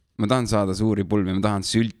ma tahan saada suuri pulmi, ma tahan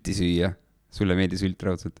sülti süüa. Sulle meeldi sült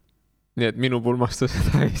raudselt. Nii et minu pulmast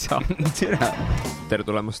seda ei saa. Tere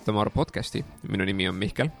tulemast Tamara podcasti. Minu nimi on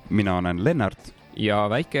Mihkel. Mina olen Lennart. Ja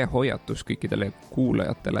väike hoiatus kõikidele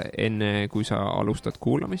kuulajatele enne, kui sa alustad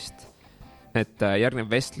kuulamist. Et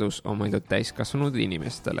järgnev vestlus on mõeldud täiskasvanud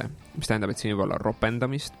inimestele, mis tähendab, et siin võib olla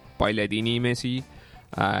ropendamist, paljad inimesi,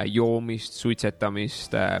 joomist,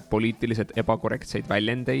 suitsetamist, poliitiliselt ebakorrektseid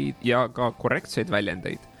väljendeid ja ka korrektseid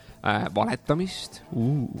väljendeid, valetamist,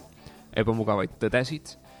 ebamugavaid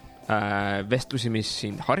tõdesid, vestlusi, mis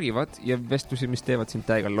sind harivad ja vestlusi, mis teevad sind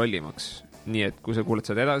täiega lollimaks. Nii et kui sa kuuled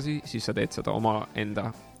seda edasi, siis sa teed seda oma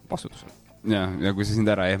enda vastutusel. Ja kui sa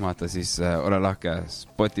sind ära ehmata, siis ole lahke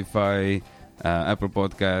Spotify, Apple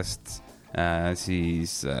Podcast,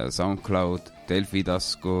 siis SoundCloud, Delfi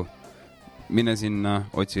tasku. Mine sinna,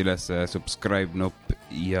 otsi üles subscribe nupp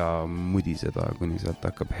ja mudi seda, kuni sealt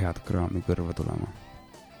hakkab head kraami kõrva tulema.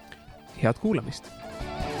 Head kuulamist!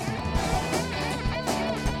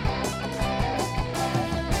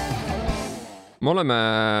 Me oleme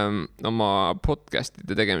oma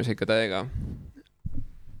podcastide tegemise ikka täiega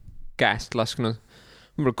käest lasknud.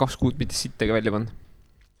 Võib-olla 2 kuud mitte sittega välja pannud.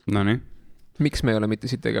 No nii. Miks me ei ole mitte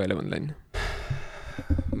sittega välja pannud, Lenn?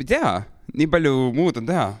 Ma ei tea, nii palju muud on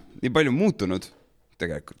teha. Nii palju muutunud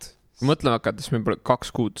tegelikult. Mõtleme hakates, me pole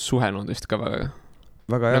 2 kuud suhelnud vist ka väga.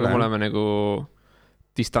 Väga nagu me oleme nagu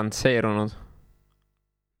distantseerunud.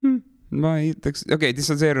 Ma ei ütleks,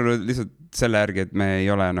 distantseerunud lihtsalt selle järgi, et me ei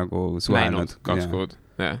ole nagu suhelnud. Näinud 2 kuud,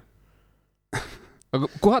 jah. Aga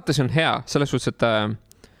kohates on hea, selles suhtes, et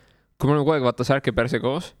kui me oleme kogu aeg vaata särke perse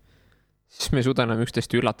koos, siis me ei suuda enam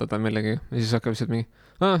üksteist üllatada millegi. Ja siis hakkab lihtsalt mingi,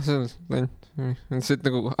 see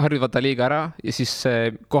nagu harjuvad ta liiga ära ja siis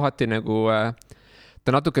kohati nagu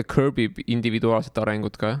ta natuke curbib individuaalset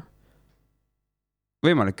arengut ka.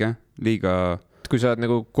 Võimalik, jah? Liiga kui sa oled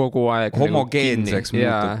nagu kogu aeg homogeenseks nagu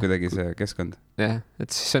muutub kuidagi see keskkond. Jah,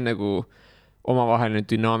 et siis on nagu omavaheline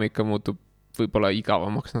dünaamika muutub võib-olla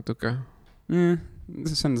igavamaks natuke.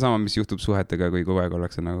 See on sama, mis juhtub suhetega, kui kogu aeg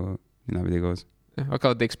ollakse nagu ninapidi koos.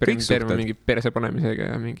 Hakkavad eksperimenteerima mingi perse panemisega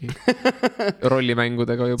ja mingi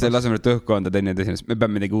rollimängudega juba. Selle asemel, et õhku anda teine teisest, me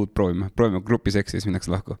peame midagi uut proovima. Proovime grupiseksi ja siis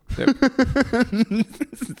minnakse lahku.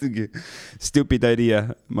 Stupid idea,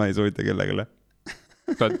 ma ei soovita kellegale.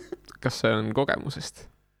 Kas see on kogemusest?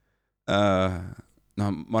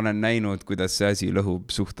 No, ma olen näinud, kuidas see asi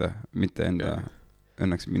lõhub suhte, mitte enda.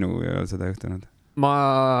 Õnneks minu ei ole seda juhtunud.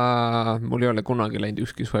 Mul ei ole kunagi läinud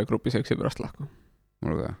ükski suhe grupiseksi pärast lahku.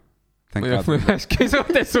 Mul ka. Ma üheski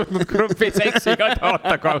suhtes suutnud grupiseksiga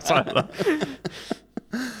taota kausada.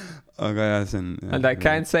 Aga jah, see on... And I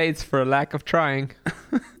can't say it's for a lack of trying.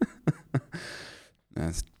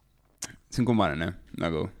 See on kummaline,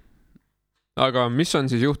 nagu... Aga mis on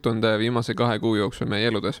siis juhtunud viimase 2 kuu jooksul meie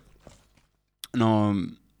eludes? No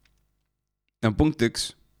punkt 1,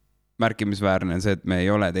 märkimisväärne on see, et me ei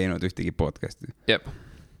ole teinud ühtegi podcasti. Jep.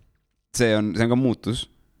 See on ka muutus.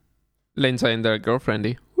 Len sai endale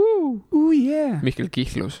girlfriend'i. Yeah. Mihkel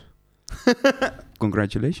kihlus.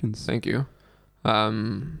 Congratulations. Thank you.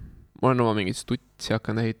 Ma olen oma mingit stutsi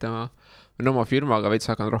hakanud ehitama. Ma olen oma firmaga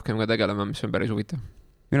veits hakanud rohkem ka tegelema, mis on päris huvitav.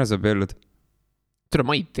 Mina sa pööllud? Tule,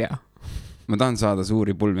 ma ei tea. Ma tahan saada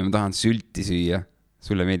suuri pulmi, ma tahan sülti süüa.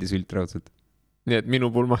 Sulle meeldi sült raudselt. Nii et minu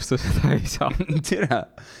pulmast seda ei saa. Tere.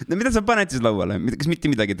 No mida sa paned siis lauale? Kas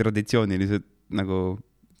mitte midagi traditsioonilist, nagu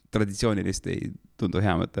traditsioonilist ei tundu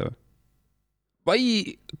hea mõte või?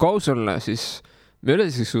 Kausulle siis me ei ole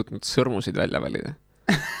siis suutnud sõrmusid välja valida.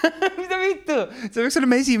 Mida mitu? See võiks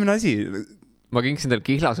olema esimene asi. Ma kingsin teil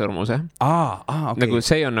kihlasõrmuse. Okay. Nagu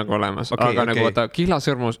see on nagu olemas. Aga nagu vaata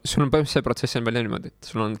kihlasõrmus, sul on põhimõtteliselt see protsess on palju niimoodi, et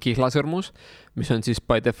sul on kihlasõrmus, mis on siis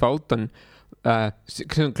by default on,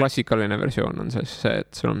 see on klassikaline versioon on see,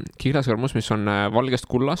 et sul on kihlasõrmus, mis on valgest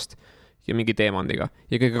kullast ja mingi teemandiga.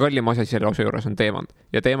 Ja kõige kallim asi selle osa juures on teemand.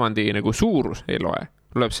 Ja teemandi nagu suurus ei loe.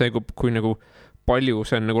 Loeb see, kui nagu palju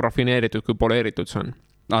see on nagu rafineeritud, kui poleeritud see on.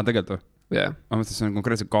 Tegelikult või? Yeah. Ma mõtlen, see on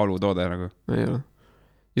konkreetselt kaalutoode nagu. Ei ole.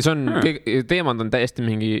 Ja see on, teemand on täiesti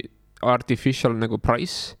mingi artificial nagu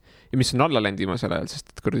price ja mis on alla läinud viimasel ajal,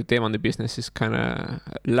 sest et kuradi teemandi business is kinda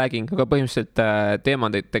lagging, aga põhimõtteliselt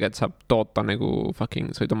teemandid tegelikult saab toota nagu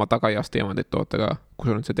fucking, said oma tagaias teemandid toota ka, kui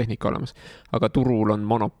sul on see tehnika olemas. Aga turul on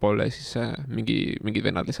monopol ja siis mingid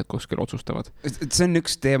vennad lihtsalt kuskil otsustavad. See on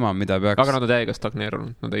üks teema, mida peaks... Aga nad on täiega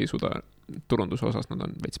stagneerunud, nad ei suuda turunduse osas, nad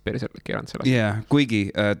on veits päriselt keeranud selle. Kuigi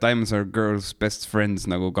Diamonds are girls best friends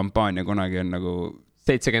nagu kampaania kunagi on nagu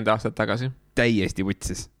 70 aastat tagasi. Täiesti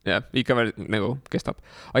võtsis. Jah, ikka veel nagu kestab.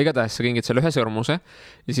 Aga igatahes sa kingid selle ühe sõrmuse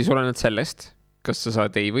ja siis olened sellest, kas sa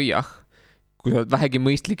saad ei või jah. kui sa oled vähegi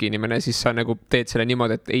mõistlik inimene, siis sa nagu teed selle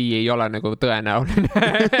niimoodi, et ei ole nagu tõenäoline.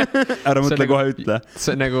 Ära mõtle kohe ütle.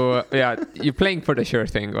 See nagu, you playing for the sure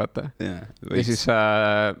thing, vaata. Ja siis sa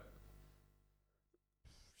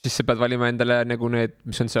pead valima endale nagu need,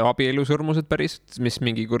 mis on see abielusurmused päris, mis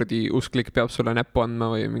mingi kurdi usklik peab sulle näppu andma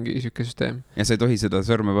või mingi siuke süsteem. Ja sa ei tohi seda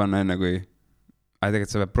sõrme panna enne kui...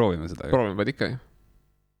 tegelikult sa pead proovima seda. Proovima pead ikka ju.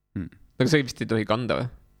 Aga sa vist ei tohi kanda või?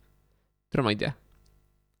 Tere, ma ei tea.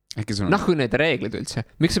 Nahu need reeglid üldse.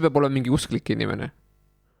 Miks see peab olema mingi usklik inimene?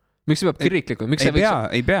 Miks see peab kiriklik või?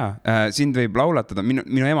 Ei pea. Sind võib laulatada.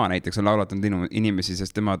 Minu ema näiteks on laulatanud inimesi,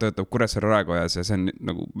 sest tema töötab Kuressaare raekojas ja see on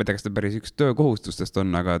nagu, ma ei tea, kas ta päris üks töökohustustest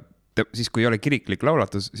on, aga siis kui ei ole kiriklik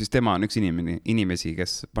laulatus, siis tema on üks inimesi,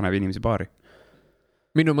 kes paneb inimesi paari.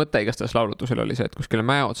 Minu mõte igastahes laulutusel oli see, et kuskil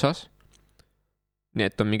mäe otsas,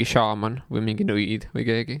 nii et on mingi šaaman või mingi nõid või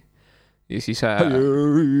keegi. Ja siis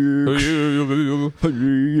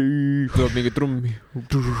tuleb mingi trummi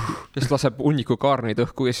ja siis laseb hunniku kaarneid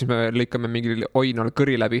õhku ja siis me lõikame mingi oinal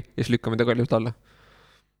kõri läbi ja siis lükkame ta kaljust alla.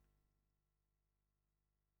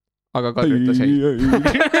 Aga Kadri ütles ei.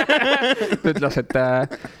 Ta ütles, et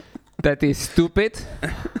that is stupid.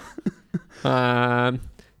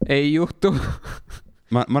 Ei juhtu.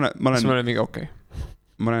 Ma olen mingi okei.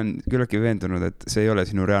 Ma olen küllaltki veendunud, et see ei ole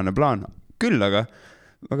sinu reaalne plaan. Küll aga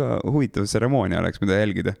väga huvitav tseremoonia oleks, mida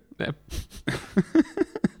jälgida.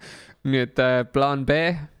 Nii et plaan B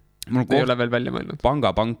ei ole veel välja mõelnud.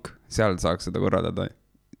 Pangapank, seal saaks seda korraldada.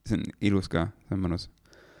 See on ilus ka, see on mõnus.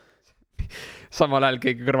 Samal ajal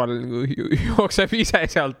keegi kõrval jookseb ise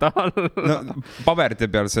sealt all. No, paberite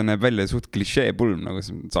peal see näeb välja suht klišee pulm, nagu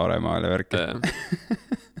see Saaremaal ja värki.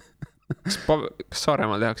 Kas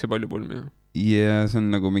Saaremaal tehakse palju pulmi? Ja see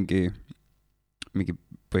on nagu mingi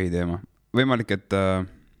põhiteema. Võimalik, et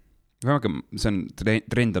see on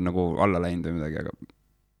trend on nagu alla läinud või midagi, aga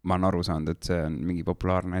ma olen aru saanud, et see on mingi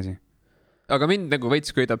populaarne asi. Aga mind nagu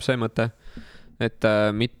veits köidab see mõte, et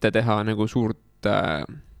mitte teha nagu suurt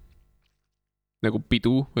nagu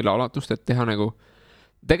pidu või laulatust, et teha nagu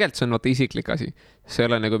tegelikult see on vaata isiklik asi. See ei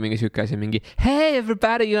ole nagu mingi siuke asi, mingi hey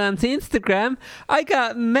everybody on Instagram, I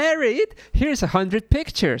got married, here's 100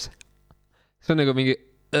 pictures. See on nagu mingi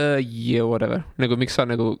yeah, whatever. Nagu miks sa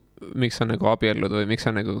nagu abiellud või miks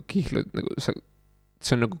sa nagu kihlud, nagu see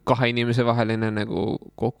on nagu kahe inimese vaheline nagu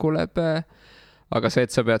kokkulepe, aga see,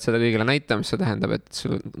 et sa pead seda kõigile näitama, mis see tähendab, et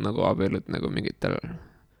sul nagu abiellud nagu mingitel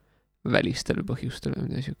välistel põhjustel või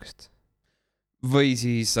midagi siukest. Või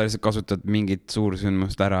siis sa lihtsalt kasutad mingit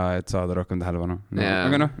suursündmust ära, et saada rohkem tähelepanu.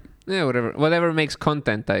 Aga noh. Yeah, whatever makes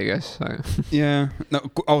content, I guess. No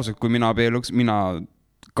ausalt, kui mina abielluks, mina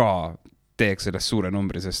ka teeks sellest suure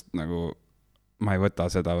numbri, sest nagu ma ei võta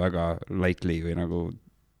seda väga likely või nagu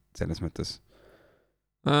selles mõttes.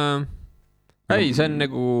 Ei, see on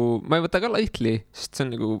nagu, ma ei võta ka likely, sest see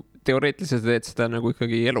on nagu teoreetiliselt teed seda nagu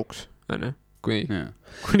ikkagi eluks,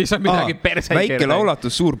 kuni sa midagi perse väike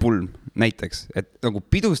laulatus, suur pulm näiteks, et nagu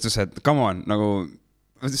pidustused, come on, nagu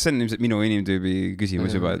see on ilmselt minu inimtüübi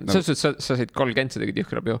küsimus juba. Sa said 30, sa tegid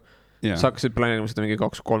jõhkrab ju. Sa hakkasid planeerima seda mingi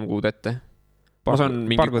 2-3 kuud ette. Paar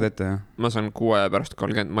kuud ette, jah. Ma saan 6 aja pärast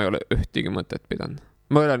 30, ma ei ole ühtegi mõtet pidanud.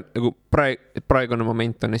 Ma olen nagu praegune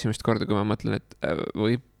moment on esimest korda, kui ma mõtlen, et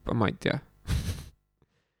ma ei tea.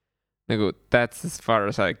 Nagu that's as far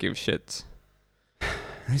as I give shit.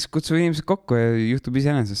 Siis kutsu inimesed kokku ja juhtub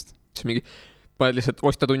iseenesest. Siis mingi, paned lihtsalt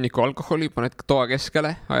ostad hunniku alkoholi, paned toa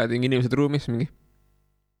keskele, ajad inimesed ruumis, mingi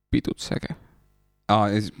pidutsege. Ja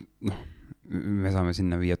siis, me saame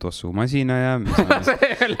sinna viia tossumasina ja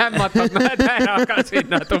see lämmatab näed ära ka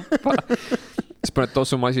sinna tuppa. Siis paned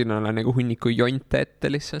tossumasinale nagu hunniku jonte ette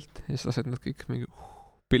lihtsalt ja siis lased nad kõik mingi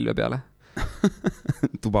pilve peale.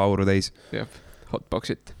 Tuba auru täis. Jah,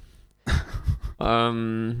 hotboxit.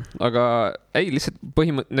 Aga ei, lihtsalt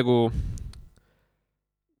nagu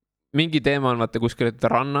mingi teema on vaata kuskil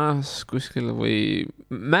rannas kuskil või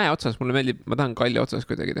mäe otsas, mulle meeldib, ma tahan kalja otsas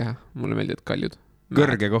kuidagi teha, mulle meeldivad kaljud.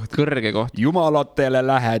 Kõrge koht. Jumalatele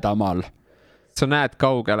lähedamal. Sa näed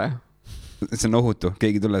kaugele. See on ohutu.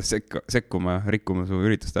 Keegi tuleb sekkuma, rikkuma su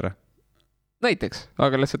üritust ära. Näiteks,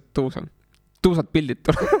 aga lihtsalt tuusad pildid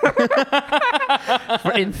tuleb.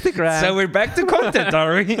 For Instagram. So we're back to content,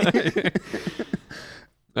 are we?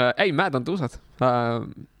 Ei, mäed on tuusad.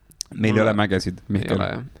 Meil ei ole mägesid, Mihkel. Ei ole,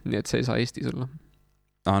 jah. Nii et see ei saa Eestis olla.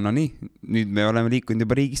 No nii. Nüüd me oleme liikunud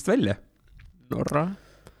juba riigist välja. Norra.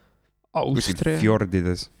 Austria.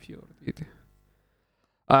 Fjordides.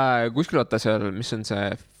 Kuskil vaata seal, mis on see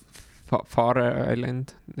Fare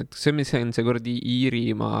Island. See, mis on see kuradi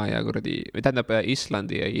Iirimaa ja kuradi, või tähendab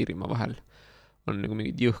Islandi ja Iirimaa vahel on nagu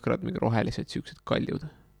mingid jõhkrad, mingi rohelised siuksed kaljud.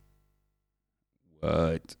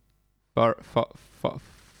 What?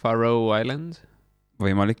 Faroe Island.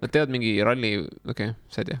 Võimalik. Nad teevad mingi ralli,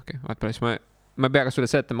 sa ei tea, vahepeal siis ma ei pea ka sulle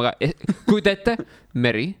seletama ka, kuida ette,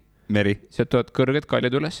 meri, sealt tulevad kõrged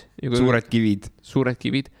kaljad üles. Suured kivid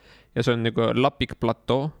ja see on nagu lapik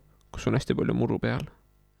platoo, kus on hästi palju muru peal.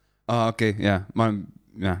 Okei, jah.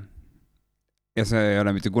 Ja see ei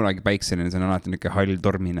ole mitte kunagi päikseline, see on alati niisugune hall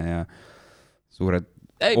tormine ja suured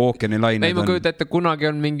ookeanilained. Ei, ma kuida ette, kunagi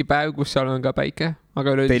on mingi päev, kus seal on ka päike, aga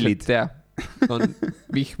üleüldiselt on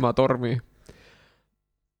vihma, tormi.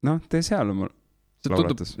 Tee seal on mul see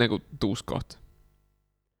tundub nagu tuus koht.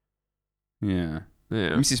 Yeah.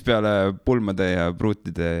 Mis siis peale pulmade ja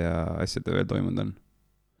pruutide ja asjade veel toimunud on?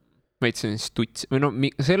 Ma eitsin stuts, või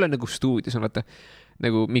see ei ole nagu stuudios, on vaata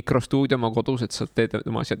nagu mikrostuudio oma kodus, et sa teed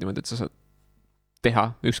oma asjad niimoodi, et sa saad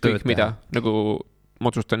teha ükskõik mida, nagu ma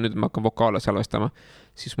otsustan nüüd, ma hakkan vokaale salvestama,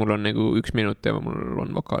 siis mul on nagu 1 minut ja mul on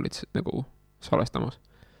vokaalid nagu salvestamas.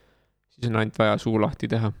 Siis on ainult vaja suu lahti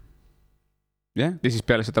teha. Yeah. Ja siis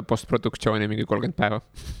peale seda postproduktsiooni mingi 30 päeva.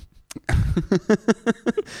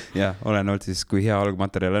 Jah, olenevalt siis, kui hea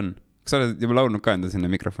algmaterjal on. Kas sa oled juba laulnud ka enda sinna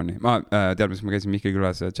mikrofoni? Ma teadmis, ma käisin Mihkel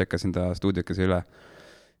külas ja tšekkasin ta stuudiokese üle.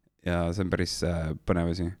 Ja see on päris põnev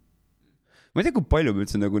asi. Ma ei tea, kui palju ma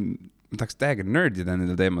üldse nagu, ma tahaks täiega nerdida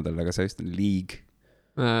nendel teemadel, aga see just on liig.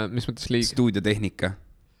 Mis mõttes liig? Stuudiotehnika.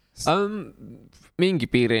 Mingi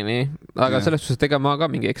piirini, aga selles suhtes ega ma ka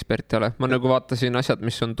mingi ekspert ei ole. Ma nagu vaatasin asjad,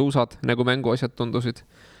 mis on tuusad, nagu mänguasjad tundusid.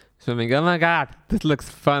 See on mingi, oh my god, this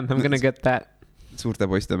looks fun, I'm gonna get that. Suurte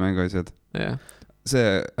poiste mänguasjad. Yeah.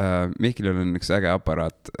 See Mihkelil on üks äge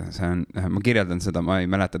aparaat. See on, ma kirjeldan seda, ma ei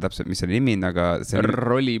mäleta täpselt, mis selle nimi, aga see on...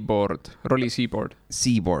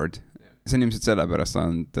 Seaboard. See on ilmselt sellepärast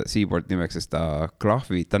saanud Seaboard nimeks, sest ta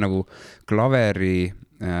klahvid, ta nagu klaveri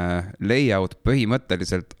layout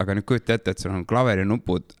põhimõtteliselt, aga nüüd kujuta ette, et seal on klaveri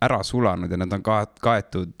nupud ära sulanud ja nad on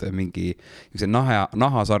kaetud mingi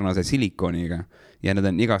nahasarnase silikooniga ja nad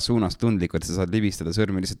on igas suunas tundlikud, et sa saad libistada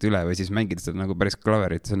sõrmi lihtsalt üle või siis mängida seda nagu päris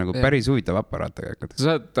klaverit. See on nagu päris huvitav aparaat tegelikult.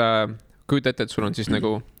 Sa saad, kujuta ette, et sul on siis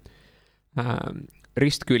nagu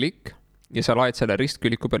ristkülik ja sa laed selle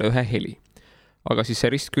ristküliku peale ühe heli. Aga siis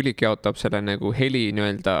see ristkülik jaotab selle nagu heli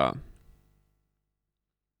nii-öelda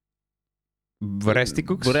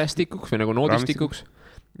võrestikuks või nagu noodistikuks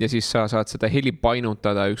ja siis sa saad seda heli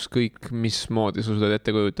painutada ükskõik mismoodi sa suudad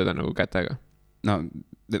ette kujutada nagu kätega. No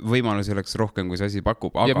võimalusi oleks rohkem, kui see asi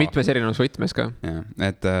pakub, aga... Ja mitmes erinevus võtmes ka. Ja,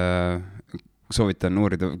 et soovitan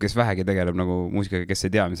uurida, kes vähegi tegeleb nagu muusikaga, kes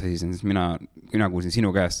ei tea, mis asi see on, sest mina kuulsin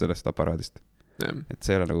sinu käest sellest aparaadist. Ja. Et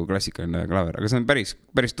see ei ole nagu klassikaline klaver, aga see on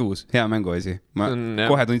päris tuus, hea mänguasi. Ma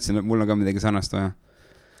kohe tundsin, et mul on ka midagi sarnast vaja.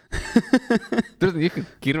 Tõesti ikka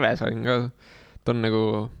kirves on ka. Ta on nagu,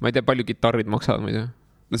 ma ei tea, palju kitarrid maksavad, ma ei tea.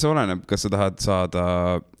 No see oleneb, kas sa tahad saada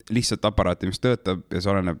lihtsalt aparaati, mis töötab ja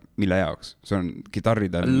see oleneb mille jaoks. See on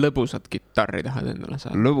kitarrid on... Lõbusat kitarri tahad endale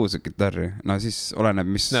saada. Lõbusat kitarri? No siis oleneb,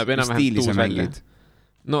 mis stiili sa mängid.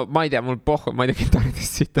 No ma ei tea, mul ma ei tea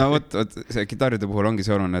kitarridest siit. No võt, see kitarride puhul ongi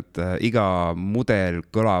see oluline, et iga mudel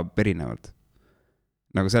kõlab erinevalt.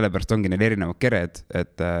 Nagu sellepärast ongi neil erinevad kered,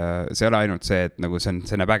 et see ei ole ainult see, et nagu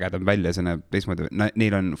see näeb ägedam välja, see näeb teistmoodi,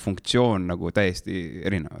 neil on funktsioon nagu täiesti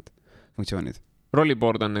erinevad funktsioonid.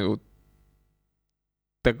 Rolliboard on nagu,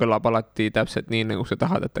 ta kõlab alati täpselt nii, nagu sa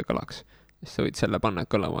tahad, et ta kõlaks. Siis sa võid selle panna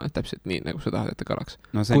kõlama täpselt nii, nagu sa tahad, et ta kõlaks.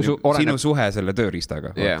 No see on sinu suhe selle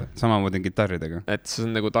tööriistaga, samamoodi kitarridega. Et see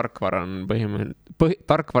on nagu tarkvara on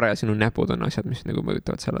tarkvara ja sinu näpud on asjad, mis nagu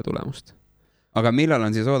mõjutavad selle tulemust. Aga millal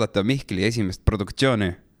on siis oodata Mihkeli esimest produktsiooni?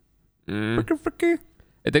 Ja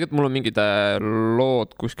tegelikult mul on mingid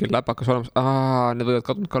lood kuskil läpakas olemas. Need võivad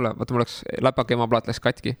kadunud ka olla. Vaata, mul oleks läpaka emaplaat läks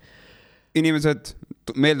katki. Inimesed,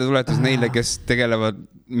 meelde tuletas neile, kes tegelevad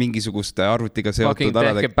mingisuguste arvutiga seotud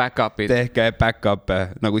tehke back-up.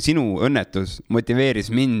 Nagu sinu õnnetus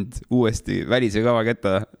motiveeris mind uuesti välise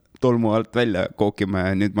kavaketta tolmu alt välja kookima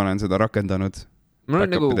ja nüüd ma olen seda rakendanud. Mul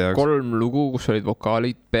on nagu 3 lugu, kus olid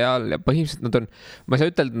vokaalid peal ja põhimõtteliselt nad on, ma ei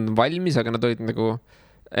saa ütelda, et nad valmis, aga nad olid nagu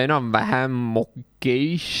enam-vähem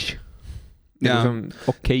okeish.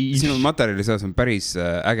 Sinu materjali seas on päris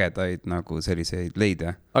ägedaid nagu selliseid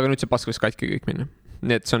leide. Aga nüüd see pask võis katki kõik minna.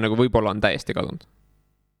 Nii et see on nagu võib-olla on täiesti kadunud.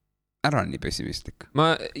 Ära nii pessimistlik.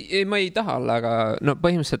 Ma ei taha olla, aga no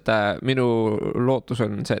põhimõtteliselt minu lootus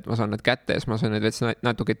on see, et ma saan need kätte ja siis ma saan need veits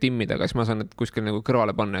natuke timmida, aga siis ma saan need kuskil nagu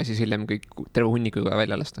kõrvale panna ja siis hiljem kõik terve hunnikuga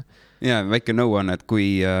välja lasta. Ja väike nõu on, et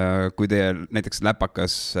kui teie näiteks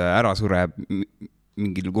läpakas ära sureb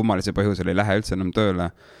mingil kummalise põhjusel ei lähe üldse enam tööle,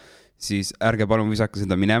 siis ärge palun visake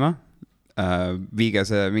seda minema. viige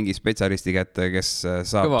see mingi spetsialisti kätte, kes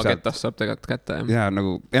saab kõvaketast saab tegelikult kätte. Ja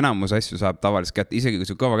nagu enamus asju saab tavaliselt kätte, isegi kui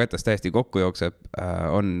su kõvaketast täiesti kokku jookseb,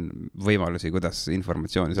 on võimalusi, kuidas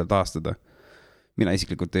informatsiooni seal taastada. Mina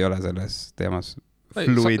isiklikult ei ole selles teemas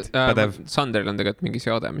fluid, pädev. Sandril on tegelikult mingi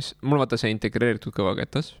seade, mis mul vaata see integreeritud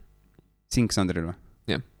kõvaketas. Sink Sandril või?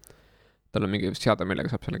 Jah. Tal on mingi seade,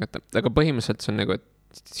 millega saab selle kätte. Aga põhimõtteliselt see on nagu,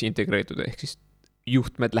 et integreeritud ehk siis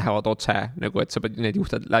juhtmed lähevad otse, nagu et sa pead need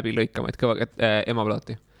juhted läbi lõikama, et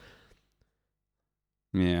emaplaati.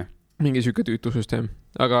 Yeah. Mingi süke tüütusüsteem.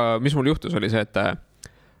 Aga mis mul juhtus oli see, et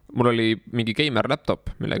mul oli mingi gamer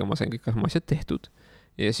laptop, millega ma sain kõik oma asjad tehtud.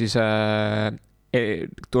 Ja siis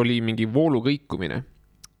oli mingi voolu kõikumine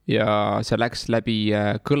ja see läks läbi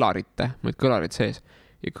kõlarite, mõid kõlarid sees.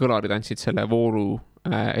 Ja kõlarid andsid selle voolu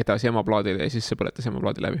edasi emaplaadile ja siis see põletas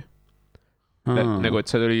emaplaadi läbi. Nagu,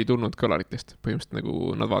 et see oli tulnud kõlaritest. Põhimõtteliselt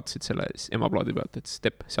nagu nad vaatasid selle emaplaadi pealt, et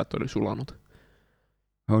step sealt oli sulanud.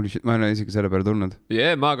 Holy shit, ma olen isegi selle peale tulnud.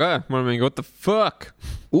 Ma ka, ma olen mingi, what the fuck?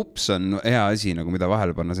 Ups on hea asi, nagu mida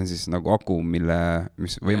vahele panna, see on siis nagu aku,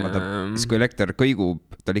 mis võimaldab, siis kui elekter kõigub,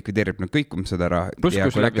 ta likvideerib need kõikumised ära. Plus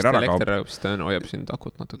kui sul elekter ära, siis ta hoiab sind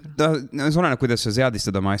akut natuke. See oleneb, kuidas sa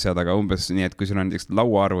seadistad oma asjad, aga umbes nii, et kui sul on näiteks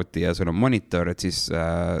lauaarvuti ja sul on monitor, et siis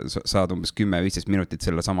saad umbes 10-15 minutit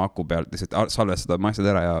selle sama aku pealt, lihtsalt salvestada oma asjad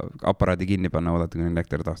ära ja aparaadi kinni panna, oodata, kui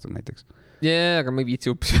elekter taastub näiteks. Aga ma ei viitsi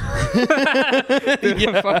ups.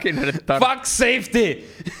 Fuck safety!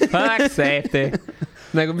 Fuck safety!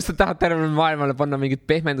 Nagu mis sa tahad terve maailmale panna mingid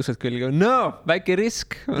pehmendused külge? No, väike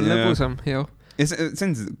risk on lõbusam. Ja see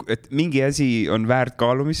on, et mingi asi on väärt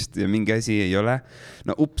kaalumist ja mingi asi ei ole.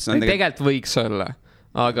 No ups on tegelikult võiks olla,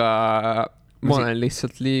 aga ma olen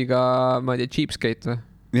lihtsalt liiga, ma ei tea, cheapskate või?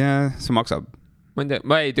 Jaa, see maksab.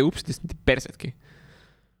 Ma ei tea, ups lihtsalt persetki.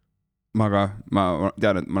 Ma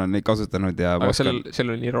tean, et ma olen neid kasutanud ja aga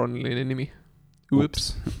sellel on irooniline nimi. Ups.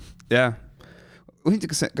 Jah.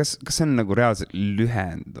 Kas see on nagu reaalselt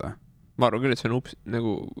lühend või? Ma arvan küll, et see on ups,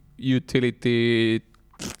 nagu utility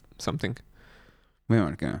something.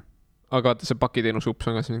 Võimalik, jah. Aga see pakiteenus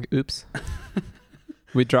ups on ka see ups.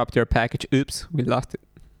 We dropped your package, ups, we lost it.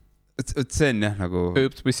 See on jah nagu...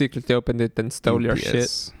 Ups, we secretly opened it and stole your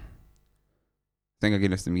shit. See on ka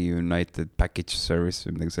kindlasti mingi United Package Service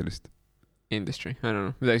või midagi sellist. Industry, I don't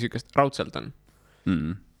know, midagi sükest raudselt on.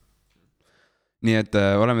 Nii et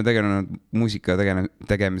oleme tegelenud muusika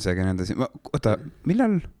tegemisega nende siin. Oota,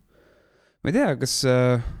 millal? Ma ei tea, kas...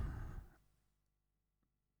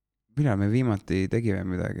 Millal me viimati tegime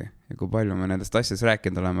midagi ja kui palju me nendest asjast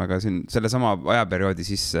rääkinud oleme, aga siin selle sama ajaperioodi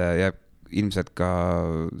sisse jääb ilmselt ka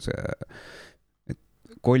see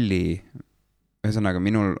kolli... Ühesõnaga,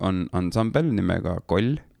 minul on ansambel nimega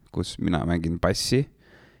Koll, kus mina mängin bassi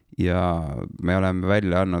ja me oleme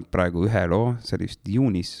välja andnud praegu ühe loo, see oli vist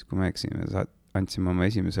juunis, kui me andsime oma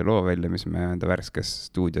esimese loo välja, mis me enda värskes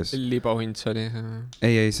stuudios. Libahunds oli.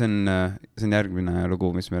 Ei, see on järgmine lugu,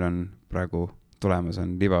 mis meil on praegu tulemas,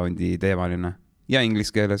 on Libahundi teemaline ja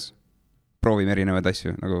inglise keeles. Proovime erinevaid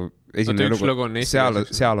asju, nagu esimene lugu.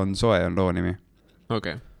 Seal on soe on loo nimi.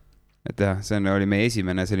 Okei. Et jah, see oli meie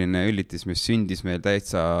esimene selline üllitis, mis sündis meil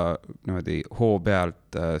täitsa niimoodi hoo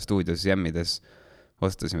pealt stuudios jämmides.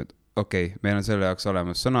 Otsustasime, et okei, meil on selle jaoks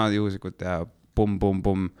olemas sõnad juhuslikult ja pum.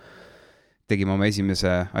 Tegime oma esimese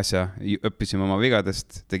asja, õppisime oma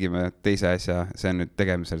vigadest, tegime teise asja, see on nüüd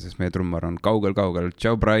tegemisel, sest meie trummar on kaugel.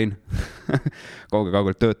 Ciao, Brian!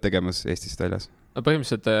 kaugel tööd tegemas Eestist väljas.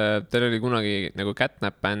 Põhimõtteliselt teil oli kunagi nagu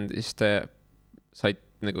Catnap band, siis te said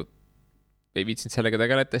nagu ei viitsinud sellega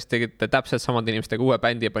tegeleda, siis tegite täpselt samad inimestega uue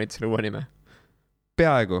bändi ja panid selle uue nime.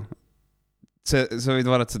 Peaaegu. Sa võid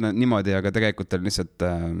vaadata seda niimoodi, aga tegelikult on lihtsalt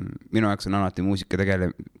minu jaoks on alati muusika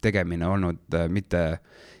tegemine olnud mitte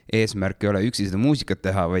eesmärk ei ole üksi seda muusikat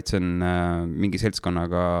teha, vaid see on mingi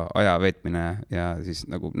seltskonnaga aja veetmine ja siis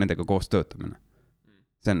nagu nendega koos töötamine.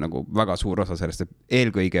 See on nagu väga suur osa sellest, et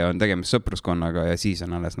eelkõige on tegemist sõpruskonnaga ja siis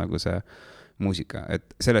on alles nagu see muusika. Et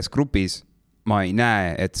selles grupis ma ei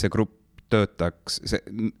näe, et see grupp töötaks,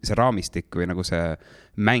 see raamistik või nagu see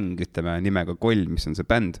mäng, ütleme nimega Koll, mis on see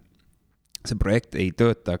bänd, see projekt ei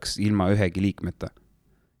töötaks ilma ühegi liikmeta.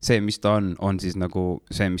 See, mis ta on siis nagu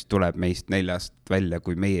see, mis tuleb meist 4 välja,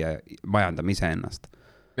 kui meie majandame ise ennast.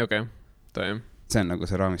 Okei, toim. See on nagu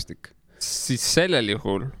see raamistik. Siis sellel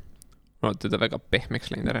juhul on teda väga pehmeks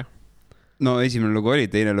läinud ära. No esimene lugu oli,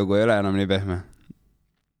 teine lugu ei ole enam nii pehme.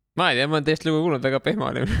 Ma ei tea, ma olen teist lugu kuulnud, väga pehma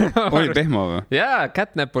oli. Oli pehma või? Jaa,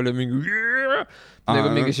 Catnap oli mingi nagu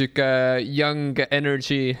mingi siuke young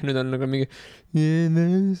energy, nüüd on nagu mingi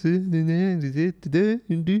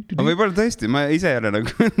võib-olla tõesti, ma ise ei ole nagu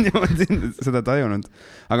niimoodi seda tajunud.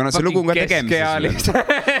 Aga see lugu on ka tegemises.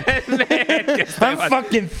 I'm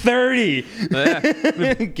fucking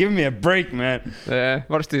 30! Give me a break, man!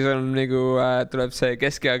 Varsti on nagu, tuleb see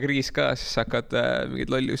keskea kriis ka, siis hakkad mingid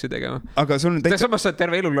lollusi tegema. Aga sul on samas sa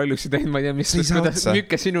terve elu lollusi teinud, ma ei tea, kuidas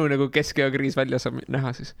müüke sinu nagu keskea kriis välja saab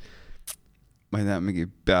näha siis. Ma ei tea, mingi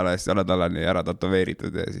peale hästi aladalani ära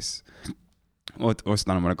tatoveeritud ja siis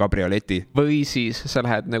ostan omale kabrioleti. Või siis sa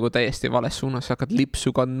lähed nagu täiesti vales suunas, sa hakkad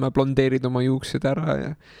lipsu kandma, blondeerid oma juuksed ära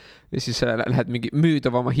ja siis lähed mingi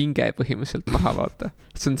müüdav oma hinge põhimõtteliselt maha, vaata.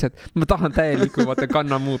 See on see, et ma tahan täielikku, vaata,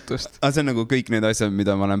 kannamuutust. See on nagu kõik need asjad,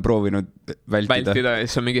 mida ma olen proovinud vältida. Ja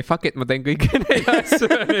siis on mingi, fuck it, ma teen kõik neid asju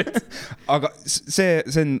nüüd. Aga see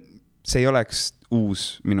ei oleks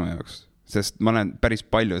uus minu jaoks. Sest ma olen päris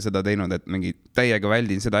palju seda teinud, et mingi täiega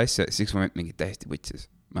väldin seda asja, siis ma mingi täiesti putsis.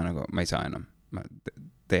 Ma ei saa enam. Ma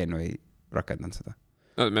teen või rakendan seda.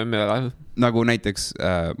 Nagu näiteks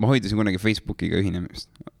ma hoidasin kunagi Facebookiga ühinemist.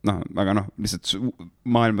 Aga lihtsalt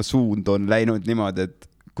maailma suund on läinud niimoodi, et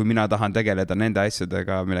kui mina tahan tegeleda nende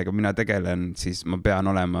asjadega, millega mina tegelen, siis ma pean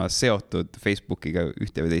olema seotud Facebookiga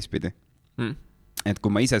ühte või teistpidi. Et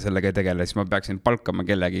kui ma ise sellega ei tegele, siis ma peaksin palkama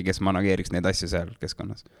kellegi, kes manageeriks neid asju seal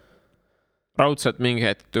keskkonnas. Raudselt mingi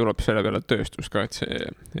hetk tuleb selle peale tööstus ka,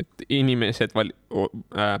 et inimesed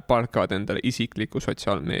palkavad endale isikliku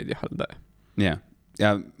sotsiaalmeedia haldaja.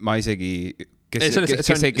 Ja ma isegi, kes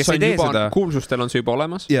ei tee seda. Kuulsustel on see juba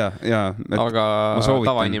olemas, aga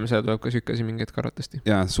tavainimesed tuleb ka sükasi mingid karatesti.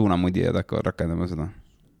 Ja suunamudijad hakkavad rakendama seda.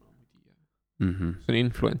 See on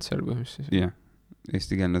influencer põhimõtteliselt. Jah.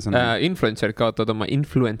 Eestikeelne sõna. Influencerid kaotavad oma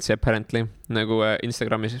influence apparently, nagu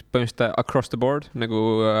Instagramis põhimõtteliselt across the board,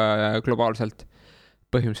 nagu globaalselt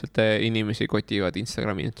põhimõtteliselt inimesi kotivad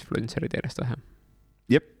Instagrami influencerid järjest vähem.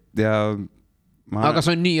 Jep, ja aga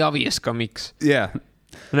see on nii obvious ka, miks?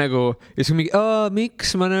 Nagu, ja siis mingi,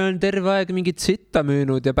 miks ma olen terve aeg mingit sitta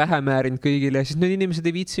müünud ja pähe määrinud kõigile, ja siis need inimesed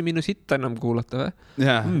ei viitsi minu sitta enam kuulata, või?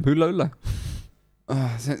 Ülla.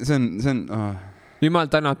 See on Jumal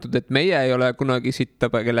tänatud, et meie ei ole kunagi sitta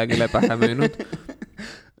kellegile pähe müünud.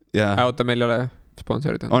 Oota, meil ei ole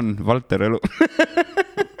sponsorid. On, Valter elu.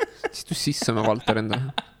 Siis sisse me Valter enda.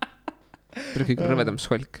 See on kõik rõvedam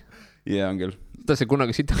svalk. On küll. Ta see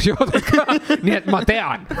kunagi sitaks joodud ka, nii et ma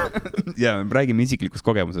tean. Me räägime isiklikust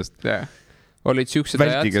kogemusest. Olid siuksed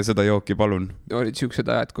vältige seda jooki, palun. Olid siuksed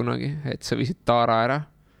ajad kunagi, et sa viisid Taara ära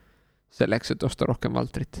selleks, et osta rohkem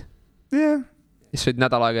Valtrit. Ja siis olid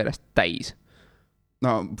nädal aega järjest täis.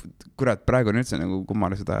 Kurat, praegu on üldse nagu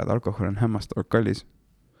kummalised ajad, alkohol on hämmastavalt kallis.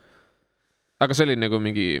 Aga see oli nagu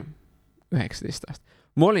mingi 19 aastat.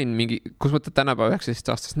 Ma olin mingi, kus mõtled tänapäeva 19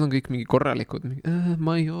 aastast, need on kõik mingi korralikud,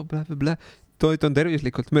 ma ei joo, blä. Toit on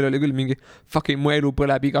tervislikult, meil oli küll mingi fucking mu elu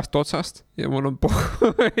põleb igast otsast ja mul on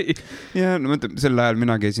pohhui. Mõtled, sel ajal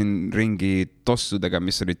mina käisin ringi tossudega,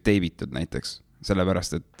 mis olid teibitud näiteks.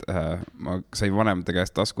 Sellepärast, et ma sain vanemate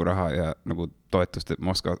käest taskuraha ja nagu toetust, et ma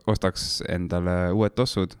ostaks endale uued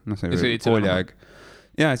tossud. See oli kooliaeg.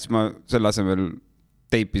 Ja siis ma selle asemel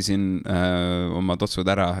teipisin oma tossud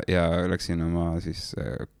ära ja läksin oma siis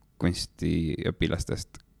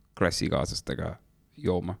kunstiõpilastest klassikaaslastega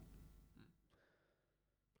jooma.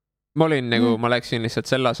 Ma läksin lihtsalt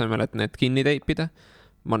selle asemel, et need kinni teipida.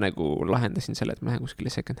 Ma nagu lahendasin selle, et ma lähen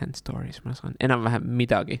kuskile second hand stories, ma saan enam-vähem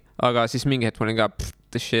midagi, aga siis mingi hetk ma olin ka,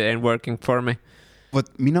 this shit ain't working for me. Vot,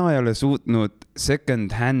 mina ei ole suutnud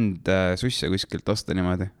second hand susse kuskilt osta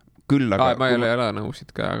niimoodi. Küll, aga... ma ei ole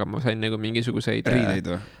nõusid ka, aga ma sain nagu mingisuguseid... Riideid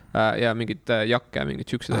või? Ja mingid jakke, mingid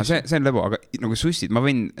siuksed asjad. See on lebo, aga nagu sussid, ma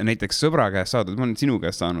võin näiteks sõbra käest saadud, ma olen sinu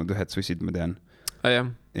käest saanud ühed sussid, ma tean.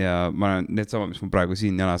 Ja ma olen need sama, mis mul praegu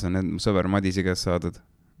siin jalas on, need mu sõber Madisi käest saadud.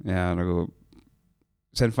 Ja nagu...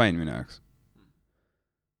 See on fine minu jaoks.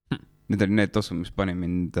 Need oli need tossud, mis pani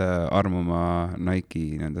mind armuma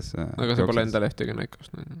Nike nendesse. Aga see pole enda lehtega Nike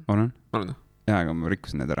ostnud. Olen? Aga ma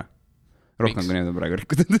rikkusin need ära. Rohkem kui need on praegu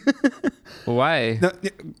rikkutud. Why?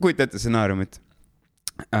 Kuita ette stsenaariumit.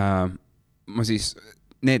 Ma siis,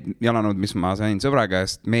 need jalanõud, mis ma sain sõbra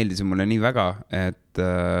käest, meeldisid mulle nii väga, et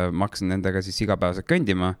ma hakkasin nendega siis igapäevaselt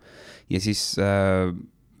kõndima. Ja siis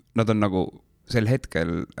nad on nagu, sel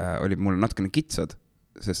hetkel olid mul natukene kitsad,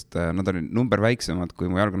 sest nad olid number väiksemad, kui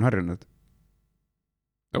mu jalg on harjunud.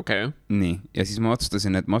 Nii, ja siis ma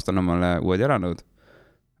otsustasin, et ma ostan omale uued jalanõud,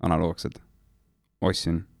 analoogsed.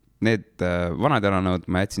 Ostsin. Need vanad jalanõud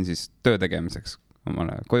ma jätsin siis töö tegemiseks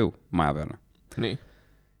omale koju maja peale. Nii.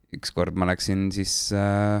 Üks kord ma läksin siis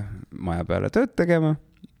maja peale tööd tegema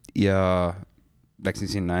ja läksin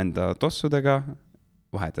sinna enda tossudega,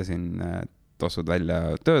 vahetasin tossud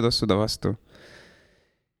välja töötossude vastu.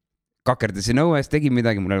 Kakerdasin õues, tegin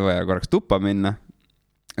midagi, mul oli vaja korraks tuppa minna.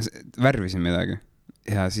 Värvisin midagi.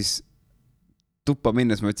 Ja siis tuppa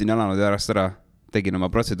minnes ma võtsin jalanud jarast ära, tegin oma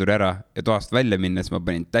protseduuri ära ja toast välja minnes ma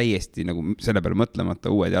panin täiesti nagu selle peale mõtlemata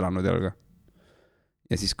uued jalanud jalga.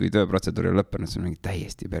 Ja siis, kui tööprotseduuri lõppenud, see on mingi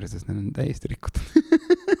täiesti perses, need on täiesti rikutud.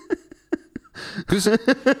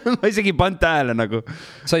 Ma isegi ei pannud tähele nagu.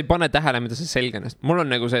 Sa ei pane tähele, mida see selgenest. Mul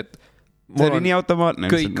on nagu see, et see oli nii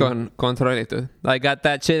automaatne. Kõik on kontrollitud. I got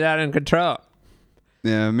that shit out in control.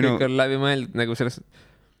 Ja kõik on läbi mõeldud nagu sellest.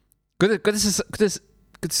 Kuidas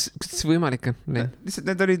see võimalik on?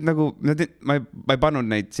 Lihtsalt need olid nagu, ma ei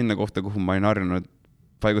pannud neid sinna kohta, kuhu ma olin harjunud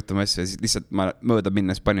paigutama asju ja siis lihtsalt ma mööda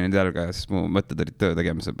minnes panin need jalga ja siis mu mõtted olid töö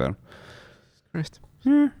tegemise peal.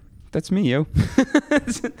 That's me, yo.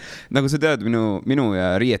 Nagu sa tead, minu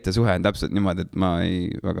ja riiete suhe on täpselt niimoodi, et ma ei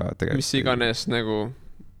väga tegelikult... Mis iganes nagu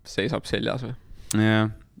seisab seljas või?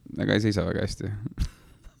 Jah, aga ei seisa väga hästi.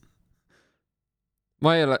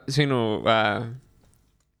 Ma ei ole sinu...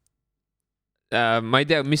 ma ei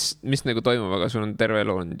tea, mis nagu toimub, aga sul on terve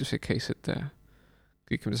elu on ju see case, et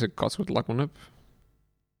kõik, mida sa katsud, laguneb.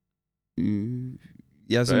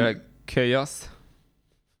 Ja see... Chaos.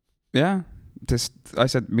 Jah. Sest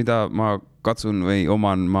asjad, mida ma katsun või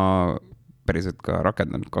oman, ma päriselt ka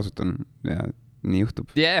rakendan, kasutan ja nii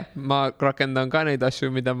juhtub. Ma rakendan ka neid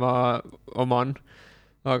asju, mida ma oman,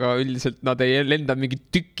 aga üldiselt nad ei lenda mingi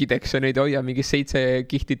tükkideks ja neid hoia mingi 7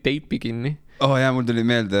 kihti teipi kinni. Mul tuli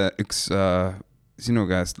meelde üks sinu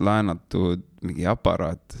käest laenatud mingi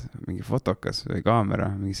aparaat, mingi fotokas või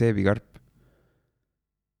kaamera, mingi seebikarp.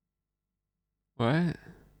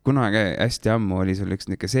 Kunagi hästi ammu oli sul üks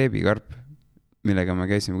niisugune seebikarp, millega me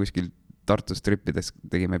käisime kuskil Tartus trippides,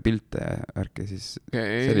 tegime pilte ja ärke, siis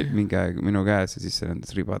see oli mingi aeg minu käes ja siis see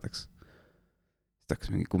lendas ribadeks. Siis hakkas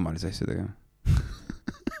mingi kummalise asju tegema.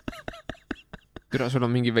 Türa, sul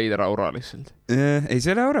on mingi veider aura lihtsalt. Ei,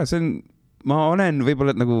 see ole aura, ma olen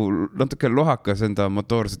võib-olla nagu natuke lohakas enda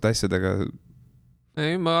motoorsete asjadega.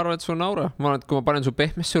 Ei, ma arvan, et sul on aura. Ma arvan, et kui ma panen su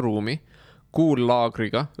pehmesse ruumi,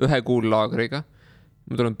 kuullaagriga, 1 kuullaagriga,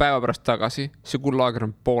 ma tulen päeva pärast tagasi, see kuullaager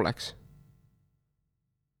on pooleks.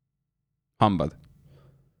 Hambad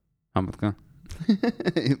ka.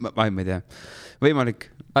 ma ei tea. Võimalik.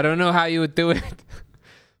 I don't know how you would do it,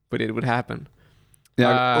 but it would happen. Ja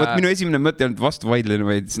minu esimene mõte on vastu vaidleline,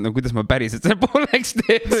 vaid no, kuidas ma päriselt selle pooleks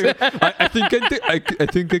teeks. I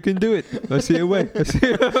think I can do it. I see a way.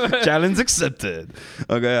 Challenge accepted.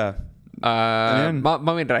 Aga jah.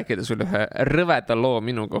 Ma võin rääkida sulle ühe rõveda loo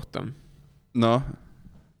minu kohta. No?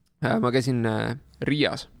 Ma käisin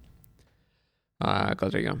Riias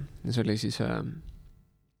Kadriga. See oli siis...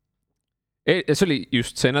 see oli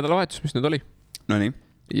just see nädalavahetus, mis nüüd oli. No nii.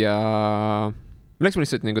 Ja me läksime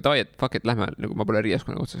lihtsalt nagu davai, et fuck, et lähme, nagu ma pole Riias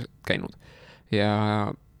kunagi otseselt käinud. Ja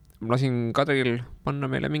ma lasin Kadril panna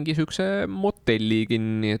meile mingi sükse motelli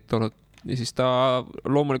kinni, et olnud. Ja siis ta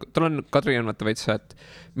loomulikult, tal on Kadri on vaata veits, et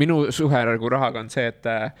minu suherargu rahaga on see, et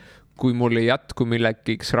kui mul ei jätku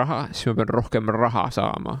millegiks raha, siis ma pean rohkem raha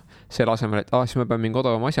saama. Selle asemel, et siis ma pean mingi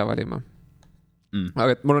odavama asja valima.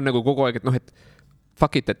 Aga et mul on nagu kogu aeg, et noh, et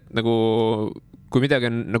fuck it, et nagu kui midagi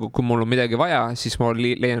on, nagu kui mul on midagi vaja, siis ma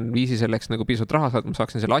leian viisi selleks nagu piisavalt raha saada, ma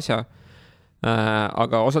saaksin selle asja.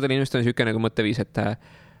 Aga osadel inimestel on siuke nagu mõtteviis, et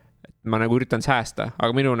ma nagu üritan säästa,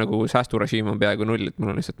 aga minu nagu säästurežiim on peaaegu 0, et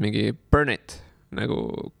mul on lihtsalt mingi burn it. Nagu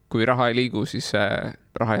kui raha ei liigu, siis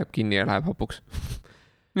raha jääb kinni ja läheb hapuks.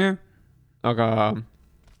 Aga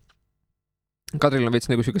Kadril on veits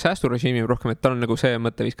nagu siuke säästurežiimi rohkem, et tal on nagu see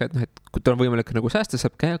mõtteviis ka, et noh, et kui tal on võimalik nagu säästa,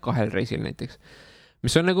 saab käia 2 reisil näiteks.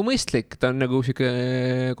 Mis on nagu mõistlik, ta on nagu siuke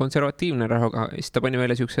konservatiivne rahaga. Siis ta pani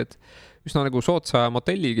meile siuksed üsna nagu soodsa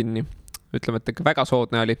motelli kinni. Ütleme, et väga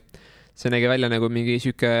soodne oli. See nägi välja nagu mingi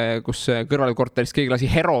siuke, kus kõrvalkorteris keegi lasi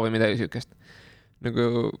hero või midagi siukest.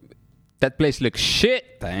 Nagu that place looks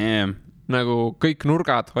shit. Damn. Nagu kõik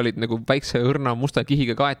nurgad olid nagu väikse õrna musta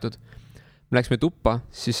kihiga kaetud. Me läksime tuppa,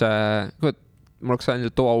 siis mul oleks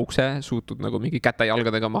ainult toa ukse suutud nagu mingi käte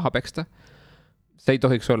jalgadega maha peksta. See ei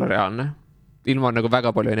tohiks olla reaalne. Ilma nagu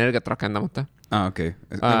väga palju energiat rakendamata. Okei.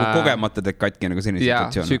 Nagu kogemata teed katki nagu selline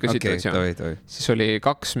situatsioon. Jaa, süüke situatsioon. Toi. Siis oli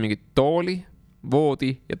 2 mingit tooli,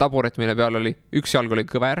 voodi ja taburet, mille peal oli, üks jalg oli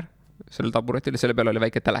kõver sellel taburetil ja selle peal oli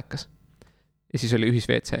väike telekas. Ja siis oli ühis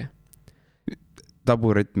WC.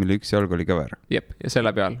 Taburet, mille üks jalg oli kõver? Jep, ja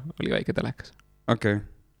selle peal oli väike telekas. Okei.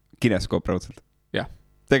 Kineskoop raudselt? Jah.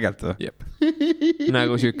 Tegelikult või? Jep.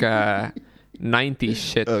 Nagu siuke 90s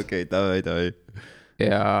shit. Okei, davai.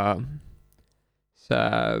 Ja see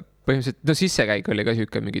põhimõtteliselt, no sissekäik oli ka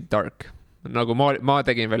siuke mingi dark. nagu ma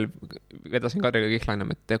tegin veel, vedasin Kadriga Kihlainam,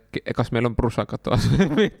 et kas meil on prussakad toas või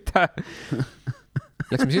mitte.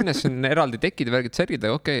 Läksime sinna, siis on eraldi tekid, värgid, särgid,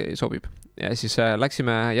 okei, sobib. Ja siis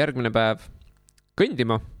läksime järgmine päev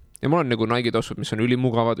kõndima ja mul on nagu Nike tossud, mis on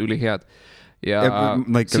ülimugavad, ülihead. Ja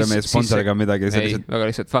Nike'le meie sponsoriga midagi sellised. Ei, väga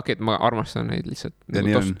lihtsalt, fuck it, ma armastan neid lihtsalt.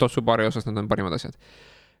 Nagu tossupaari osas nad on parimad asjad.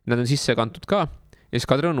 Nad on sisse kantud ka. Ja siis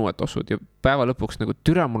Kadri on uued tossud ja päeva lõpuks nagu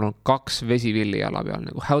türa, mul on 2 vesivilli jala peal,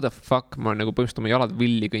 nagu how the fuck, ma olen nagu põhimõtteliselt oma jalad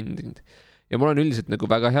villi kõndinud. Ja mul on üldiselt nagu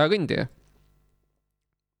väga hea kõndija.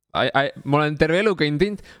 Ma olen terve elu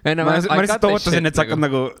kõndinud. Ma lihtsalt ootasin, et sa hakkad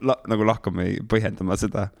nagu lahkama ei põhjendama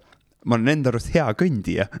seda. Ma olen enda arust hea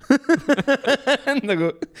kõndija.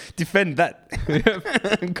 Nagu defend that.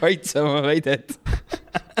 Kaitse oma väidet.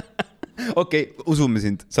 Okei, usume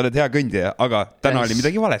sind, sa oled hea kõndija, aga täna oli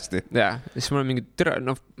midagi valesti. Jaa, siis mul on mingi türa,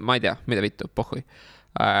 ma ei tea, mida vittu, pohhui.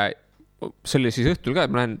 See oli siis õhtul ka,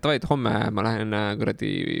 et ma lähen, homme ma lähen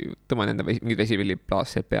kuradi tõmban enda mingid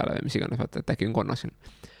vesivilliplaas peale või mis iganes, vaata, et äkki on konnasin.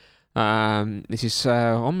 Ja siis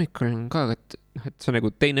hommikul on ka, et see on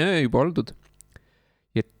nagu teine öö juba oldud.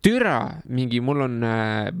 Ja türa, mul on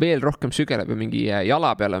veel rohkem sügeleb ja mingi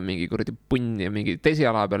jala peal on mingi kuradi punn ja mingi teise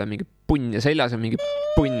jala peal on mingi punn ja seljas on mingi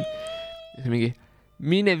punn. Ja mingi,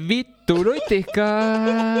 mine vittu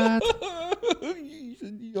nutikad. See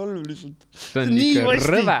on nii halb lihtsalt. See on ikka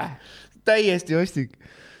rõve. Täiesti vastik.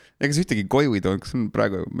 Ega sa ühtegi koju ei toonud, kas on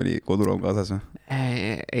praegu mõni koduloom kaasas või?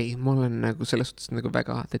 Ei, mul on nagu selles suhtes nagu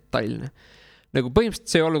väga detailne. Nagu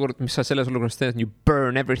põhimõtteliselt see olukord, mis sa selles olukorras teed, you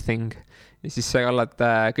burn everything. Ja siis sa kallad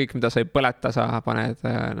kõik, mida sa ei põleta, sa paned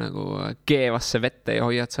nagu keevasse vette ja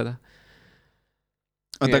hoiad seda.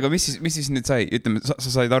 Oota, aga mis siis nüüd sai? Ütleme, sa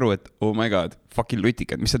said aru, et oh my god, fucking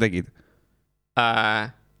lutikad, mis sa tegid?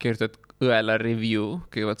 Kirjutad õela review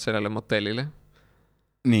kõigepealt sellele motellile.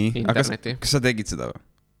 Nii, aga kas sa tegid seda või?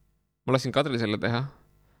 Ma lasin Kadri selle teha,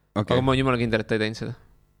 aga ma olen jumala kindel, et ta ei teinud seda.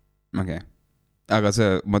 Okei. Aga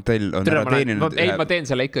see motell on ära teeninud? Ei, ma teen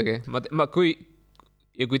selle ikkagi.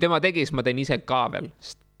 Kui tema tegi, siis ma teen ise ka veel.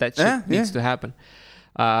 That shit needs to happen.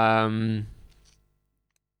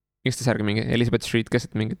 Miks ta särgi mingi Elizabeth Street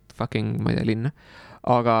keset mingit fucking, ma ei tea, linna.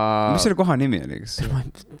 Aga... Mis selle koha nimi oli?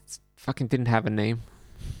 Fucking didn't have a name.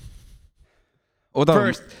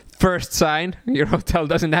 First sign, your hotel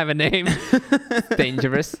doesn't have a name.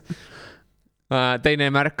 Dangerous.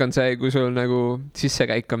 Teine märk on see, kui sul nagu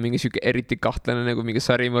sissekäik on mingi siuke eriti kahtlane, nagu mingi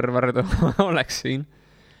sarimõrvar oleks siin.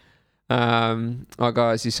 Aga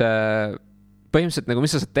siis põhimõtteliselt nagu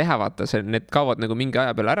mis sa saad teha, vaata, need kaovad nagu mingi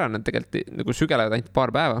aja peale ära, nad tegelikult nagu sügelevad ainult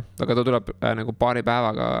paar päeva, aga ta tuleb nagu paari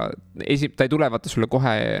päevaga, ta ei tule vaata sulle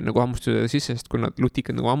kohe nagu hammustada sisse, sest kui nad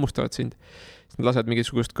lutikad nagu hammustavad sind, siis nad lasevad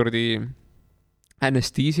mingisugust kordi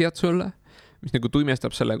anestiisiat sulle, mis nagu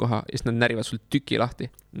tuimestab selle koha ja siis nad närivad sul tüki lahti.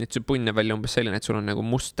 Nii et see punn on välja umbes selline, et sul on nagu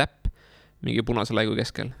must täpp mingi punase laigu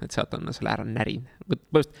keskel, et sealt on selle ära närin.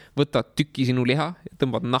 Võtavad tüki sinu liha ja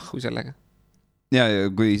tõmbavad nahku sellega. Ja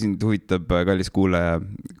kui sind huvitab, kallis kuulaja,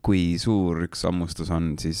 kui suur üks ammustus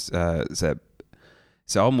on, siis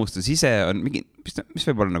see ammustus ise on mingi, mis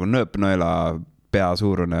võib olla nagu nööpnõela pea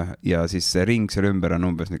suurune ja siis see ring seal ümber on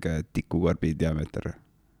umbes niisugune tikukarbi diameeter.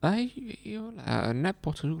 Ei ole,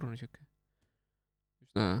 näpp otsa suurune siuke.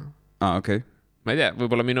 Okei. Ma ei tea,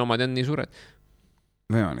 võib-olla minu omad on nii suured.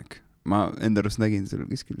 Võimalik. Ma enda arust nägin seal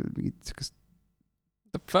kuskil mingit siukest...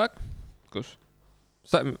 The fuck? Kus?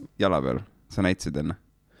 Jala peal. Sa näitasid enne.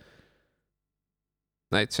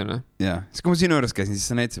 Näitasin, või? Jaa. Siis kui ma sinu juures käisin, siis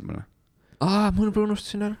sa näitasid mulle. Mul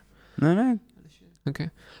unustasin ära. No näed. Okei.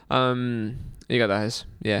 Igatahes,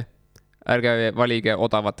 jah. Ärge valige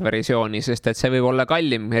odavat versiooni, sest et see võib olla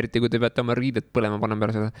kallim, eriti kui te peate oma riided põlema panna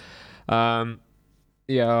peale seda.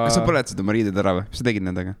 Kas sa põletad oma riided ära või? Mis sa tegid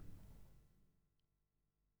nendega?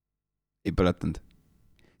 Ei põletanud.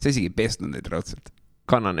 Sa isegi pestnud neid raudselt.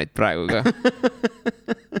 Kannan neid praegu ka.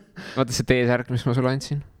 Vaata see T-särk, mis ma sulle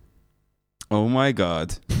andsin. Oh my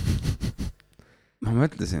god. Ma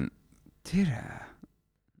mõtlesin, tere.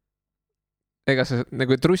 Ega sa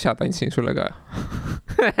nagu trussad andsin sulle ka.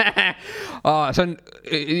 See on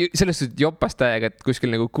sellest jopast täiega, et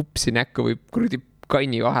kuskil nagu kupsi näkku või kuradi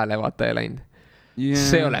kanni vahele vaata ei läinud. Yeah.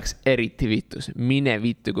 See oleks eriti viitus. Mine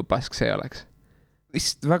viitu, kui pask see oleks.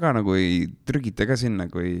 Vist väga nagu ei trügita ka sinna,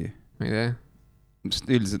 kui... Ma ei tea.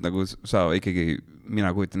 Üldiselt nagu sa ikkagi,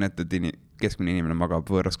 mina kujutan ette, et keskmine inimene magab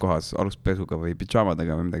võõras kohas aluspesuga või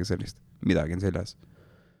pidžaamadega või midagi sellist. Midagi on seljas.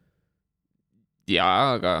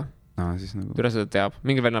 Jaa, aga... siis nagu... Püra seda teab.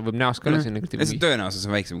 Mingi venna võib näost ka siin. See tõenäosus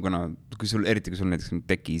on väiksem, kuna eriti kui sul näiteks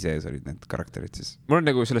teki sees olid need karakterid, siis... Mul on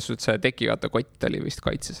nagu selles suhtes see teki vaata kott oli vist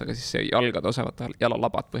kaitses, aga siis see jalgad osavad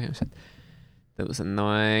jalalabad põhimõtteliselt. That was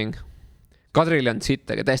annoying. Kadril on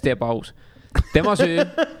sittegi, täiesti ebaaus. Tema süü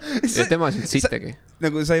ja tema süü sittegi.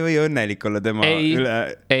 Nagu sa ei või õnnelik olla tema üle.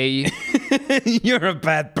 Ei. You're a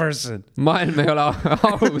bad person. Maailm ei ole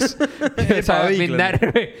aus. Sa ajad mind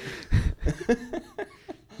närvi.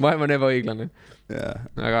 Maailm on ebaõiglane. Yeah.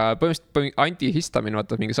 Aga põhimõtteliselt antihistamin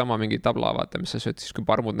vaatab mingi tabla, vaata, mis sa sööd siis, kui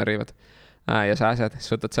parmud närivad. Ja sa äsed,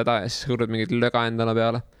 siis võtad seda ja siis hõõrud mingid löga endale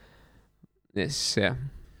peale. Ja siis, jah.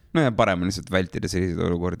 No ja parem on lihtsalt vältida selliseid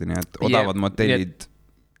olukordi, nii et odavad motellid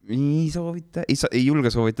ei soovita, ei julge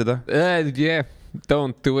soovitada. Yeah,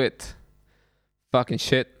 don't do it. Fucking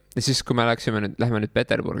shit. Ja siis, kui me lähme nüüd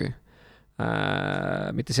Peterburgi,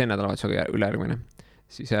 mitte see nädalavahetus, aga ülejärgmine,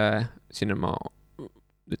 siis sinna ma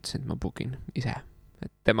ütlesin, et ma bookin ise.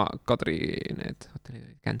 Et tema Kadri need hotellid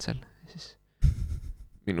olid cancel. Siis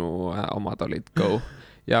minu omad olid go.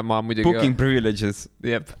 Ja ma muidugi... Booking privileges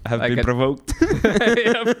have been provoked.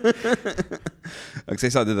 Aga sa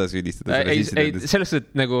ei saa teda süüdistada. Ei, sellest,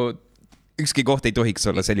 et nagu... Ükski koht ei tohiks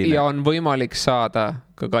olla selline. Ja on võimalik saada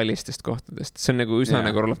ka kallistest kohtadest. See on nagu üsna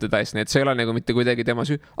nagu roll of the dice. Nii et see ei ole nagu mitte kuidagi tema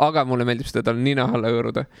süü. Aga mulle meeldib seda, tal nina alla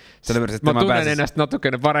hõõruda. Ma tunnen ennast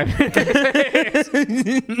natukene parem.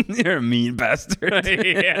 You're a mean bastard.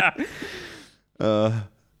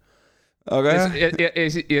 Aga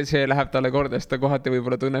ja see läheb talle korda, sest ta kohati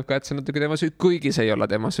võib-olla tunneb ka, et see on natuke tema süü, kuigi see ei ole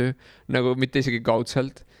tema süü, nagu mitte isegi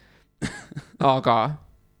kaudselt. Aga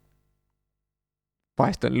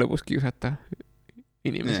vahest on lõbus kiusata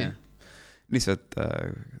inimesi. Lihtsalt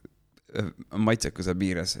maitsekuse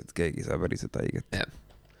piires, et keegi saab päriselt haiget.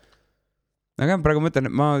 Aga praegu mõtlen,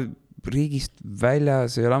 et ma riigist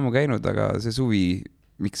väljas ei ole ammu käinud, aga see suvi,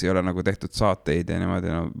 miks ei ole nagu tehtud saateid ja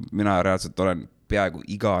niimoodi, no mina reaalselt olen peaaegu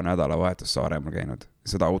iga nädalavahetus Saaremaal käinud,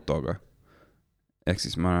 seda autoga. Ehk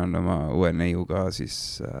siis ma olen oma uue neiuga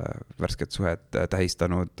siis värsket suhet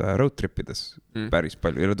tähistanud roadtrippides päris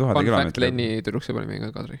palju, üle 1000 kilomeetri. Fun fact, Lenni tüdruk, see pani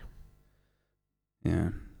meiega Kadri.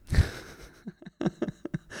 Yeah.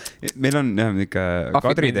 Meil on ikka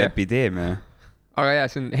Kadride epideemia. Aga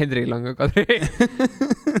jah, see on Henril on ka Kadri.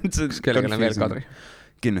 Kus kellelgi on veel Kadri.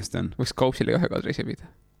 Kindlasti on. Võiks Kaupsile ühe Kadri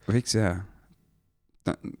sebida. Võiks jah.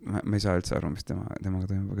 Ma ei saa üldse aru, mis temaga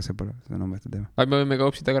toimub, aga see pole, see on omaette teema. Aga me võime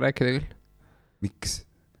Kaupsidega rääkida küll. Miks?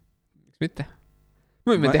 Miks mitte?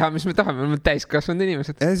 Me võime teha, mis me tahame, me oleme täiskasvanud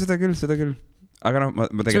inimesed. Seda küll. Aga noh, ma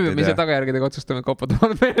tegelikult ei tea. Mis tagajärgedega otsustame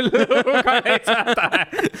kopatavad meil lõuga ei saada.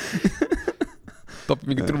 Top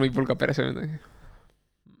mingi trummipulga perse midagi.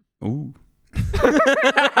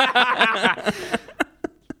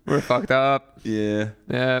 We're fucked up.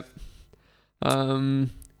 Yeah.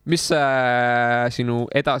 Mis sinu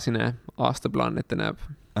edasine aastaplaan ette näeb?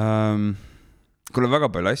 Kuule, väga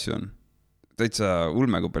palju asju on. Täitsa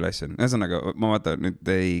ulme kui palju asju on. Ühesõnaga, ma vaatan, nüüd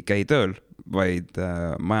ei käi tööl, vaid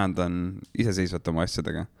majandan iseseisvalt oma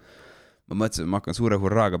asjadega. Ma mõtlesin, et ma hakkan suure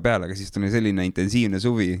hurraaga peale, aga siis tuli selline intensiivne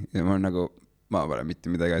suvi ja ma pole mitte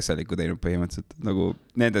midagi asjalikku teinud põhimõtteliselt. Nagu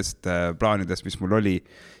nendest plaanidest, mis mul oli,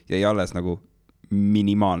 jäi alles nagu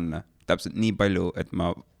minimaalne. Täpselt nii palju, et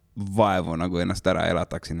ma vaevu nagu ennast ära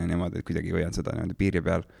elataksin ja niimoodi, et kuidagi hoian seda niimoodi piiri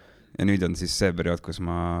peal. Ja nüüd on siis see periood, kus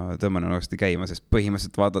ma tõmban uuesti käima, sest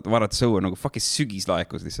põhimõtteliselt vaadata sõu nagu fucking sügis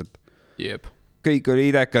laekus lihtsalt. Jep. Kõik oli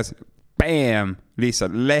idekas, bam,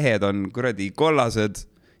 lihtsalt lehed on kuradi kollased,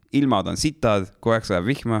 ilmad on sitad, kogu aeg sajab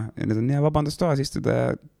vihma ja need on vabandust toas istuda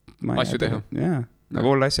ja asju teha. Jaa, nagu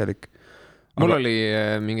olla asjalik. Mul oli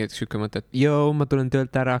mingi siuke mõte, et ma tulen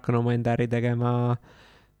töölt ära, hakkan oma enda äri tegema,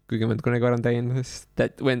 kuigi ma kunagi varem teinud,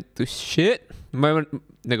 that went to shit.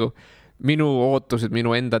 Nagu minu ootused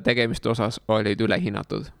minu enda tegemiste osas olid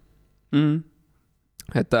ülehinnatud.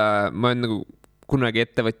 Et ma olen nagu kunagi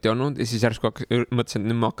ettevõtja olnud ja siis järsku mõtlesin, et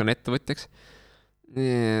nüüd ma hakkan ettevõtjaks.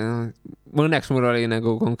 Õnneks mul oli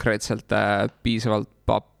nagu konkreetselt piisavalt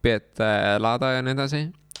pappi, et laada ja nii edasi.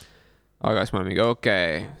 Aga siis ma mingi,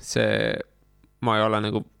 ma ei ole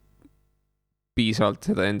nagu piisavalt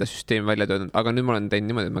seda enda süsteemi välja töötanud, aga nüüd ma olen teinud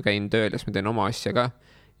niimoodi, et ma käin tööl ja siis ma teen oma asja ka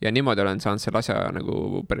ja niimoodi olen saanud selle asja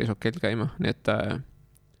nagu päris okeilt käima, nii et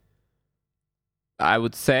I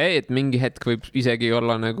would say, et mingi hetk võib isegi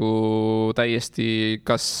olla nagu täiesti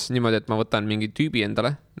kas niimoodi, et ma võtan mingi tüübi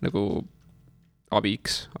endale nagu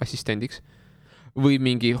abiks, assistendiks või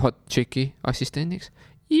mingi hot chicki assistendiks.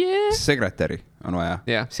 Yeah. Sekretäri on vaja.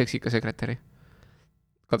 Jah, seksika sekretäri.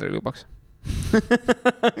 Kadri lubaks.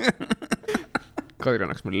 Kadri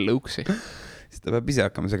annaks mulle lõuksi. Siis ta peab ise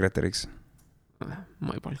hakkama sekretäriks.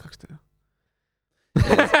 Ma ei palkaks teda.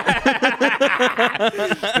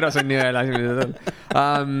 Täna see on nii üle asi, mida tal.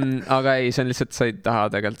 Aga ei, see on lihtsalt, sa ei taha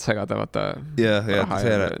tegelikult segada, vaata.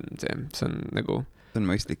 See on nagu... See on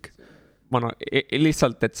mõistlik.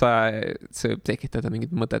 lihtsalt, et see tekitada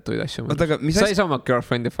mingeid mõttetuid asju. Sa ei saa oma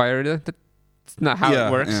girlfriend'i fire, that's not how it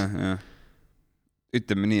works.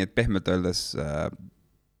 Ütleme nii, et pehmelt öeldes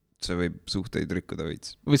see võib suhteid rikkuda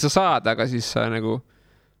võits. Või sa saad, aga siis sa nagu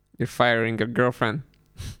you're firing your girlfriend.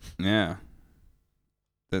 Yeah.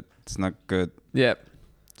 That's not good. Yeah,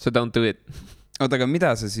 so don't do it. Aga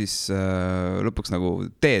mida sa siis lõpuks nagu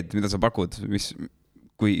teed, mida sa pakud,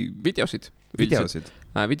 kui... Videosid. Video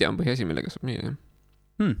on põhiasi, millega saab müüa.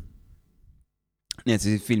 Nii, et sa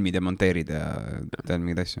siis filmid ja monteerid ja teed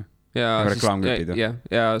mingeid asju? Ja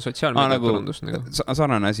sotsiaalmeedia turundus.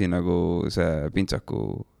 Sarnane asi nagu see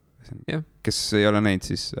pintsaku... Kes ei ole näinud,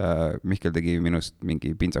 siis Mihkel tegi minust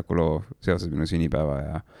mingi pintsaku loo seoses minu sünnipäeva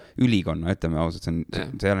ja ülikonna, ütleme ausalt, see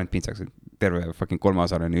ei ole ainult pintsaks, terve fucking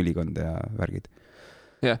 3-osaline ülikond ja värgid.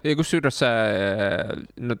 Ja kus üles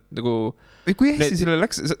nagu... Kui hästi selle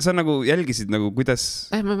läks? Sa nagu jälgisid nagu kuidas...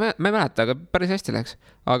 Ma ei mäleta, aga päris hästi läks.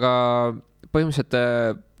 Aga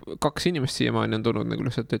põhimõtteliselt 2 inimest siiamaani on tulnud nagu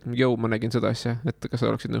lihtsalt, et jõu, ma nägin seda asja, et kas sa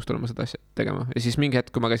oleksid nõus tulema seda asja tegema. Ja siis mingi hetk,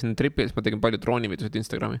 kui ma käisin tripil, siis ma tegin palju droonivideosid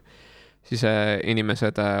Instagrami. Siis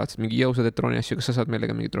inimesed otsid mingi jõu, sa teed drooni asju, kas sa saad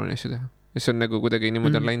meelega mingi drooni asju teha? Ja see on nagu kuidagi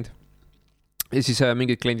niimoodi on läinud. Ja siis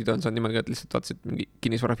mingid kliendid on saanud niimoodi, et lihtsalt vaatasid mingi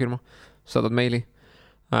kinnisvarafirma, saadad meili,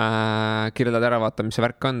 kirjeldad ära, vaata, mis see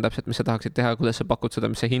värk on, täpselt, mis sa tahaksid teha, kuidas sa pakud seda,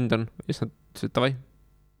 mis see hind on. Ja siis nad ütlesid, davai,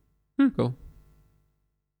 go.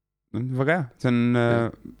 Väga hea, see on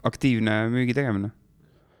aktiivne müügi tegemine.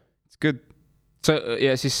 It's good.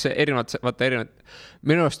 Ja siis erinevad,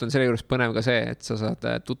 minu arust on selle juures põnev ka see, et sa saad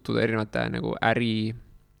tutvuda erinevate nagu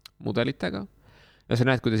ärimudelitega ja sa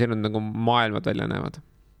näed, kuidas erinevad nagu maailmad välja näevad.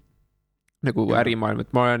 Nagu ärimaailm,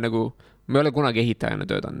 et ma ei ole kunagi ehitajana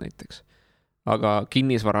töötanud näiteks. Aga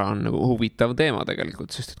kinnisvara on nagu huvitav teema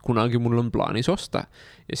tegelikult, sest et kunagi mul on plaanis osta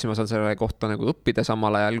ja siis ma saan selle kohta nagu õppida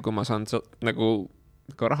samal ajal, kui ma saan nagu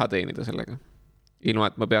ka raha teenida sellega. Ilma,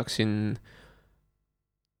 et ma peaksin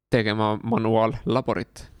tegema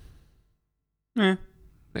manuaallaborit.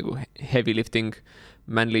 Nagu heavy lifting,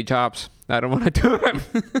 manly jobs. I don't want to do it.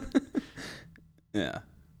 Jaa.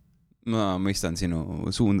 Ma mõistan sinu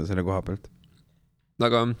suunda selle koha pealt.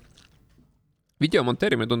 Aga video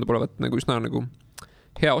monteerimine tundub olevat nagu üsna nagu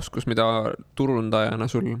hea oskus, mida turundajana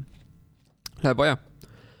sul läheb vaja.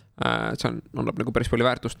 See annab nagu päris palju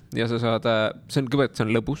väärtust ja sa saad, see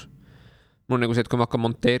on lõbus. Mul on nagu see, et kui ma hakkan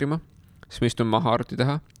monteerima, siis ma istun maha arvuti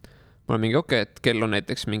taha. Ma olen mingi et kell on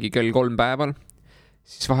näiteks mingi kell 3 päeval,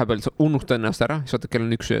 siis vahepeal sa unustad ennast ära, siis vaatad, kell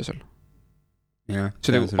on 1 öösel.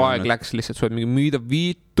 See nagu aeg läks lihtsalt, sa oled mingi mida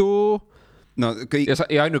viitu.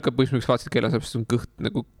 Ja ainuke põhjus, miks vaatasid kella, sest on kõht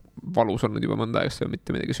nagu valus olnud juba mõnda aegast ja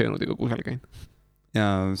mitte midagi söönud ega kusel käin.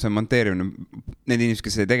 Ja see monteerimine, need inimesed,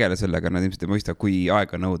 kes ei tegele sellega, nad ilmselt ei mõista, kui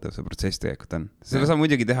aega nõuda see protsess tegelikult on. Seda saab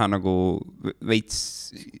muidugi teha nagu veits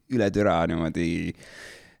üle türa niimoodi.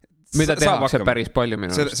 Mida tehakse päris palju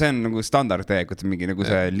minu arust. See on nagu standard tegelikult, mingi nagu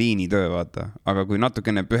see liinitöö, vaata. Aga kui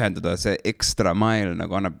natukene pühenduda, see extra mile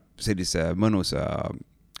nagu annab sellise mõnusa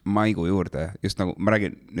maigu juurde. Just nagu, ma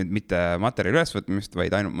räägin nüüd mitte materjali ülesvõtmist,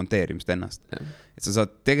 vaid ainult monteerimist ennast. Et sa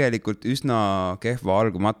saad tegelikult üsna kehva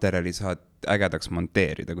algumaterjali saad ägedaks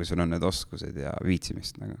monteerida, kui sul on need oskused ja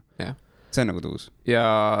viitsimist. Nagu. See on nagu tuus. Ja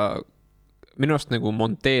minu arust nagu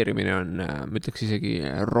monteerimine on, ma ütleks isegi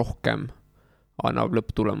rohkem annab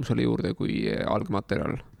lõpptulemusele juurde kui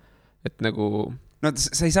algmaterjal. Et nagu... No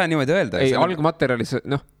sa ei saa niimoodi öelda. Ei, algmaterjalis,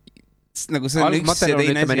 noh... Nagu see on üks ja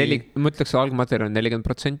teine asi. Ma ütleks, algmaterjal on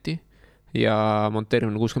 40% ja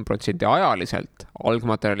monteerimine 60%. Ajaliselt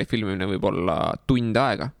algmaterjali filmimine võib olla tund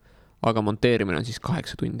aega, aga monteerimine on siis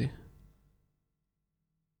 8 tundi.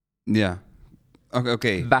 Jah,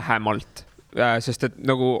 okei. Vähemalt, sest et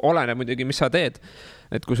nagu oleneb muidugi, mis sa teed.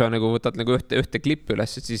 Et kui sa nagu võtad nagu ühte klippi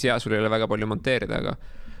üles, siis sul ei ole väga palju monteerida, aga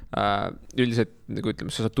üldiselt, nagu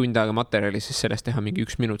ütleme, sa saad tund aega materjali, siis sellest teha mingi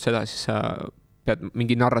 1 minut seda, siis sa pead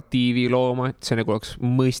mingi narratiivi looma, et see nagu oleks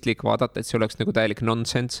mõistlik vaadata, et see oleks nagu täielik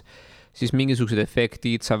nonsense. Siis mingisugused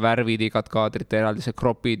efektid, sa värvid igat kaadrit eraldi, sa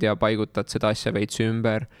kropid ja paigutad seda asja veits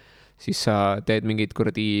ümber. Siis sa teed mingeid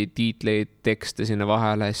kuradi tiitleid, tekste sinna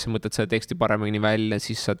vahele, siis sa mõtled seda teksti paremini välja,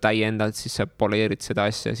 siis sa täiendad, siis sa poleerid seda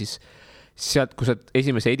asja, siis sealt, kui sa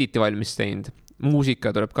esimese editi valmis teinud, muusika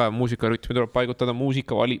tuleb ka, muusikarütmi tuleb paigutada,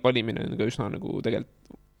 muusika valimine on ka üsna nagu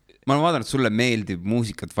tegelikult. Ma olen vaadanud, et sulle meeldib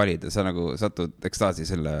muusikat valida, sa nagu satud ekstaasi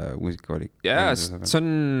selle muusika valik. Jaa, see on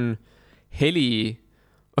heli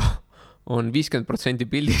on 50%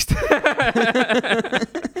 pildist.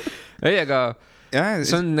 Ei, aga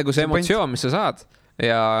see on nagu see emotsioon, mis sa saad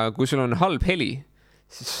ja kui sul on halb heli,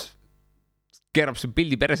 siis keerab see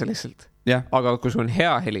pildi perse lihtsalt. Aga kui sul on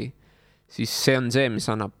hea heli, siis see on see, mis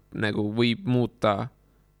annab nagu võib muuta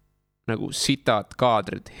nagu sitad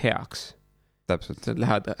kaadrid heaks. Täpselt. Sa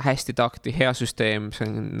lähed hästi takti, hea süsteem, see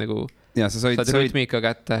on nagu ja, saad rütmika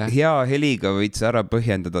kätte. Hea heliga võid sa ära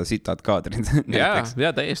põhjendada sitad kaadrid.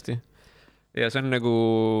 ja täiesti. Ja see on nagu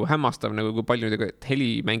hämmastav, nagu kui palju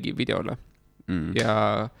heli mängib videole.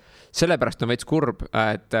 Ja sellepärast on veits kurb,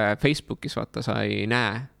 et Facebookis vaata sa ei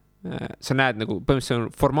näe. Sa näed nagu,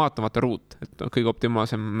 põhimõtteliselt formaat on vaata ruut, et kõige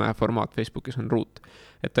optimaalsem formaat Facebookis on ruut.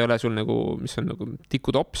 Et ta ei ole sul nagu, mis on nagu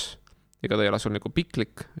tikutops, ega ta ei ole sul nagu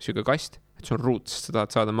piklik, siuke kast, et see on ruut, sest sa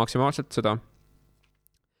tahad saada maksimaalselt seda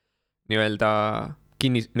nii-öelda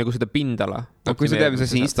nagu seda pindala. No, kui sa tead, mis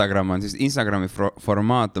asi Instagram on, siis Instagrami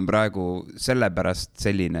formaat on praegu sellepärast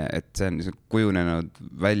selline, et see on kujunenud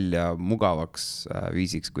välja mugavaks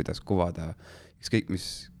viisiks, kuidas kuvada ükskõik mis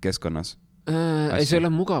keskkonnas. Ei, see ei ole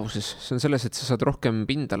mugavuses, see on selles, et sa saad rohkem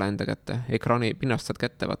pindala enda kätte, ekraani pinnast saad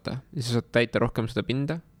kätte vaata ja sa saad täita rohkem seda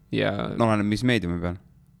pinda ja... No oleneb, mis meediumi peal?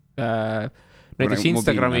 Näiteks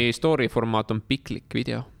Instagrami story formaat on piklik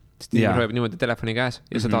video. Sest inimene hoiab niimoodi telefoni käes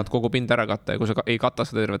ja sa tahad kogu pind ära katta ja kui sa ei kata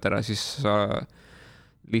seda tervet ära, siis sa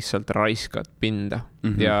lihtsalt raiskad pinda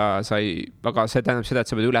ja sa ei, aga see tähendab seda,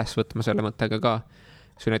 et sa pead üles võtma selle mõttega ka.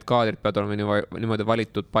 Sul need kaadrid peavad olema niimoodi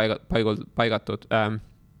valitud, paigatud.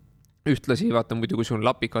 Ühtlasi vaata muidu, kui sul on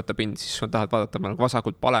lapikata pind, siis sa tahad vaadata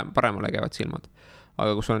vasakult paremale käivad silmad.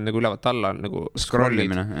 Aga kui sul on nagu ülevalt alla nagu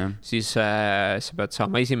scrollid, siis sa pead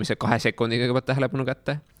saama esimese 2 sekundiga kõigepealt tähelepanu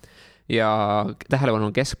kätte. Ja tähelepanu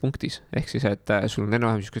on keskpunktis, ehk siis, et sul on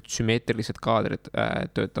enam-vähem sümmeetrilised kaadrid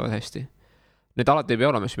töötavad hästi. Need alati ei pea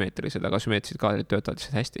olema sümmeetrilised, aga sümmeetrilised kaadrid töötavad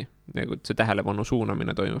lihtsalt hästi. Nagu see tähelepanu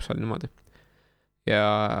suunamine toimub seal niimoodi. Ja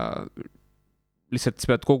lihtsalt sa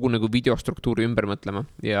pead kogu nagu videostruktuuri ümber mõtlema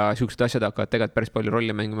ja siuksed asjad hakkavad tegelikult päris palju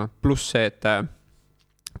rolli mängima. Pluss see, et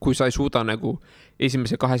kui sa ei suuda nagu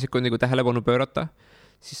esimese 2 sekundiga tähelepanu pöörata,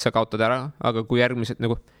 siis sa kaotad ära, aga kui järgmised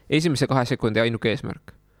nagu esimese 2 sekundi ainuke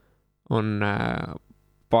eesmärk on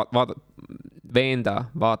veenda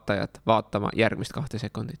vaatajat vaatama järgmist 2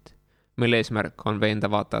 sekundit. Meil eesmärk on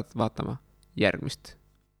veenda vaatajat vaatama järgmist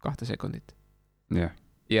 2 sekundit. Yeah.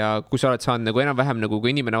 Ja kui sa oled saanud nagu enam-vähem nagu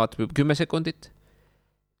kui inimene vaatab juba 10 sekundit,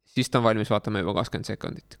 siis ta on valmis vaatama juba 20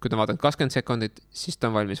 sekundit. Kui ta vaatab 20 sekundit, siis ta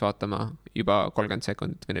on valmis vaatama juba 30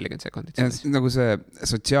 sekundit või 40 sekundit. Ja nagu see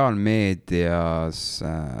sotsiaalmeedias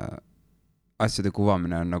asjade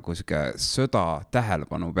kuvamine on nagu siuke sõda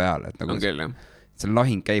tähelepanu peale, et nagu see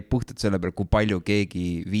lahing käib puhtalt selle peale, kui palju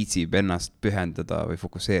keegi viitsib ennast pühendada või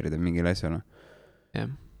fokusseerida mingile asjale.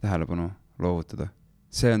 Tähelepanu loovutada.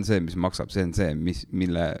 See on see, mis maksab, see on see,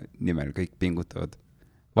 mille nimel kõik pingutavad.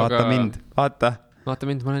 Vaata mind, vaata. Vaata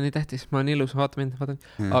mind, ma olen nii tähtis, ma olen ilus, vaata mind.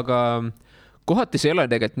 Aga kohati see ei ole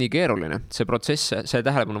tegelikult nii keeruline. See protsess, see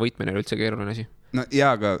tähelepanu võitmine on üldse keeruline asi. No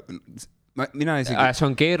jaa, aga mina isegi... See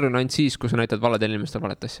on keeruline ainult siis, kui sa näitad valedel inimestel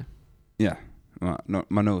valet asja. Jah,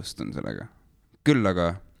 ma nõustun sellega. Küll aga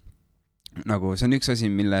nagu see on üks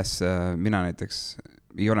asi, milles mina näiteks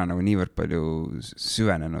ei ole nagu niivõrd palju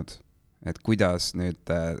süvenenud, et kuidas nüüd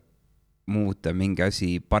muuta mingi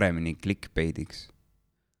asi paremini clickbaitiks.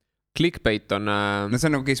 Clickbait on... No see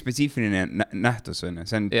on nagu spetsiifiline nähtus, on ju.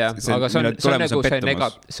 Aga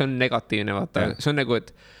see on negatiivne, vaata. See on nagu,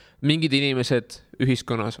 et mingid inimesed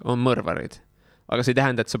ühiskonnas on mõrvarid, aga see ei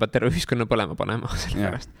tähenda, et sa pead terve ühiskonna põlema panema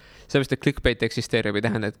sellepärast. Sellepärast, et clickbait eksisteerib, ei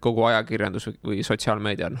tähenda, et kogu ajakirjandus või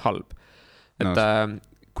sotsiaalmeedia on halb. Et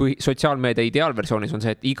kui sotsiaalmeedia ideaalversioonis on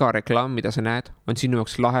see, et iga reklaam, mida sa näed, on sinu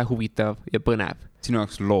jaoks lahe, huvitav ja põnev. Sinu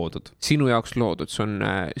jaoks loodud. Sinu jaoks loodud, see on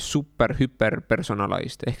super, hyper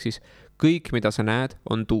personalized, ehk siis kõik, mida sa näed,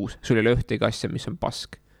 on tuus. Sul ei ole ühtegi asja, mis on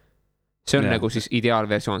pask. See on nagu siis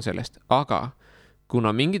ideaalversioon sellest, aga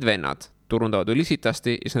kuna mingid vennad turundavad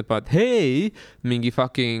ülisitasti ja siis nad paavad, hei, mingi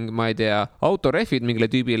fucking, ma ei tea, autorehvid mingile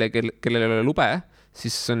tüübile, kellel ei ole lube,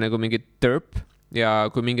 siis on nagu mingi törp ja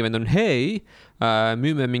kui mingi vend on, hei,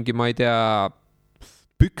 müüme mingi, ma ei tea,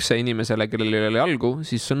 pükse inimesele, kellel ei ole jalgu,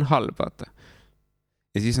 siis on halb, vaata.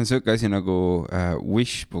 Ja siis on sööke asi nagu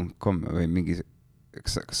wish.com või mingi,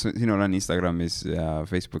 kas sinul on Instagramis ja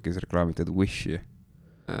Facebookis reklaamitud Wishi?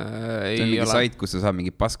 See on mingi sait, kus sa saad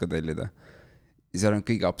mingi paska tellida. Ja seal on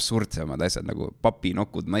kõige absurdsemad asjad, nagu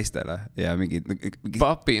papinokud naistele ja mingid...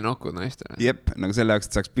 Papinokud naistele? Jep, nagu selle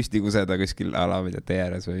jaoks, et saaks püsti kuseda kuskil ala, mida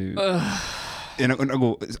teeres või... Ja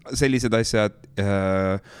nagu sellised asjad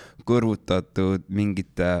kõrvutatud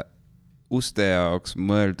mingite uste jaoks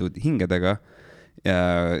mõeldud hingedega ja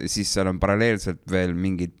siis seal on paralleelselt veel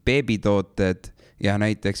mingid beebitooted ja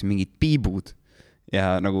näiteks mingid piibud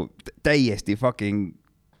ja nagu täiesti fucking...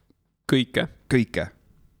 Kõike. Kõike.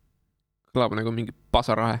 Kõlab nagu mingi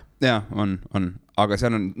pasarahe. Jaa, on. Aga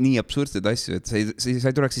seal on nii absurdsed asju, et sa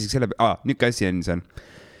ei tuleks isegi selle niuke asi on seal.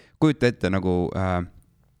 Kujuta ette nagu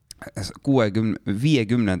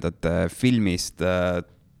 50-ndate filmist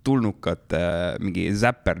tulnukate mingi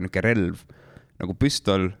zapper, niuke relv, nagu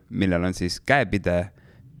püstol, millel on siis käepide,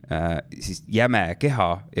 siis jäme keha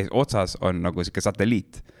ja otsas on nagu siuke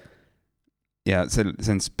satelliit. Ja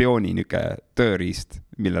see on spiooni niuke tööriist,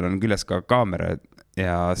 millel on küljes ka kaamera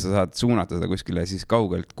ja sa saad suunata seda kuskile siis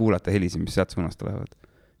kaugelt kuulata helisi, mis sealt suunast tulevad.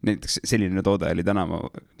 Näiteks selline toode oli täna, ma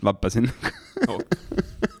lappasin.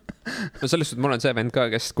 No selles suhtes ma olen see vend ka,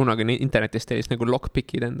 kes kunagi internetist teelis nagu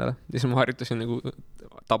lockpickid endale. Ja siis ma harjutasin nagu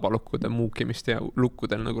tabalukkude muukimist ja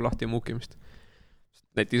lukkudel nagu lahti muukimist.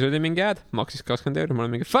 Netis oli mingi ad, maksis 20 €, ma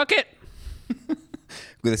olen mingi fuck it!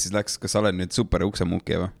 Kuidas siis läks, kas sa oled nüüd super ukse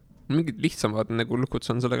muukija või? Mingid lihtsamad nagu lukud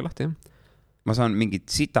saan sellega lahti, jah. Ma saan mingid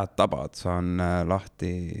sitad tabad, saan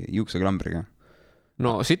lahti juukseklambriga.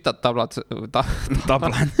 No sitad tablad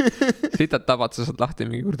sitad tabad sa saad lahti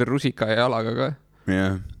mingi kurdi rusika ja jalaga ka.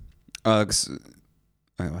 Jah. Kas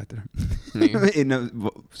vahetele.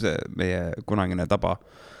 See meie kunagine taba.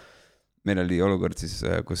 Meil oli olukord siis,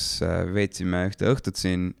 kus veetsime ühte õhtut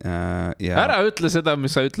siin ja... Ära ütle seda,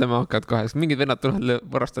 mis sa ütlema hakkad kohe. Mingid vennad tulevad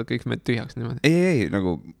varastavat kõik meid tühjaks niimoodi. Ei, nagu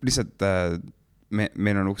lihtsalt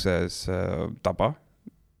meil on ukses taba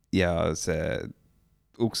ja see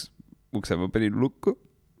ukse ma panin lukku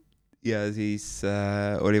ja siis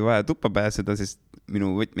oli vaja tuppa pääseda, sest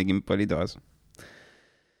minu võtmekimp oli toas.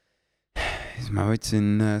 Siis ma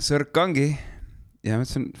võtsin sõrkkangi ja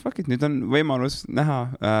mõtlesin, fuck it, nüüd on võimalus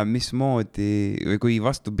näha, mismoodi või kui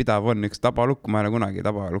vastupidav on üks tabalukku. Ma ei ole kunagi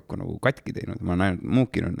tabalukku nagu katki teinud, ma olen ainult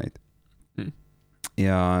muukinud neid.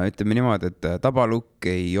 Ja ütleme niimoodi, et tabalukk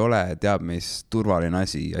ei ole teab mis turvaline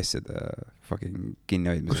asi asjade fucking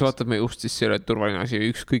kinni hoidmiseks. Kui sa vaatad meie ust, siis see ei ole turvaline asi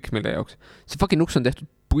ükskõik mille jaoks. See fucking uks on tehtud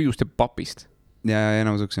puidust ja papist. Ja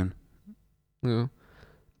enamus uksi on.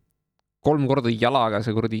 3 korda jalaga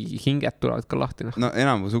see kurdi hinged tulevad ka lahti. No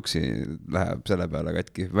enamus uksi läheb selle peale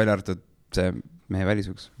katki. Välja arvatud see meie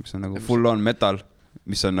välisuks, mis on nagu full on metal,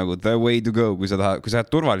 mis on nagu the way to go, kui sa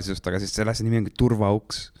tahad turvalisust, aga siis selle nimi ongi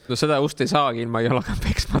turvauks. No seda ust ei saagi ilma jalaga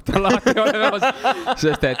peksmata lahti olemas,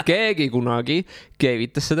 sest et keegi kunagi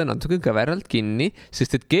keevitas seda natuke kõveralt kinni,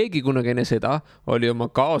 sest et keegi kunagi enne seda oli oma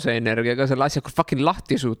kaose energiaga selle asja fucking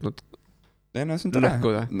lahti suutnud. Ja no see on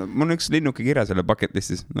tore. No, mul on üks linnuke kirja selle bucket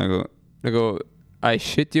listis, nagu I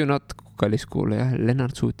shit you not, kallis kuulaja,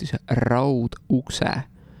 Lennart suutis raudukse,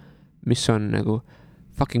 mis on nagu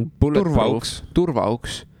fucking bulletproof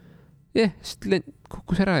turvauks. Sest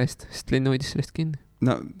kukkus ära eest, sest Lenn hoidis sellest kinni.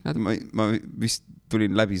 No ma vist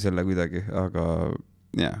tulin läbi selle kuidagi, aga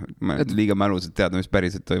ma liiga mälus, et teada, mis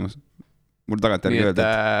päriselt toimus. Mul tagant järgi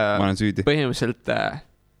öelda, et ma olen süüdi. Põhimõtteliselt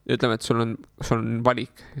ütleme, et sul on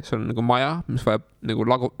valik, sul on nagu maja, mis vajab nagu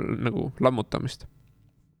lammutamist.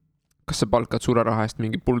 Kas sa palkad suure raha eest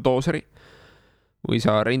mingi buldooseri või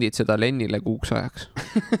sa rendid seda Lennile kuuks ajaks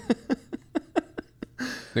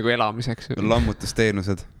nagu elamiseks.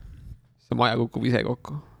 Lammutusteenused. See maja kukub ise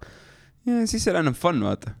kokku. Ja siis seal on fun,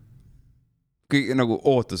 vaata. Kui nagu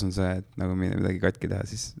ootus on see, et nagu midagi katki teha,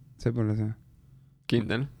 siis see pole see.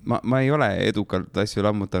 Kindel. Ma ei ole edukalt asju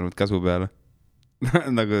lammutanud käsu peale.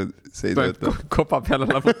 Nagu see ei tööta. Kopa peale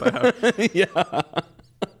lammutaja. Jaa.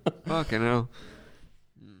 Okay, no.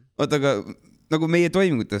 Oota, aga nagu meie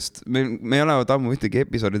toimingutest, me ei ole ammu ühtegi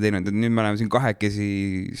episoodi teinud, et nüüd me oleme siin kahekesi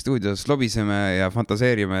stuudios lobiseme ja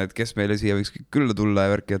fantaseerime, et kes meile siia võiks külla tulla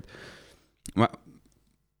ja värki, et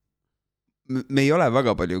me ei ole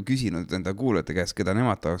väga palju küsinud enda kuulajate käest, keda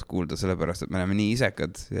nemad tahaks kuulda, sellepärast, et me oleme nii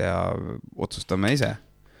isekad ja otsustame ise.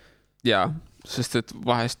 Jaa, sest et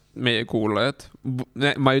vahest meie kuulajad,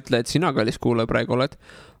 ma ei ütle, et sina kallis kuulaja praegu oled,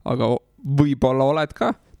 aga võib-olla oled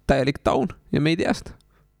ka täielik taun ja me ei tea seda.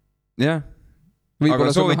 Jah,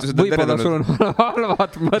 võib-olla sul on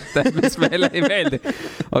halvad mõtted, mis meile ei meeldi,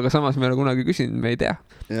 aga samas me ei ole kunagi küsinud, me ei tea.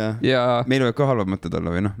 Ja meil võib ka halvad mõtted olla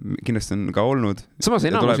või kindlasti on ka olnud. Samas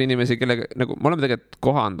enamus inimesi, kellega nagu, me oleme tegelikult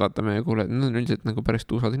kohanud, vaata meie kuulajad, nad on üldiselt nagu päris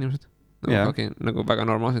tuusad inimesed, nagu väga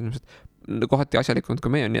normaalsed inimesed, kohati asjalikud ka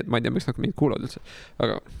meie on, nii et ma ei tea, miks nad meid kuulavad üldse,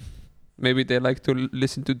 aga maybe they like to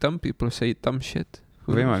listen to dumb people say dumb shit.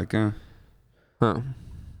 Võimalik, jah.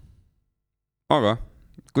 Aga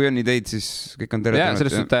kui on ideid, siis kõik on teretanud.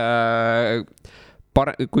 Sellest,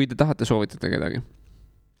 et kui te tahate soovitada kedagi,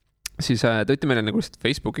 siis te võite meile nagu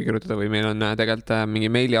Facebooki kirjutada või meil on tegelikult mingi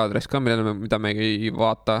meiliaadress ka, mida me ei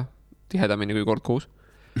vaata tihedamini kui kord kuus.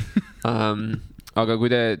 Aga kui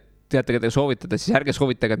te teate kedagi soovitada, siis ärge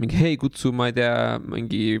soovitage, et mingi hei kutsu, ma ei tea,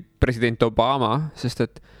 mingi president Obama, sest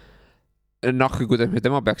et kuidas me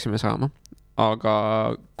tema peaksime saama. aga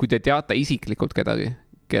kui te teate isiklikult kedagi,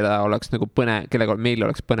 kellega meil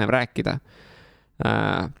oleks põnev rääkida,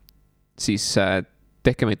 siis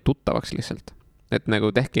tehke meid tuttavaks lihtsalt. Et nagu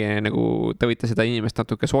tehke, nagu te võite seda inimest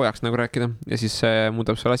natuke soojaks nagu rääkida ja siis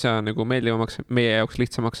muudab selle asja nagu meeldivamaks, meie jaoks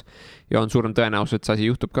lihtsamaks ja on suurem tõenäosus, et see asi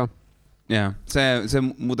juhtub ka. Jah, see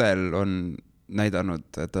mudel on näidanud,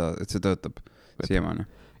 et see töötab siiamaani.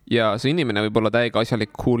 Ja see inimene võib olla täiega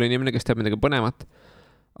asjalik cool inimene, kes teeb midagi põnevat,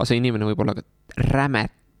 aga see inimene võib olla ka räme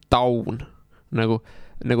taun, nagu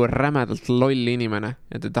rämedalt loll inimene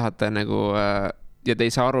ja te tahate nagu ja te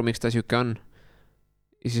ei saa aru, miks ta siuke on.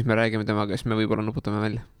 Ja siis me räägime temaga, siis me võib-olla nuputame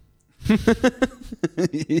välja.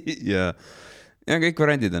 ja kõik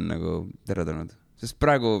variandid on nagu teretulnud. Sest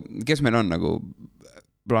praegu, kes meil on nagu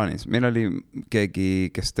plaanis? Meil oli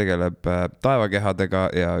keegi, kes tegeleb taevakehadega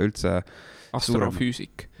ja üldse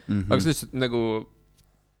astrofüüsik. Aga see lihtsalt nagu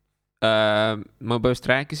ma põhjust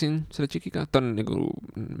rääkisin selle tšikiga, ta on nagu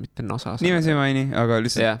mitte NASA. Nimesi maini, aga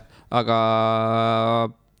lihtsalt jah, aga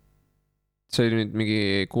see oli nüüd mingi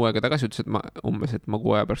 6 aega tagasi, ütles, et ma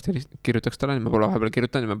 6 aja pärast kirjutaks talle, ma pole vahepeal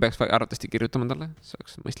kirjutanud ja ma peaks arvatavasti kirjutama talle, see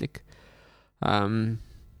oleks mõistlik.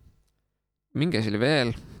 Mingi asi oli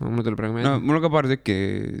veel, mul tuli praegu meelde. No mul on ka paar tükki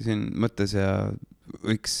siin mõttes ja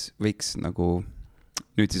võiks nagu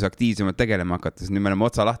nüüd siis aktiivsemalt tegelema hakata, sest nüüd me oleme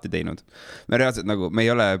otsa lahti teinud. Me reaalselt nagu, me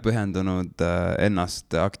ei ole pühendunud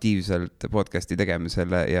ennast aktiivselt podcasti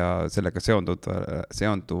tegemisele ja sellega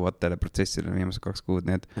seonduvatele protsessile viimased 2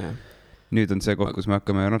 kuud, nii et nüüd on see koht, kus me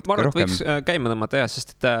hakkame natuke rohkem. Ma arvan, võiks käima tõmmata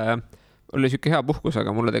sest et oli siuke hea puhkus,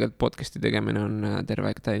 aga mulle tegelikult podcasti tegemine on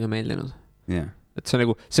terve aeg täiega meeldinud. Yeah. Et see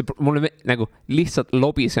nagu, mulle nagu lihtsalt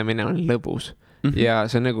lobisemine on lõbus ja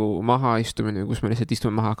see nagu maha istumine, kus me lihtsalt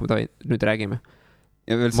istume maha, hakkame nüüd räägime.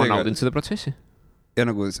 Ma naudin seda protsessi. Ja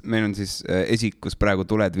nagu meil on siis kus praegu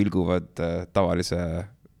tuled vilguvad tavalise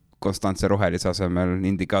konstantse rohelise asemel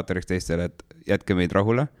indikaatoriks teistele, et jätke meid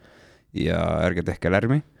rahule ja ärge tehke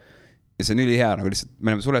lärmi. Ja see on üli hea, nagu lihtsalt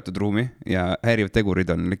me oleme suletud ruumi ja häirivad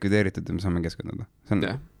tegurid on likvideeritud ja me saame keskenduda.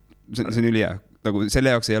 See on üli hea. Nagu selle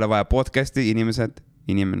jaoks ei ole vaja podcasti,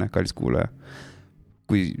 inimene, kallis kuulaja.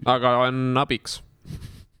 Aga on abiks.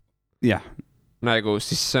 Jah. Nagu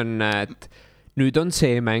siis on, et nüüd on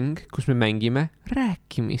see mäng, kus me mängime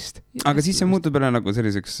rääkimist. Aga siis see muutub jälle nagu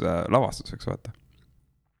selliseks lavastuseks, vaata.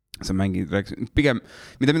 Sa mängid, pigem,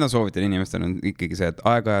 mida mina soovitan inimestel on ikkagi see, et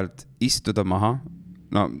aeg-ajalt istuda maha.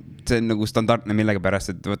 No see on nagu standardne millega pärast,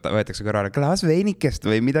 et võetakse kõrvale klaas veinikest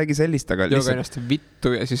või midagi sellist, aga lihtsalt... Jooga ennast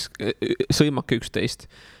vittu ja siis sõimake 11.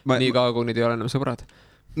 Nii kaua, kui need ei ole enam sõbrad.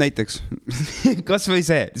 Näiteks, kas või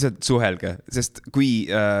see, lihtsalt suhelge, sest kui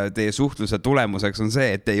teie suhtluse tulemuseks on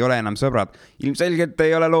see, et ei ole enam sõbrad, ilmselgelt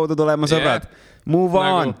ei ole loodud olema sõbrad. Move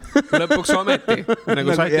on! Lõpuks ometi,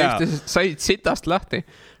 nagu said sitast lahti.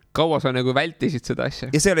 Kaua sa nagu vältisid seda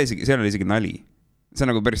asja? Ja see oli isegi nali. See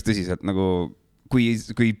on nagu päris tõsiselt, nagu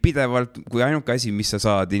kui pidevalt, kui ainuke asi, mis sa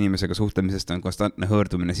saad inimesega suhtlemisest on konstantne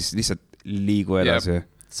hõõrdumine, siis lihtsalt liigu edasi.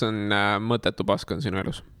 See on mõttetu pask on sinu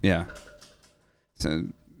elus. Jah.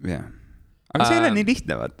 Aga see ei ole nii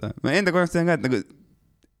lihtne, vaata. Ma enda kohast tean ka, et nagu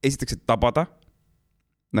esiteks, et tabada,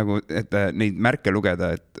 nagu, et neid märke lugeda,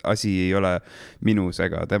 et asi ei ole minus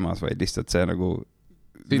ega temas, vaid lihtsalt see nagu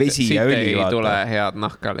vesi ja õli, vaata. Siit ei tule head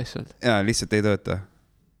nahka lihtsalt. Jaa, lihtsalt ei tööta.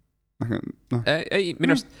 Ei,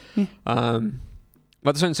 minust...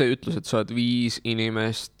 Vaata, see on see ütlus, et sa oled 5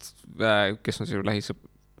 inimest, kes on sinu lähisõbrad.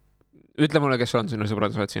 Ütle mulle, kes on sinu sõbrad,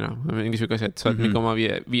 sa oled sina. Mingi süke see, et sa oled mingi oma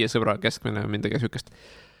 5 sõbra keskmine midagi sükest.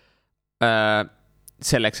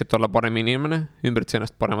 Selleks, et olla parem inimene, ümbritse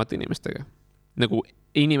ennast paremate inimestega. Nagu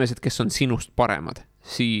inimesed, kes on sinust paremad,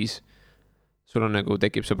 siis sul on nagu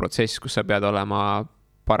tekib see protsess, kus sa pead olema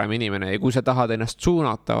parem inimene ja kui sa tahad ennast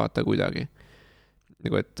suunata, vaata kuidagi.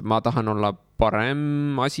 Nagu, et ma tahan olla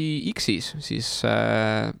parem asi X-is, siis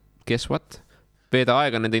guess what? Veeda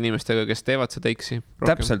aega nende inimestega, kes teevad seda X-i.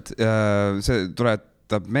 Täpselt, see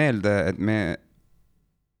tuletab meelde, et me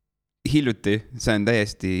hiljuti, see on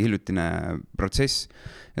täiesti hiljutine protsess,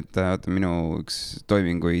 et minu üks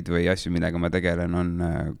toiminguid või asju, millega ma tegelen, on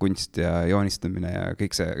kunst ja joonistamine ja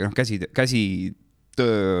kõik see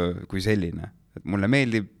käsitöö kui selline. Et mulle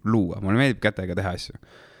meeldib luua, mulle meeldib kätega teha asju.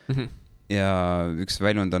 Ja üks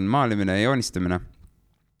väljund on maalimine ja joonistamine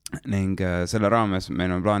ning selle raames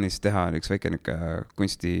meil on plaanis teha üks väike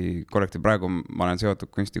kunstikollektiiv. Praegu ma olen seotud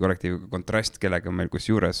kunstikollektiiviga Kontrast, kellega meil kus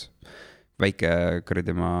juures väike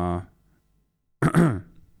kõrdima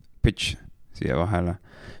pitch siia vahele.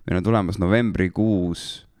 Meil on tulemas novembrikuus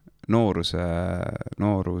nooruse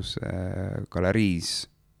galeriis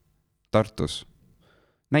Tartus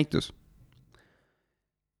näitus.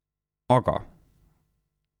 Aga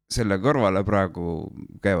selle kõrvale praegu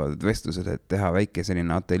käivad vestlused, et teha väike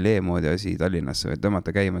selline ateljee moodi asi Tallinnasse või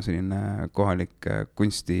tõmmata käima selline kohalik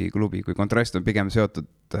kunstiklubi, kui kontrast on pigem seotud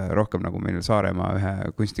rohkem nagu meil Saaremaa ühe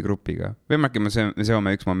kunstigrupiga. Võimalik, me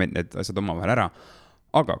seome üks moment need asjad omavahel ära,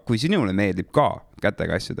 aga kui sinule meeldib ka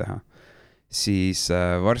kätega asju teha, siis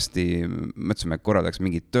varsti mõtlesime, et korraldaks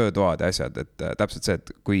mingid töötoad ja asjad, et täpselt see,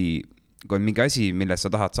 et kui on mingi asi, millest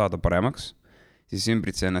sa tahad saada paremaks, siis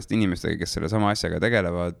ümbritse ennast inimestega, kes selle sama asjaga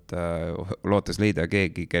tegelevad, lootes leida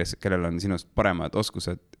keegi, kellel on sinust paremad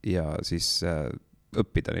oskused ja siis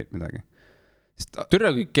õppida neid midagi.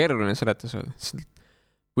 Türa kui keeruline seletus.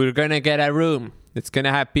 We're gonna get a room. It's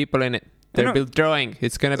gonna have people in it. They'll be drawing.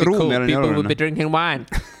 It's gonna be cool. People will be drinking wine.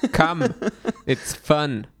 Come. It's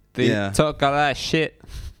fun. They talk a lot of shit.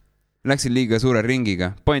 Läksin liiga suure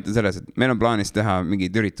ringiga. Point on selles, et meil on plaanis teha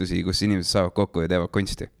mingeid üritusi, kus inimesed saavad kokku ja teevad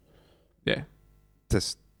kunsti. Yeah.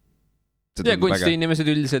 Ja kunstiinimesed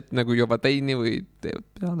üldiselt nagu joovad veini või teevad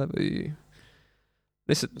peale või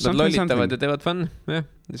lihtsalt nad lollitavad ja teevad fun,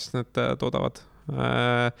 siis nad toodavad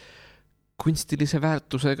kunstilise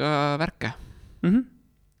väärtusega värke.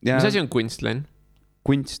 Mis asi on kunst, Len?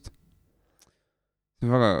 Kunst? See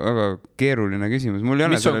on väga keeruline küsimus.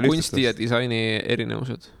 Mis on kunsti ja disaini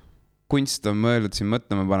erinevused? Kunst on mõeldud siin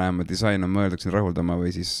mõtlema panema, disain on mõeldud siin rahuldama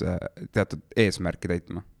või siis teatud eesmärki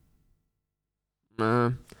täitma.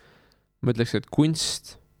 Ma ütleks, et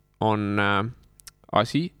kunst on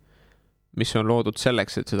asi, mis on loodud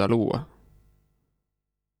selleks, et seda luua.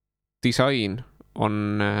 Disain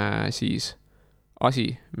on siis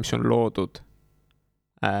asi, mis on loodud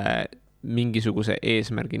mingisuguse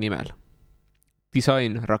eesmärgi nimel.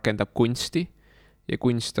 Disain rakendab kunsti ja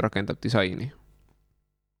kunst rakendab disaini.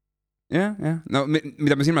 Jah. No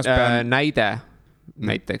mida ma silmas pean? Näide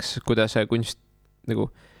näiteks, kuidas kunst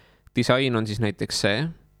nagu disain on siis näiteks see,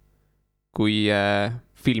 kui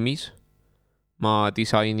filmis ma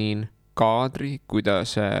disainin kaadri,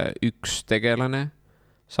 kuidas üks tegelane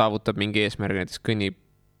saavutab mingi eesmärgi, näiteks kõnnib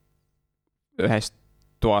ühest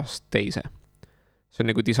toast teise. See on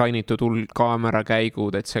nagu disainitud kaamera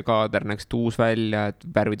käigud, et see kaader näeks tuus välja, et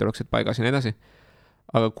värvid oleksid paigas ja nii edasi.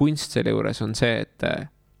 Aga kunst selle juures on see, et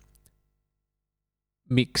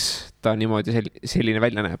miks ta niimoodi selline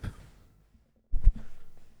välja näeb.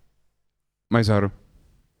 Ma ei saa aru.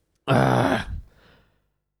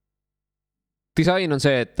 Disain on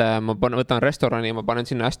see, et ma võtan restorani ja ma panen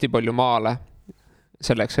sinna hästi palju maale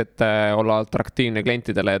selleks, et olla atraktiivne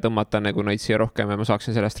klientidele ja tõmmata nagu neid siia rohkem ja ma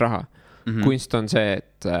saaksin sellest raha. Kunst on see,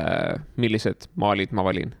 et millised maalid ma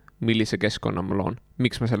valin, millise keskkonna ma loon,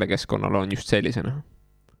 miks ma selle keskkonna loon just sellisena.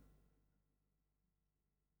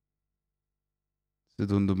 See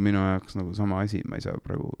tundub minu jaoks nagu sama asi, ma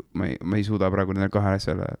ei suuda praegu nendel kahe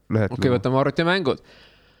asjale lõhet. Okei, võtame arvutimängud.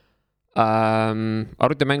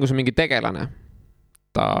 Arvutimängus on mingi tegelane.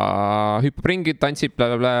 Ta hüppab ringi, tantsib,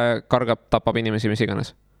 kargab, tapab inimesi, mis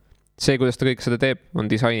iganes. See, kuidas ta kõik seda teeb, on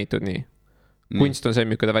disainitud nii. Kunst on see,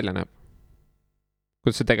 milline ta välja näeb.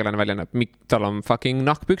 Kuidas see tegelane välja näeb. Tal on fucking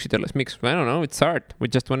nahkpüksid alles. Miks? I don't know, it's art. We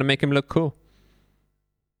just want to make him look cool.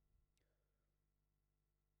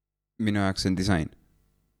 Minu jaoks on disain.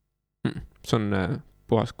 See on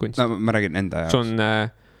puhas kunst. No, ma räägin enda jaoks. See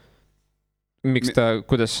on,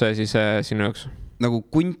 kuidas see siis sinu jaoks? Nagu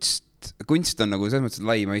kunst on nagu selles mõttes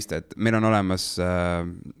lai mõiste, et meil on olemas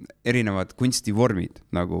erinevad kunstivormid,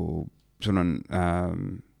 nagu sul on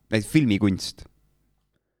näiteks filmikunst.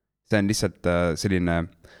 See on lihtsalt selline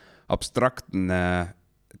abstraktne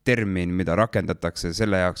termin, mida rakendatakse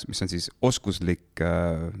selle jaoks, mis on siis oskuslik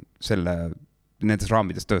nendes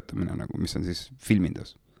raamides töötamine, nagu, mis on siis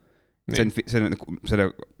filmindus. See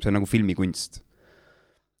on nagu filmikunst.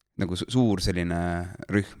 Nagu suur selline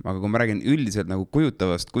rühm. Aga kui ma räägin üldiselt nagu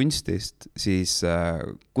kujutavast kunstist, siis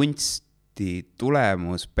kunsti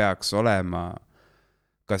tulemus peaks olema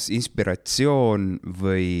kas inspiratsioon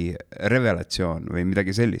või revelatsioon või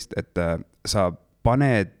midagi sellist, et sa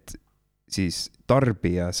paned siis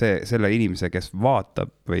tarbija selle inimese, kes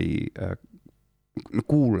vaatab või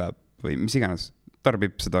kuulab või mis iganes,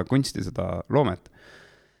 tarbib seda kunsti, seda loomet.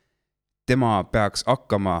 Tema peaks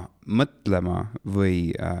hakkama mõtlema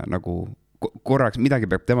või nagu korraks midagi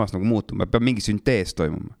peab temast nagu muutuma, peab mingi süntees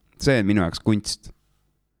toimuma. See on minu jaoks kunst.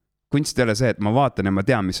 Kunst ei ole see, et ma vaatan ja ma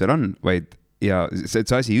tean, mis seal on, vaid ja see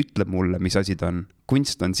asi ütleb mulle, mis asi ta on.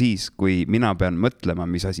 Kunst on siis, kui mina pean mõtlema,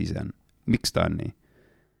 mis asi see on. Miks ta on nii?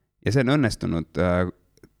 Ja see on õnnestunud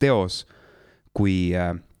teos, kui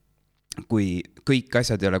kõik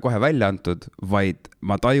asjad ei ole kohe välja antud, vaid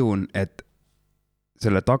ma tajun, et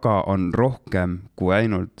selle taga on rohkem kui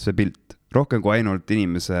ainult see pilt. Rohkem kui ainult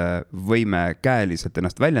inimese võime käeliselt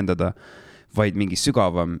ennast väljendada, vaid mingi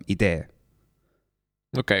sügavam idee.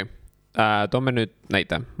 Okei. Toome nüüd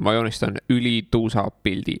näite. Ma joonistan ülituusa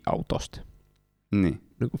pildi autost. Nii.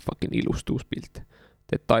 Nagu fucking ilus tuus pilt.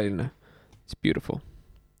 Detailne. It's beautiful.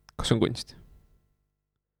 Kas on kunst?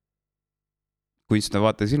 Kunst on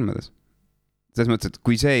vaate silmades. Selles mõttes, et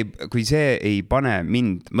kui see ei pane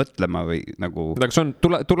mind mõtlema või nagu... Aga see on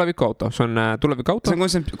tulevikuauto. See on tulevikuauto.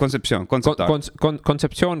 See on kontseptsioon, kontseptart.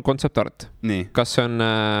 Kontseptsioon, kontseptart. Nii. Kas see on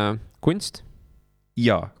kunst?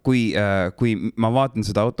 Jaa. Kui ma vaatan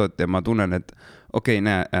seda autot ja ma tunnen, et okei,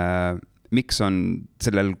 miks on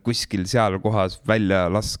sellel kuskil seal kohas välja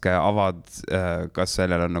laske avad, kas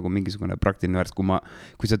sellel on nagu mingisugune praktiline väärt,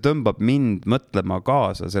 kui see tõmbab mind mõtlema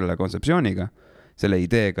kaasa selle kontseptsiooniga, selle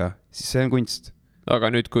ideega, siis see on kunst.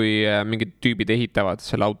 Aga nüüd, kui mingid tüübid ehitavad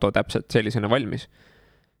selle auto täpselt sellisena valmis,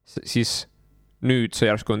 siis nüüd see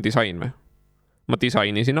järsku on disain või? Ma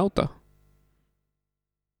disainisin auto.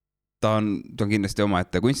 Ta on kindlasti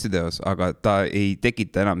omaette kunstiteos, aga ta ei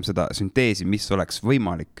tekita enam seda sünteesi, mis oleks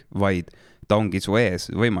võimalik, vaid ta ongi su ees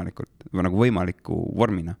võimalikult, või nagu võimaliku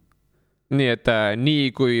vormina. Nii, et nii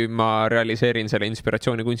kui ma realiseerin selle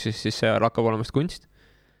inspiratsiooni kunstist, siis see hakkab olemast kunst?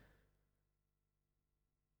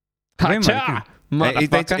 Ei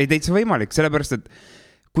täitsa võimalik, sellepärast, et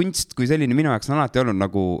kunst kui selline minu jaoks on alati olnud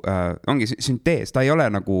nagu, ongi süntees, ta ei ole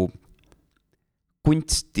nagu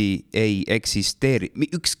kunsti ei eksisteeri,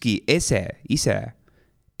 ükski ise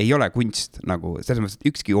ei ole kunst, nagu selles mõttes, et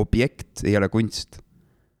ükski objekt ei ole kunst.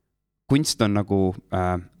 Kunst on nagu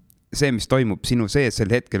see, mis toimub sinu sees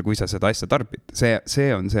sel hetkel, kui sa seda asja tarbid. See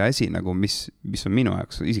on see asi, nagu, mis on minu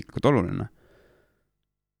jaoks isiklikult oluline.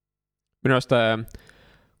 Minu arust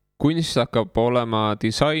kunst hakkab olema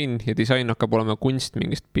disain ja disain hakkab olema kunst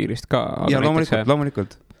mingist piirist ka. Ja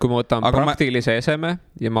loomulikult. Kui ma võtan praktilise eseme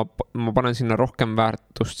ja ma panen sinna rohkem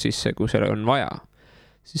väärtust sisse, kui selle on vaja,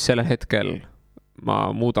 siis sellel hetkel ma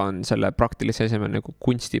muudan selle praktilise eseme nagu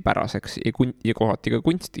kunstipäraseks ja kohati ka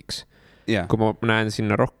kunstiks. Yeah. Kui ma panen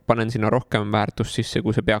sinna rohkem väärtust sisse,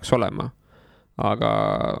 kui see peaks olema. Aga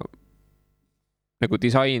nagu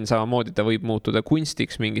disain samamoodi ta võib muutuda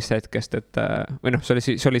kunstiks mingist hetkest, et või noh,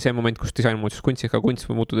 see oli see moment, kus disain muutus kunstiks, aga kunst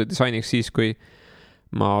võib muutuda disainiks siis, kui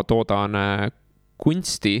ma toodan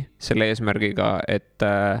kunsti selle eesmärgiga, et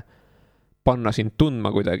panna sind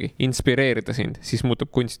tundma kuidagi, inspireerida sind, siis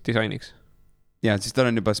muutub kunst disainiks. Ja, siis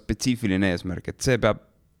tal on juba spetsiifiline eesmärk, et see peab,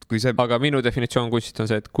 kui see... Aga minu definitsioon kunstist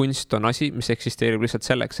on see, et kunst on asi, mis eksisteerib lihtsalt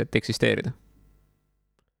selleks, et eksisteerida.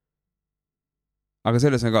 Aga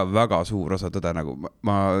selles on ka väga suur osa tõde, nagu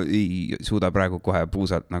ma ei suuda praegu kohe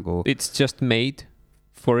puusalt nagu... It's just made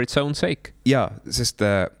for its own sake. Ja, sest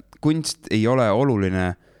kunst ei ole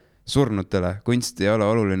oluline surnutele, kunst ei ole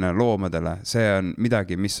oluline loomadele, see on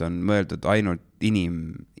midagi, mis on mõeldud ainult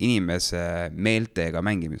inimese meeltega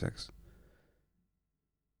mängimiseks.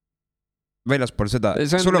 Väljaspool seda,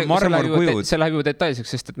 sul on marmorkujud. See läheb juba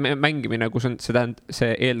detailseks, sest et mängimine, kus on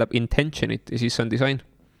see eeldab intentionit ja siis on disain.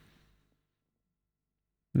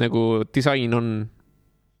 Nagu disain on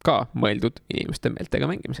ka mõeldud inimeste meeltega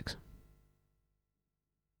mängimiseks.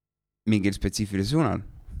 Mingil spetsiifilisel suunal?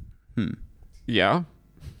 Jaa.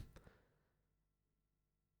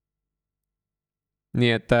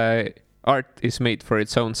 Nii et art is made for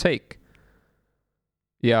its own sake.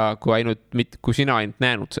 Ja kui sina ainult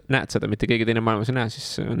näed seda, mitte keegi teine maailmas ei näe,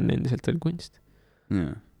 siis on endiselt veel kunst.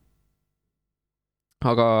 Yeah.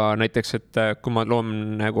 Aga näiteks, et kui ma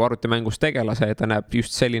loon nagu arvutimängus tegelase ja ta näeb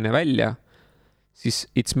just selline välja, siis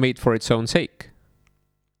it's made for its own sake.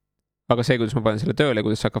 Aga see, kuidas ma panen selle tööle,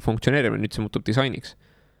 kuidas see hakkab funktsioneerima, nüüd see muutub disainiks.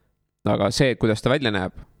 Aga see, kuidas ta välja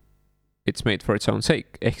näeb, it's made for its own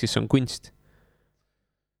sake, ehk siis see on kunst.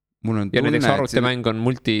 Ja näiteks arvutimäng on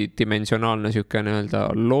multidimensionaalne siuke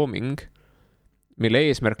nii-öelda looming, mille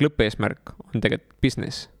lõppeesmärk on tegelikult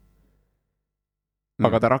business.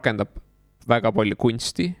 Aga ta rakendab väga palju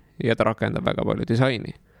kunsti ja ta rakendab väga palju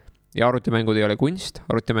disaini. Ja arvutimängud ei ole kunst,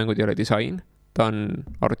 arvutimängud ei ole disain, ta on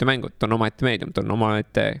arvutimängud, ta on omaette meedium, ta on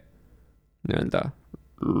omaette nii-öelda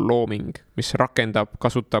looming, mis rakendab,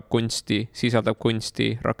 kasutab kunsti, sisaldab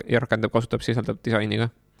kunsti ja rakendab, kasutab, sisaldab disaini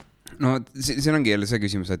ka. No see ongi jälle see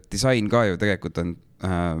küsimus, et disain ka ju tegelikult on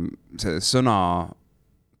see sõna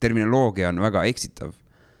terminoloogia on väga eksitav,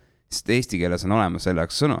 sest eesti keeles on olemas selle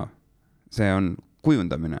jaoks sõna. See on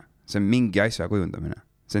kujundamine, see on mingi asja kujundamine,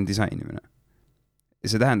 see on disainimine.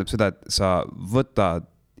 Ja see tähendab seda, et sa võtad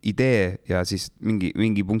idee ja siis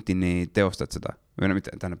mingi punktini teostad seda. Või no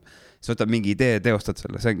mitte, tähendab, sa võtad mingi idee, teostad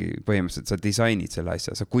selle, see ongi põhimõtteliselt, sa disainid selle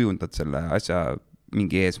asja, sa kujundad selle asja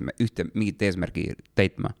mingit eesmärgi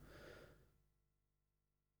täitma.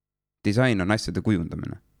 Disain on asjade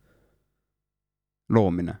kujundamine.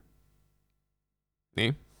 Loomine.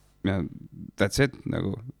 Nii. Ja that's it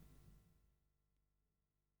nagu.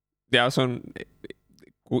 Ja see on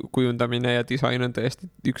kujundamine ja disain on täiesti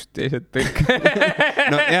üks teised pelk.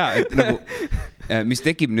 No jaa, et nagu, mis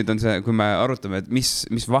tekib nüüd on see, kui me arutame, et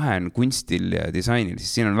mis vahe on kunstil ja disainil,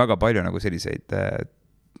 siis siin on väga palju nagu selliseid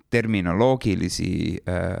terminoloogilisi,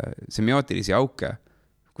 semiootilisi auke,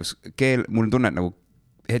 kus mul on tunne, et nagu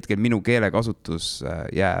hetkel minu keelekasutus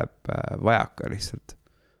jääb vajaka lihtsalt.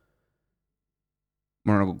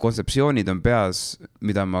 Mul on nagu kontseptsioonid on peas,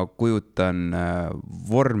 mida ma kujutan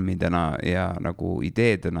vormidena ja nagu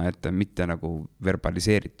ideedena, et mitte nagu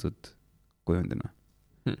verbaliseeritud kujundina.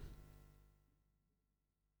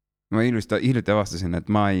 Ma hiljuti avastasin, et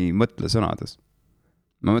ma ei mõtle sõnades.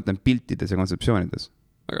 Ma mõtlen piltides ja kontseptsioonides.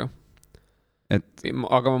 Aga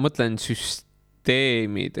ma mõtlen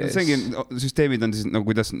süsteemides. Süsteemid on siis nagu,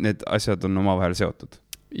 kuidas need asjad on omavahel seotud.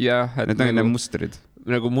 Jah, et need on need mustrid.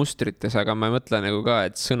 Nagu mustrites, aga ma ei mõtle nagu ka,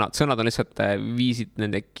 et sõnad on lihtsalt viisid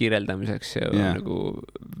nende kirjeldamiseks ja nagu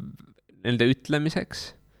nende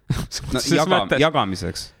ütlemiseks. No,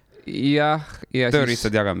 jagamiseks. Jah.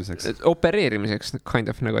 Tööriistad jagamiseks. Opereerimiseks, kind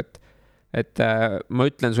of nagu, et ma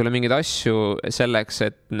ütlen sulle mingeid asju selleks,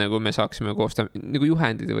 et nagu me saaksime koostada nagu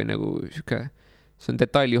juhendid või nagu siuke, see on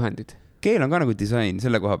detailjuhendid. Keel on ka nagu disain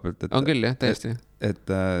selle koha pealt. On küll, jah, täiesti. Et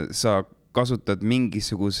sa kasutad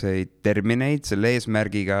mingisuguseid termineid selle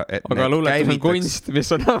eesmärgiga, et aga luuletus on kunst, mis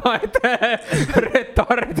on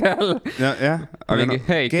retardi all. Jah, aga no,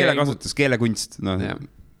 keelekasutus, keelekunst, no,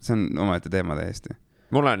 see on omaette teema täiesti.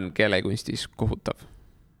 Mul on keelekunstis kohutav,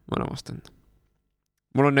 ma avastan.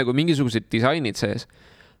 Mul on nagu mingisugused disainid sees,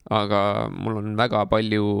 aga mul on väga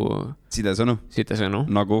palju sidesõnu.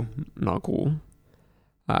 Nagu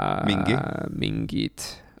mingid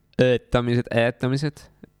äätamised.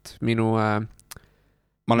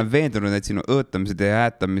 Ma olen veendunud, et sinu õõtamised ja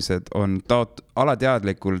äätamised on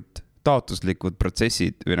alateadlikult taotluslikud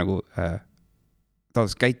protsessid või nagu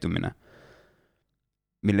taotluskäitumine,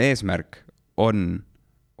 mille eesmärk on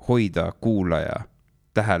hoida kuulaja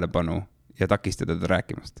tähelepanu ja takistada teda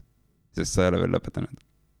rääkimast, sest sa ei ole veel lõpetanud.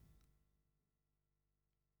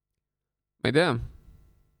 Ma ei tea.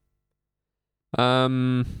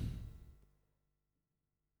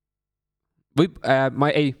 Ma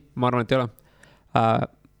arvan, et ei ole.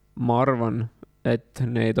 Ma arvan, et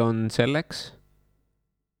need on selleks,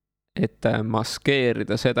 et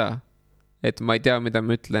maskeerida seda, et ma ei tea, mida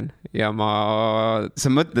ma ütlen ja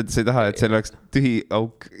Sa mõtled, et sa ei taha, et seal oleks tühi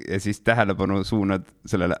auk ja siis tähelepanu suunad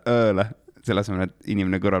sellele ööle, selle asemel, et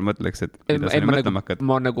inimene kõrval mõtleks, et mida sa mõtlema hakkad.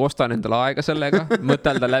 Ma nagu ostan endale aega sellega,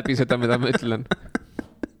 mõtelda läbi seda, mida ma ütlen.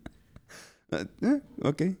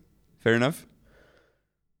 Okay, fair enough.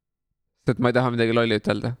 Et ma ei taha midagi lolli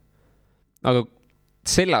ütelda. Aga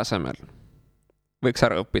selle asemel võiks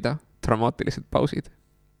ära õppida dramaatilised pausid.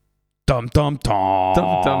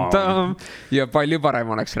 Tam-tam-tam. Ja palju parem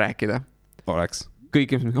oleks rääkida. Oleks. Kõik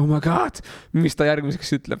on oh my god, mis ta järgmiseks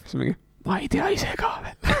ütleb? Ma ei tea ise ka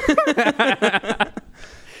veel.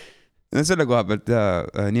 No selle koha pealt ja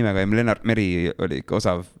nimega Lennart Meri oli ikka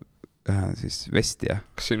osav siis vestja.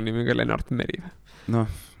 Kas sinu nimi ka Lennart Meri? No.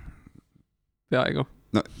 Peaaegu.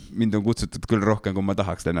 No, mind on kutsutud küll rohkem, kui ma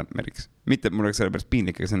tahaks Lennart Meriks. Mitte, et mul oleks selle pärast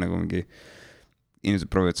piinlik, aga see on nagu mingi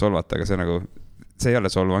inimesed proovivad solvata, aga see ei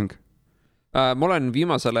ole solvang. Ma olen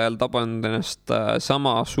viimasel ajal tabanud ennast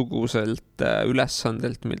samasuguselt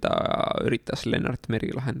ülesandelt, mida üritas Lennart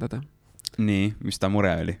Meri lahendada. Nii, mis ta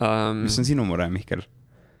mure oli? Mis on sinu mure, Mihkel?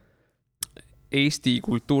 Eesti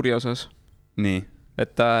kultuuri osas. Nii.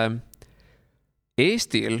 Et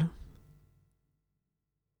Eestil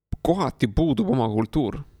kohati puudub oma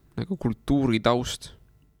kultuur, nagu kultuuritaust.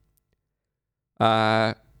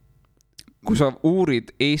 Kui sa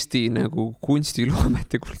uurid Eesti nagu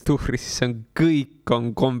kunstiloomet ja kultuuri, siis see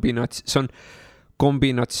on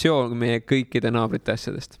kombinatsioon meie kõikide naabrite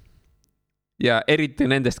asjadest. Ja eriti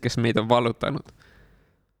nendest, kes meid on vallutanud.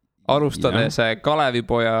 Alustades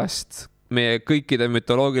Kalevipojast, meie kõikide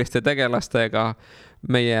mütoloogiliste tegelastega,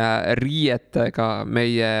 meie riietega,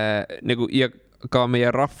 ja ka meie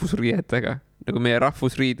rahvusriietega. Nagu meie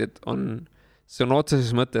rahvusriided see on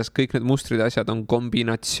otseses mõttes, kõik need mustrid asjad on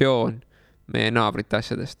kombinatsioon meie naabrite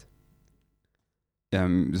asjadest. Ja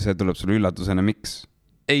see tuleb sulle üllatusena, miks?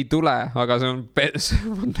 Ei tule, aga see on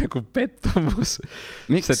nagu pettumus.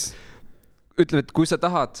 Miks? Ütleme, et kui sa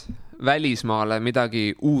tahad välismaale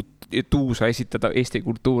midagi uut ja tuusa esitada Eesti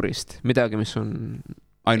kultuurist, midagi, mis on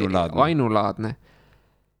ainulaadne,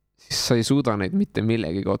 siis sa ei suuda neid mitte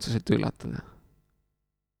millegiga otseselt üllatada.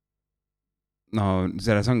 no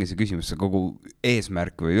selles ongi see küsimus, see kogu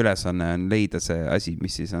eesmärk või ülesanne on leida see asi,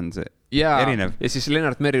 mis siis on see erinev. Ja siis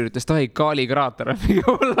Lennart Meri üritas, Kaali kraater on mingi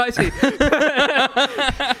hull asi.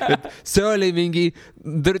 Et see oli mingi,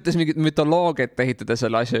 ta üritas mingit mütoloogiat ehitada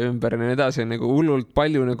selle asja ümber ja nii edasi, nagu hullult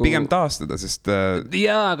palju nagu... Pigem taastada, sest...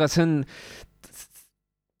 Jaa, aga see on...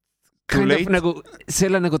 Nagu,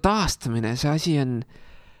 selle nagu taastamine, see asi on...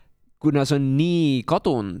 Kuna see on nii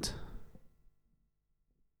kadunud,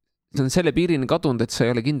 see on selle piirini kadunud, et sa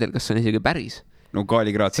ei ole kindel, kas see on isegi päris. No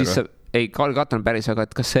Kaali kraater või? Ei, Kaali kraater on päris, aga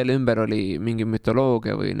et kas selle ümber oli mingi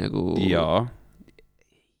mütoloogia või nagu... Jaa.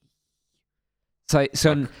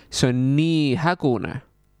 See on nii hägune,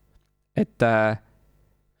 et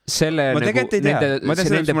selle ma nagu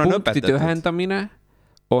nende punktide ühendamine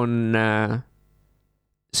on,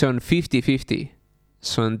 see on 50-50.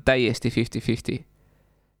 See on täiesti 50-50.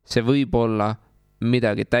 See võib olla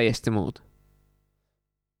midagi täiesti muud.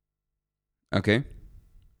 Okay.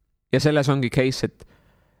 Ja selles ongi case, et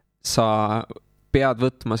sa pead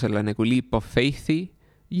võtma selle nagu leap of faith'i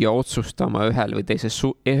ja otsustama ühel või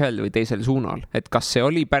teisel suunal, et kas see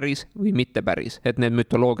oli päris või mitte päris, et need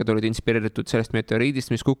mütoloogiad olid inspireeritud sellest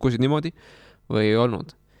meteoriidist, mis kukkusid niimoodi või ei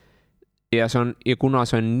olnud. Ja kuna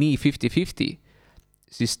see on nii 50-50,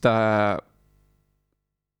 siis ta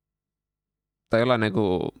ei ole nagu...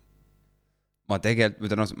 Ma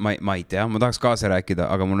ei tea, ma tahaks kaasa rääkida,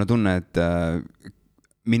 aga mul on tunne, et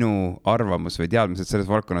minu arvamus või teadmised selles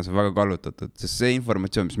valdkonnas on väga kallutatud, sest see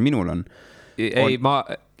informatsioon, mis minul on...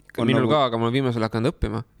 Minul ka, aga ma olen viimasel hakanud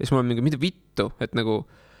õppima. Ja siis mul on mingi, mida vittu, et nagu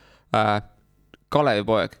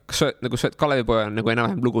Kalevipoeg. Kas Kalevipoeg on nagu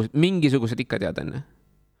enam-vähem lugusid? Mingisugused ikka tead enne?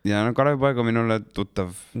 Ja no Kalevipoeg on minule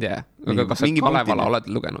tuttav. Jaa, aga kas sa Kalevala oled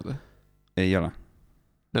lugenud või? Ei ole.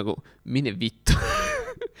 Nagu, mine vittu.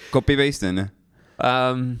 Copy-paste on ju?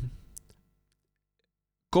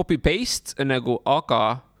 Copy-paste nagu, aga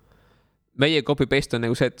meie copy-paste on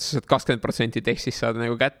nagu see, et sa saad 20% tekstist saada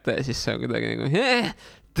nagu kätte ja siis sa kuidagi nagu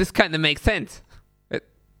this kind of makes sense. Et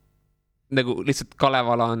nagu lihtsalt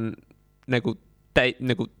Kalevala on nagu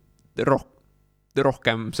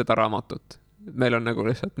rohkem seda raamatut. Meil on nagu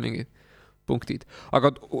lihtsalt mingid punktid.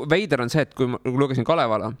 Aga veider on see, et kui ma lugesin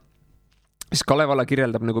Kalevala, siis Kalevala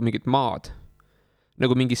kirjeldab nagu mingit maad,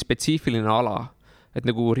 nagu mingi spetsiifiline ala, et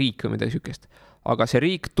nagu riik või midagi sükest. Aga see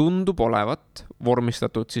riik tundub olevat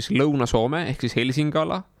vormistatud siis Lõuna-Soome ehk siis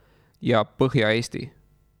Helsingala ja Põhja-Eesti.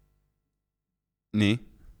 Nii?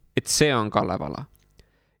 Et see on Kalevala.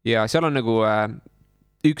 Ja seal on nagu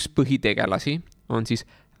üks põhitegelasi on siis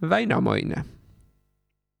Väinamoine.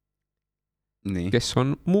 Nii. Kes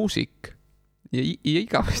on muusik ja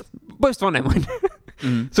igavest, põhjust Vanemoine.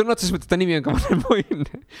 See on otseses mõttes, ta nimi on ka Vanemoine.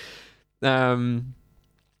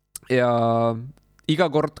 Ja iga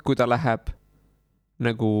kord, kui ta läheb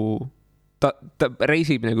nagu, ta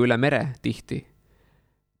reisib nagu üle mere tihti.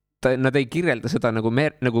 Nad ei kirjelda seda nagu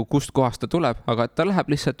kust kohast ta tuleb, aga ta läheb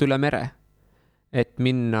lihtsalt üle mere, et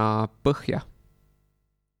minna põhja.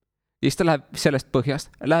 Ja siis ta läheb sellest põhjast,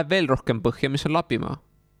 läheb veel rohkem põhja, mis on Lapimaa.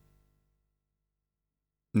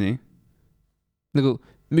 Nii? Nagu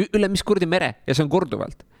üle mis kurdi mere ja see on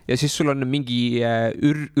korduvalt. Ja siis sul on mingi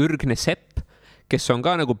ürgne sepp, kes on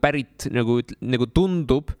ka nagu pärit, nagu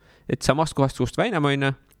tundub, et samast kohast kust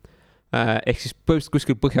Väinamoine, ehk siis põhimõtteliselt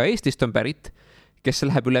kuskil Põhja-Eestist on pärit, kes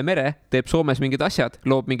läheb üle mere, teeb Soomes mingid asjad,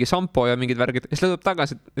 loob mingi sampo ja mingid värgid, ja siis läheb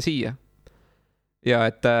tagasi siia. Ja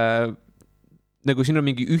et nagu siin on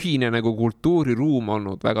mingi ühine nagu kultuuriruum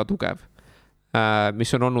olnud väga tugev,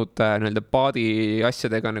 mis on olnud nii-öelda paadi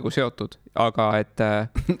asjadega nagu seotud, aga et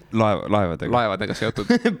laevadega seotud.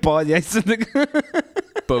 Paadi asjadega.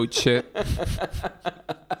 Boat shit.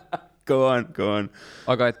 Go on.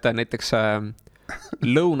 Aga et näiteks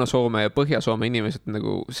Lõuna-Soome ja Põhja-Soome inimesed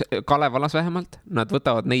nagu Kalevalas vähemalt, nad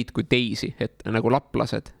võtavad neid kui teisi, et nagu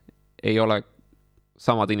laplased ei ole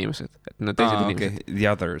samad inimesed, et nad teised inimesed. Okay. The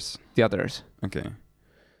others. Okay.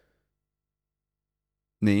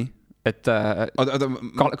 Nii? Et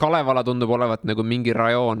Kalevala tundub olevat nagu mingi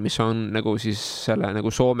rajoon, mis on nagu siis selle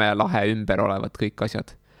nagu Soome lahe ümber olevat kõik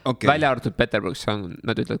asjad. Okay. Välja arvatud Peterburgs,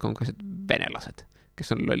 nad ütlevad konkreetselt venelased, kes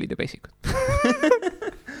on lollid ja peisikud.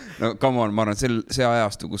 No come on, ma arvan, see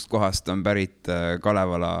ajastu, kust kohast on pärit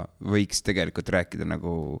Kalevala, võiks tegelikult rääkida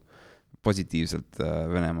nagu positiivselt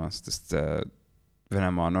Venemaast, sest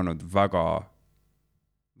Venemaa on olnud väga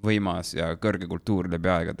võimas ja kõrge kultuur läbi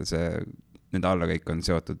aegade, nende alla kõik on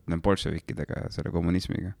seotud bolševikidega ja selle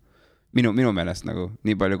kommunismiga. Minu meelest nagu,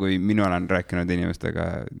 nii palju kui minu olen rääkinud inimestega,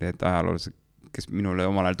 et ajaloolased, kes minule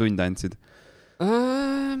omal ajal tunde andsid.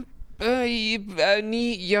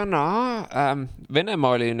 Nii ja naa.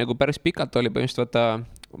 Venemaa oli nagu päris pikalt oli põhimõtteliselt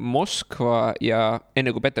Moskva ja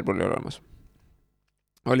enne kui Peterburi oli olemas,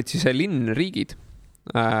 olid siis linnriigid,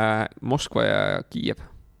 Moskva ja Kiiev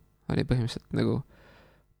oli põhimõtteliselt nagu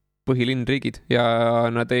põhilinnriigid ja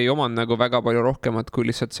nad ei omanud nagu väga palju rohkemat kui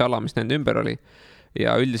lihtsalt see ala, mis nende ümber oli.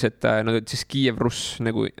 Ja üldiselt nad olid siis Kiev-Russ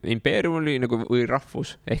nagu impeerium oli nagu, või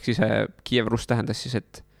rahvus, ehk siis Kiev-Russ tähendas siis,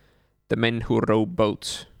 et the men who row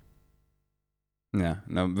boats. Ja,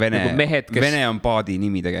 no Vene, nagu mehed, kes... Vene on paadi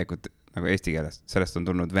nimi tegelikult nagu eesti keeles, sellest on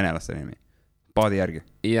tulnud venelaste nimi, paadi järgi.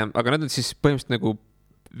 Ja, aga nad on siis põhimõtteliselt nagu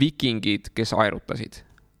vikingid, kes aerutasid.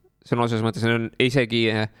 See on osas mõttes, see on isegi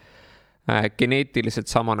geneetiliselt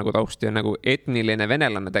sama nagu tausti ja nagu etniline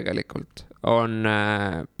venelane tegelikult on,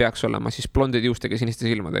 peaks olema siis blondid juustega siniste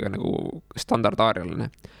silmadega nagu standardaarialine.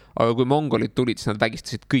 Aga kui mongolid tulid, siis nad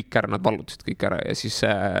vägistasid kõik ära, nad vallutasid kõik ära ja siis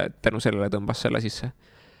tänu sellele tõmbas selle sisse.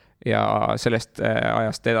 Ja sellest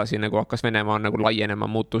ajast edasi nagu hakkas Venemaa nagu laienema,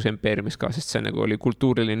 muutus impeeriumis ka, sest see nagu oli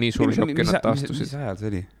kultuuriline nii suur šokk ja nad taastusid. Mis ajal see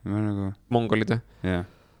oli? Nagu... Mongolid. Yeah.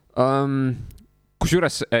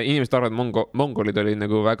 Kusjuures inimesed arvavad, et mongolid oli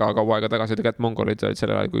nagu väga kaua aega tagasi, tegelikult mongolid olid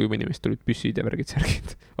sellel ajal, kui juba inimesed tulid püssid ja värgid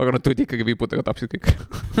särgid. Aga nad tulid ikkagi viputega, tapsid kõik.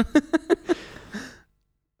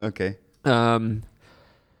 Okei.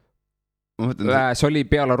 See oli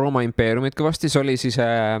peale Rooma impeeriumit kõvasti, see oli siis,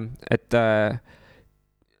 et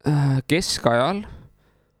keskajal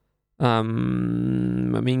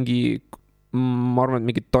mingi, ma arvan, et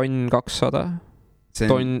mingi tonn 200,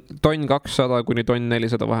 tonn 200 kuni tonn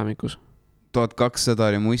 400 vahemikus. 1200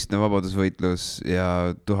 oli muistne vabadusvõitlus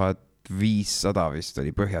ja 1500 vist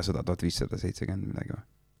oli Põhjasõda, 1570 midagi.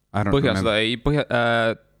 Põhjasõda ei,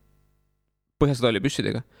 Põhjasõda oli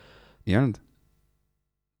püssidega. Ei olnud?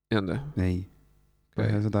 Ei olnud? Ei,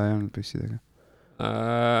 Põhjasõda ei olnud püssidega.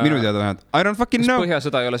 Minu teada vähemalt. I don't fucking know. Kas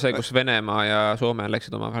Põhjasõda ei ole see, kus Venemaa ja Soome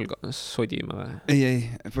läksid oma vahel sodima või? Ei,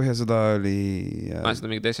 Põhjasõda oli...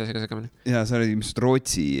 seda mingi teise asjaga segamini. Ja see oli mis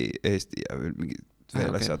Rootsi, Eesti ja mingi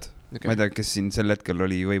veel asjad. Okay. Ma ei tea, kes siin sel hetkel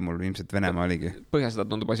oli võimul, ilmselt Venemaa oligi. Põhjasõda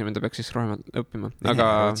tundub asi, mida peaks siis rohkem õppima. Aga...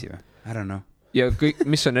 Rootsi või? I don't know. Ja kõik,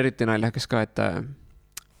 mis on eriti naljakas ka, et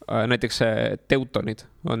näiteks teutonid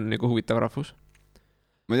on nagu huvitav rahvus.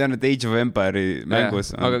 Ma tean, et Age of Empire'i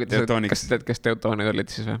mängus on teutoniks. Kas tead, kes teutonid olid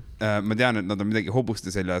siis või? Ma tean, et nad on midagi hobuste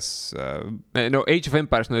seljas. No Age of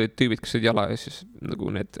Empire'is nad olid tüübid, kes olid jala ja siis nagu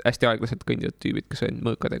need hästi aeglaselt kõndivad tüübid, kes olid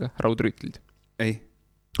mõõkadega, raudrüütlid. Ei.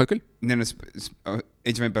 Okay. Neil on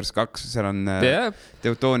Age of Empires 2, seal on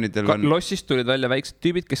teutonidel on... Lossist tulid välja väiksed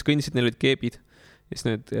tüübid, kes kõndisid, neil olid keebid. Ja siis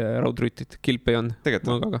need raudrüütlid, kilpe ei on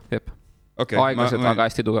mõõgaga. Okay, aeglased, aga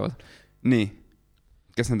hästi tugevad. Nii.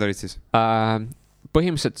 Kes nad olid siis?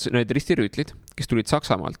 Põhimõtteliselt need ristirüütlid, kes tulid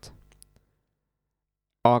Saksamaalt.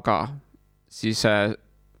 Aga siis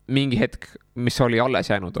mingi hetk, mis oli alles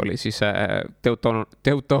jäänud, oli siis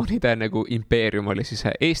teutonide nagu impeerium oli siis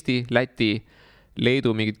Eesti, Läti,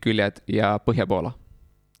 Leedu mingid küljed ja Põhja-Poola.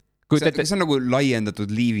 See on nagu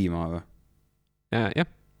laiendatud Liivimaa või? Jah.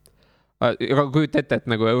 Aga kujut ette, et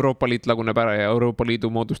nagu Euroopa Liit laguneb ära ja Euroopa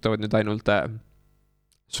Liidu moodustavad nüüd ainult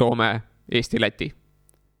Soome, Eesti, Läti.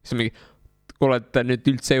 See on mingi... olete nüüd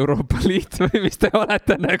üldse Euroopa Liit või mis te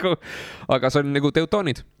olete nagu, aga see on nagu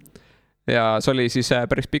teutonid ja see oli siis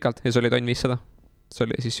päris pikalt ja see oli tonn 500, see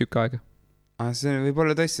oli siis sükke aega. See võib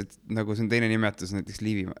olla tõesti, et nagu see on teine nimetus, näiteks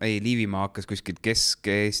Liivimaa hakkas kuskilt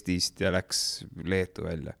Kesk-Eestist ja läks Leetu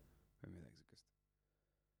välja.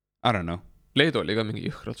 I don't know. Leedu oli ka mingi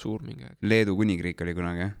jõhkralt suur mingi aeg. Leedu kuningriik oli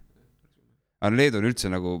kunagi, jah? Aga Leedu on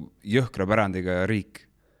üldse nagu jõhkra pärandiga riik.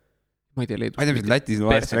 Ma ei tea, Leedu. Ma ei tea, mis Lätis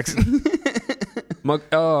vaest läks.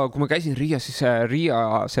 Kui ma käisin Riias, siis Riia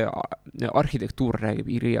see arhitektuur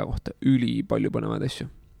räägib Riia kohta üli palju põnevaid asju.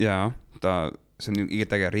 Jaa, see on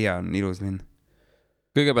igat äge, Riia on ilus linn.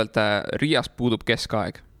 Kõigepealt Riias puudub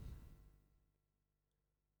keskaeg.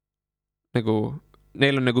 Nagu,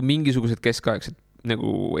 neil on nagu mingisugused keskaegsed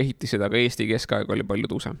nagu ehitised, aga Eesti keskaeg oli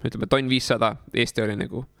palju tuusem. Ütleme, tonn 500, Eesti oli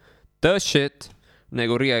nagu the shit,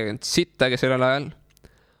 nagu Riia ei olnud sittagi sellel ajal.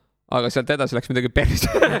 Aga sealt edasi läks midagi päris.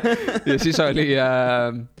 Ja siis oli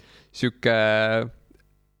süke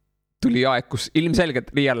tuli aeg, kus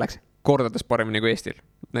ilmselgelt Riial läks kordades paremini kui Eestil.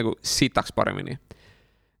 Nagu sitaks paremini.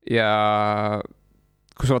 Ja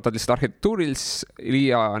kui sa vaatad lihtsalt arhitektuuril, siis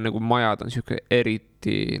Riia nagu majad on süke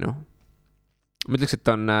eriti, noh, ma ütleks,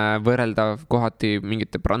 et on võrreldav kohati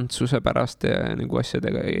mingite Prantsuse pärast ja nagu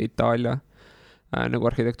asjadega ja Itaalia nagu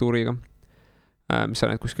arhitektuuriga, mis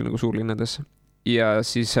on need kuskil nagu suurlinnades. Ja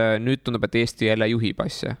siis nüüd tundub, et Eesti jälle juhib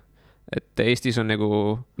asja. Et Eestis on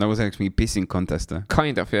nagu... Nagu see oleks mingi pissing contest või?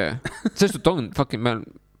 Kind of, yeah. Sest on fucking, me on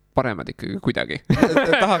paremad ikkagi kuidagi.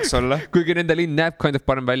 Tahaks olla. Kuigi nende linn näeb kind of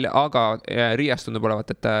parem välja, aga Riiast tundub olevat,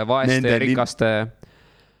 et vaeste ja rikaste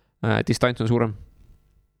distants on suurem.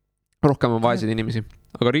 Rohkem on vaeseid inimesi.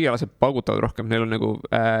 Aga riigalased paugutavad rohkem. Neil on nagu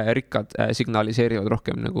rikkad signaliseerivad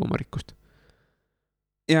rohkem nagu oma rikkust.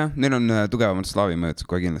 Jah, neil on tugevamad slaavi mõjutused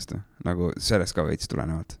kohe kindlasti. Nagu sellest ka veits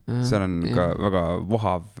tulenevalt. Seal on ka väga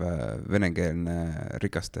vohav venekeelne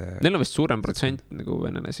rikaste... Neil on vist suurem protsent nagu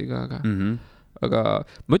venelasi ka, aga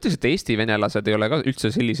ma ütleks, et Eesti venelased ei ole ka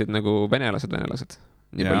üldse sellised nagu venelased.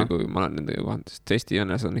 Nii palju, kui ma olen nendega kohanud, sest Eesti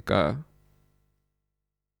venelased on ikka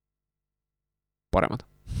paremad.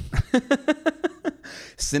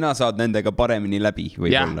 Sina saad nendega paremini läbi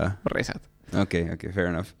võib-olla. Jah, resad. Okay,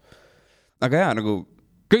 fair enough. Aga jah, nagu...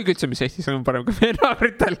 Kõik üldse, mis Eestis on parem kui meie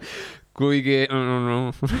naabritel, kuigi...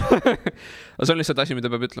 Aga see on lihtsalt asi, mida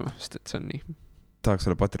peab ütlema, sest et see on nii. Tahaks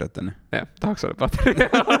olla patriot, on? Jah, tahaks olla patriot.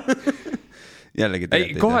 Jällegi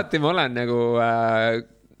tegelikult. Kohati ma olen nagu...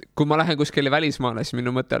 Kui ma lähen kuskile välismaale, siis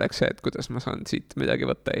minu mõte oleks see, et kuidas ma saan siit midagi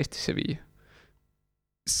võtta Eestisse viia.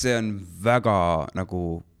 See on väga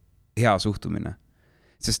nagu hea suhtumine.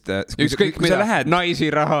 Sest ükskõik mida, lähed...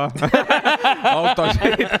 naisi, raha,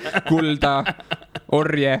 autosid, kulda,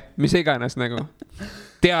 orje, mis iganes nagu,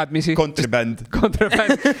 teadmisi. Kontrabänd.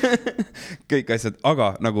 Kõik asjad,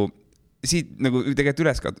 aga nagu siit nagu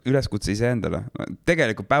tegelikult üleskutse ise endale.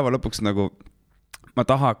 Tegelikult päeva lõpuks nagu ma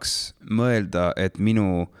tahaks mõelda, et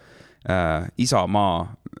minu isamaa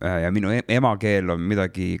ja minu emakeel on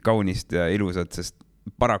midagi kaunist ja ilusat, sest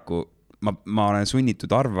paraku ma olen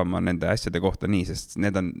sunnitud arvama nende asjade kohta nii, sest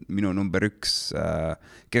need on minu number 1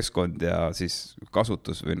 keskkond ja siis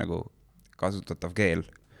kasutus või nagu kasutatav keel.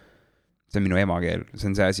 See on minu emakeel.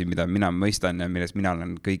 See on see asi, mida mina mõistan ja milles mina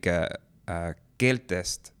olen kõige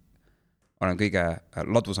keeltest, olen kõige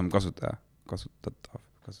ladusam kasutatav.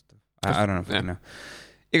 I don't know.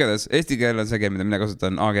 Igatahes, eesti keel on see keel, mida mina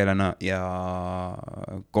kasutan A-keelena ja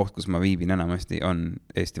koht, kus ma viibin enamasti, on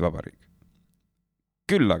Eesti Vabariik.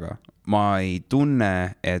 Küll aga ma ei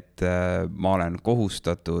tunne, et ma olen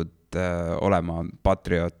kohustatud olema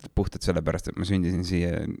patrioot puhtalt sellepärast, et ma sündisin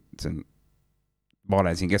siia, ma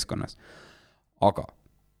olen siin keskkonnas. Aga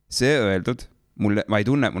see öeldud, ma ei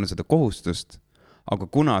tunne, mul on seda kohustust, aga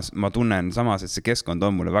kuna ma tunnen samas, et see keskkond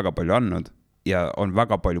on mulle väga palju andnud ja on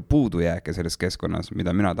väga palju puudujääke selles keskkonnas,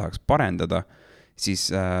 mida mina tahaks parendada,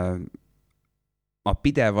 siis ma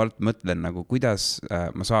pidevalt mõtlen, nagu, kuidas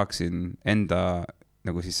ma saaksin enda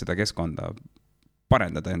nagu siis seda keskkonda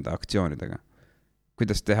parendada enda aktsioonidega.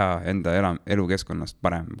 Kuidas teha enda elukeskkonnast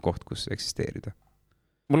parem koht, kus eksisteerida?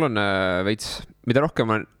 Mul on veits, mida rohkem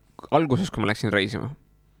on alguses, kui ma läksin reisima.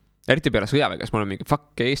 Eriti peale sõjavägas, ma olen mingi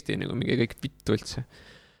fuck Eesti, nagu mingi kõik vittu üldse.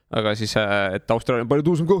 Aga siis, et Austraalia on palju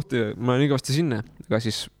tuusam koht ja ma olen igavasti sinna. Aga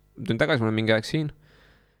siis tulin tagasi, ma olen mingi aeg siin.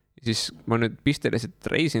 Siis ma nüüd pisteliselt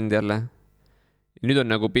reisinud jälle. Ja nüüd on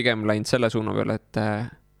nagu pigem läinud selle suuna peale, et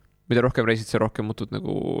mida rohkem reisid, see rohkem muutud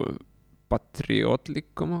nagu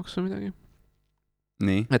patriotlikumaks või midagi.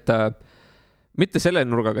 Nii. Et mitte selle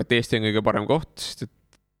nurgaga, et Eesti on kõige parem koht, sest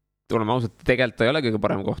et oleme ausad, tegelikult ta ei ole kõige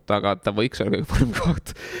parem koht, aga ta võiks olla kõige parem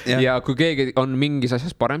koht. Ja kui keegi on mingis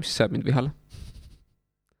asjas parem, siis saab mind vihale.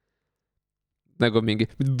 Nagu mingi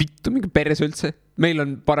perse üldse. Meil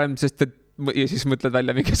on parem, sest et ja siis mõtled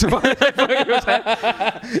välja mingi põhjuse.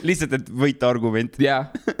 Lihtsalt, et võita argument. Jaa,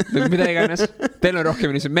 nagu mida iganes. Teil on rohkem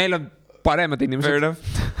inimesed, meil on paremad inimesed.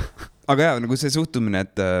 Aga jah, nagu see suhtumine,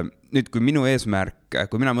 et nüüd kui minu eesmärk,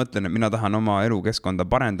 kui mina mõtlen, et mina tahan oma elukeskkonda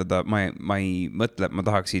parendada, ma ei mõtle, et ma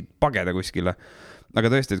tahaks siit pageda kuskile. Aga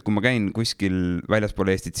tõesti, et kui ma käin kuskil väljaspool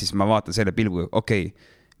Eestit, siis ma vaatan selle pilgu, okei,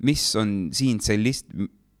 mis on siin sellist,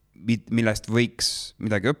 millest võiks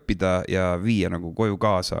midagi õppida ja viia nagu koju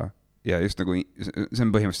kaasa. Ja just nagu, see on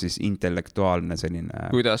põhimõtteliselt intellektuaalne selline...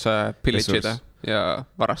 Kuidas pillitsida ja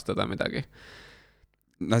varastada midagi.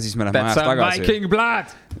 No siis me läheme ajast tagasi. That's Viking blood!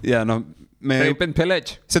 Ja no... Rape and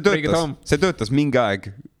pillage. See töötas mingi aeg.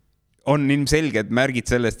 On ilmselged märgid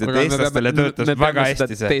sellest, et eestlastele töötas väga hästi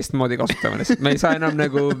see. Me peame teistmoodi kasutama. Me ei saa enam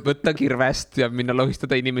nagu võtta kirvest ja minna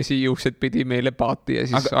lohistada inimesi juuksed pidi meile paati ja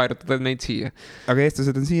siis aerutada neid siia. Aga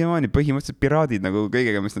eestlased on siiamaani põhimõtteliselt piraadid nagu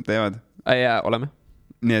kõigega, mis nad teevad. Ja oleme.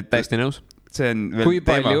 Nii et täiesti nõus. See on veel kui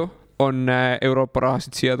palju on Euroopa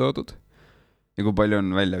rahasid siia toodud? Ja kui palju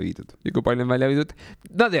on välja viidud?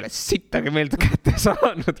 Nad ei ole sittagi meelde kätte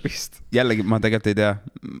saanud vist. Jällegi, ma tegelikult ei tea.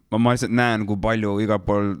 Ma lihtsalt näen, kui palju igal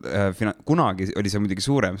pool... Kunagi oli see muidugi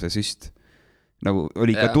suurem, see süst. Nagu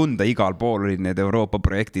oli ka tunda, igal pool olid need Euroopa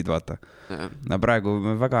projektid, vaata. No praegu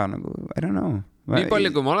väga nagu, I don't know. Nii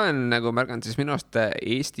palju, kui ma olen nagu märganud, siis minu arust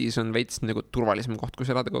Eestis on veits nagu turvalisem koht,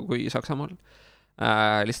 kus elada kui Saksamaal.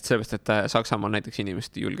 Lihtsalt sellepärast, et Saksamaal näiteks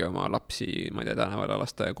inimesed ei julge oma lapsi, ma ei tea, tänavale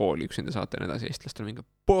lasta kooli üksinda saata ja nii edasi. Eestlastel mingi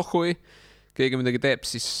pohhui, keegi midagi teeb,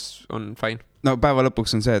 siis on fine. No päeva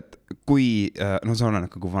lõpuks on see, et kui, no see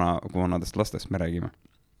oleneb, kui vanadest lastest me räägime.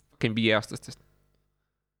 5-aastastest.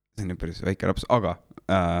 See on päris väike laps, aga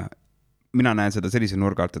mina näen seda sellise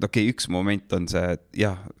nurga alt, et okei, üks moment on see, et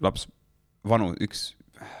jah, laps vanu, üks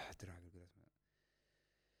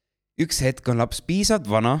hetk on laps piisavalt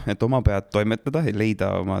vana, et oma pead toimetada ja leida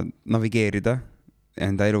oma, navigeerida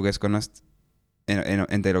enda elukeskkonnast,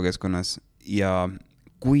 enda elukeskkonnas ja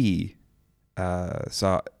kui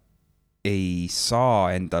sa ei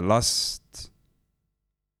saa enda last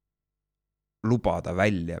lubada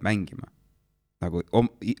välja mängima, nagu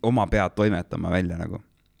oma pead toimetama välja nagu,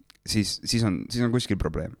 siis on kuskil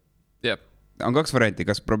probleem. Yep. On 2 varianti,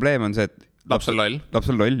 kas probleem on see, et laps on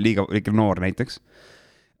loll, liiga noor näiteks.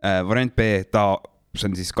 Variant B, see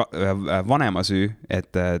on siis vanema süü, et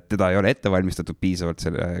teda ei ole ette valmistatud piisavalt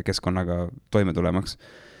selle keskkonnaga toime tulemaks.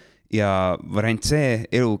 Ja variant C,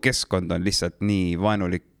 elukeskkond on lihtsalt nii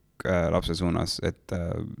vaenulik lapse suunas, et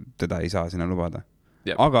teda ei saa sinna lubada.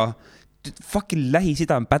 Yep. Aga fucking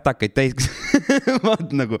Lähis-Ida on pätakaid täis. Vaat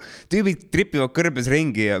nagu, tüübid tripivad kõrbes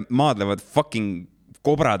ringi ja maadlevad fucking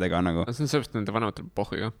kobradega nagu. See on sellepärast nende vanematel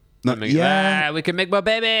pohhu ju. No, yeah. We can make more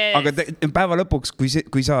babies! Aga päeva lõpuks,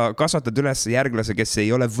 kui sa kasvatad üles järglase, kes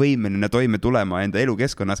ei ole võimeline toime tulema enda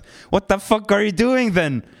elukeskkonnas, what the fuck are you doing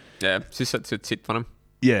then? Yeah, siis sa oled siit vanem.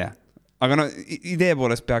 Yeah. Aga no idee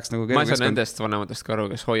poolest peaks nagu... Ma ei saa nendest vanematest ka aru,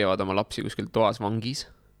 kes hoiavad oma lapsi kuskil toas vangis.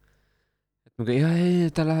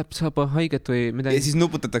 Ta läheb, saab haiget või midagi. Ja siis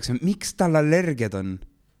nuputatakse, miks tal allergiad on?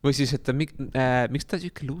 Või siis, et miks ta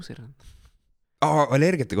siuke loser on?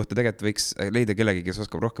 Allergiate kohta tegelikult võiks leida kellegi, kes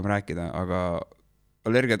oskab rohkem rääkida, aga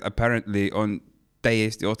allergiad apparently on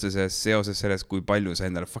täiesti otseses seoses selles, kui palju sa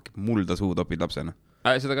endale fucking mulda suu topid lapsena.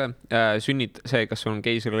 Seda ka, sünnid see, kas sul on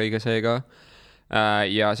keisrilõige see ka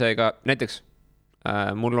ja see ka, näiteks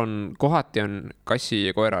mul on kohati on kassi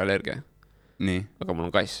ja koera allergia. Nii. Aga mul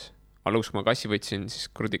on kass. Alguses, kui ma kassi võtsin, siis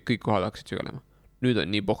kõik kohad hakkasid sügelema. Nüüd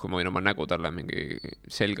on nii pohku, ma võin oma nägu talle mingi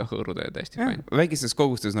selga hõõruda ja täiesti fine. Väikestes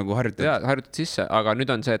kogustes nagu harjutad. Jaa, harjutad sisse, aga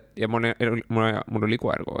nüüd on see, et ja mul oli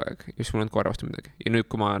koer kogu aeg, just mul on koera vastu midagi. Ja nüüd,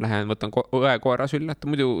 kui ma lähen, võtan koera sülle, et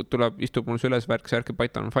muidu istub mul sülles värki,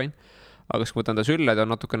 paita on fine. Aga kui võtan ta sülle, ta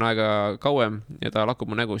on natukene aega kauem ja ta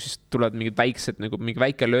lakub mu nägu, siis tulevad mingid väiksed, nagu mingi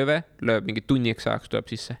väike lööb mingi tunniks ajaks tuleb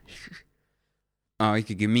sisse.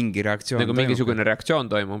 Ikkagi mingi reaktsioon nagu mingisugune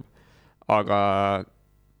reaktsioon toimub, aga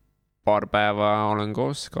paar päeva olen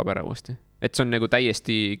koos ka pere uuesti. Et see on nagu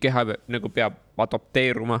täiesti keha nagu peab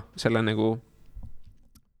adopteeruma selle nagu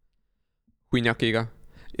hunjakiga.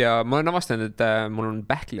 Ja ma olen avastanud, et mul on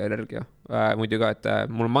pähkliallergia. Muidu ka, et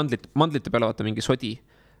mul on mandlite peale vaata mingi sodi.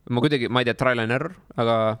 Ma kuidagi, ma ei tea, trial and error,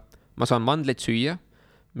 aga ma saan mandlit süüa,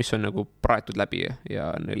 mis on nagu praetud läbi ja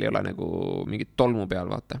neil ei ole nagu mingit tolmu peal,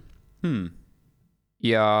 vaata.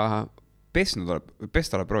 Ja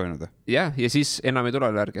pesta oled proovinud? Jah, ja siis enam ei tule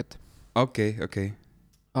allergiat. Okei.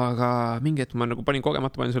 Aga mingi, et ma nagu panin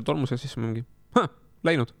kogemata, panin selle tolmuse, siis ma mingi,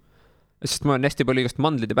 läinud. Sest ma olen hästi palju igast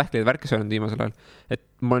mandlid ja pähklid värke söönud viimasel ajal. Et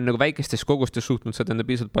ma olen nagu väikestes kogustes suutnud seda enda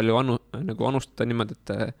piisavalt palju nagu anustada niimoodi,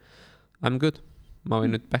 et I'm good. Ma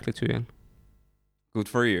võin nüüd pähklid süüa. Good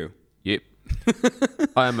for you. Yep.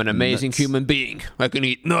 I am an amazing human being. I can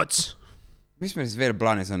eat nuts. Mis meil siis veel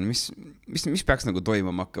plaanis on? Mis peaks nagu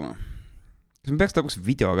toimuma hakkama? Kas me peaks lõpuks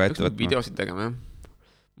videoga ette võtma? Videosid tegema, jah.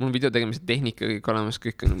 Mul on video tegemise tehnika kõik olemas,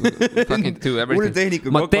 kõik on fucking do everything.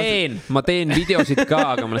 Ma teen videosid ka,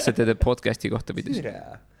 aga ma lihtsalt teed podcasti kohta videosid.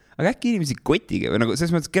 Aga äkki inimesi kotige või nagu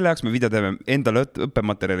selles mõttes, kelle jaoks me video teeme endale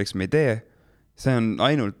õppematerjaliks me ei tee. See on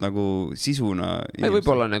ainult nagu sisuna.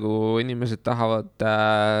 Võib-olla nagu inimesed tahavad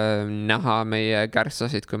näha meie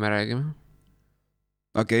kärsasid, kui me räägime.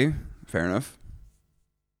 Okei, fair enough.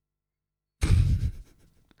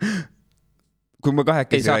 Kui ma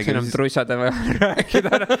kahekesi ei saaks enam trussade või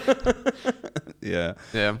rääkida.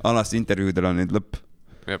 Yeah. Alast intervjuudel on nüüd lõpp.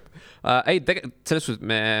 Ei, selles suhtes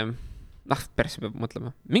me päris peab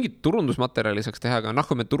mõtlema. Mingid turundusmaterjali saaks teha, aga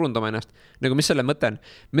kui me turundame ennast, nagu mis selle mõte on,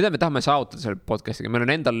 mida me tahame saavutada selle podcastiga, meil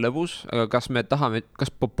on endal lõbus, aga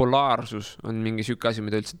kas populaarsus on mingi siuke asi,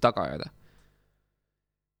 mida üldse taga ajada?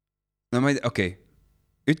 No ma ei tea, okei.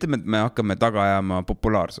 Ütleme, et me hakkame taga ajama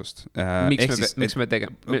populaarsust. Miks me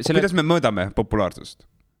tegeme? Kuidas me mõõdame populaarsust?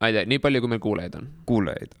 Ma ei tea, nii palju, kui meil kuulajaid on.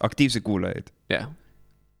 Kuulajaid, aktiivseid kuulajaid. Jah.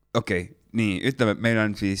 Okei, nii, ütleme, et meil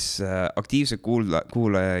on siis aktiivseid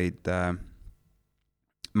kuulajaid,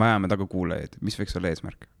 me ajame taga kuulajaid. Mis võiks olla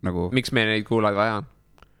eesmärk? Nagu... Miks me neid kuulajaid vaja?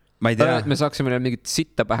 Ma ei tea. Me saaksime mingit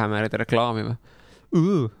sitta pähe määrida reklaami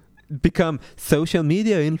või? Become social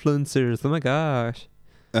media influencers, oh my gosh.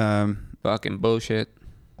 Fucking bullshit.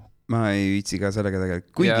 Ma ei viitsi ka sellega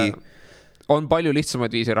tegelikult. Kuigi on palju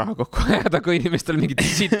lihtsamaid viisi raha kokku ajada, kui inimestel mingit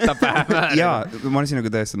sitta päeva. Jaa, ma olen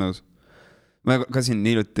sinuga täiesti nõus. Ma ka siin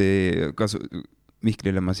hiljuti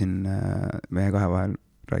Mihkelile ma siin meie kahe vahel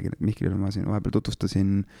räägin, et Mihkelile ma siin vahepeal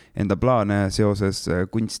tutvustasin enda plaane seoses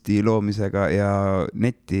kunsti loomisega ja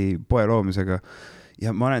netipoe loomisega.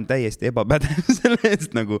 Ja ma olen täiesti ebapädev selle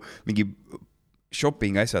eest nagu mingi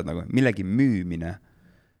shopping asjad, nagu millegi müümine.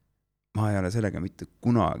 Ma ei ole sellega mitte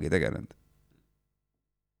kunagi tegelenud.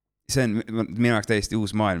 See on minu jaoks täiesti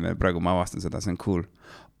uus maailm ja praegu ma avastan seda, see on cool.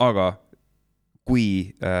 Aga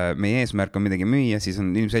kui meie eesmärk on midagi müüa, siis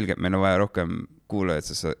on ilmselgelt meil on vaja rohkem kuulajad,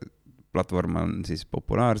 sest see platvorm on siis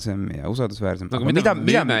populaarsem ja usaldusväärsem. Aga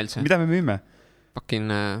mida me müüme?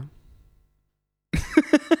 Fucking...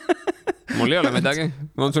 Mul ei ole midagi.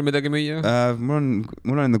 On sul midagi müüa?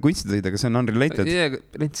 Mul on enda kunstiteid, aga see on unrelated. Yeah,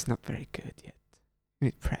 it's not very good yet.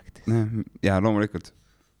 Need practice. Ja loomulikult.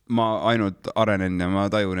 Ma ainult arenen ja ma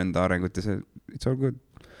tajun enda arengut ja see it's all good.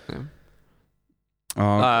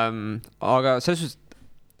 Aga selles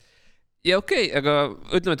ja okei, aga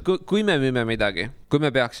ütleme, et kui me müüme midagi, kui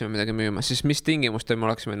me peaksime midagi müüma, siis mis tingimustel me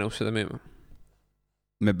oleksime nõus seda müüma?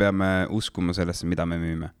 Me peame uskuma sellesse, mida me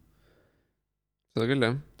müüme. Seda küll,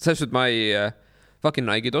 jah. Selles et ma ei fucking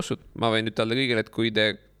Nike tossud. Ma võin ütelda kõigile, et kui te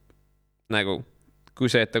nagu,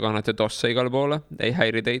 kui see ette kannate tosse igal poole, ei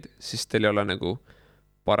häiri teid, siis teil ei ole nagu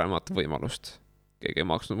paremat võimalust. Keegi ei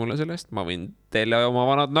maksnud mulle selle eest. Ma võin teile oma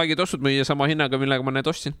vanad Nike tossud müüa sama hinnaga, millega ma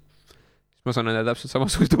need ostsin. Ma saan nende täpselt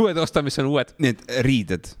samasugused uued osta, mis on uued. Need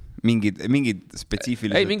riided, mingid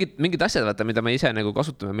spetsiifilised... Ei, mingid asjad, vaata, mida me ise nagu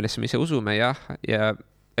kasutame, millesse me ise usume, jah. Ja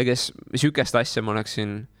kes sükest asja ma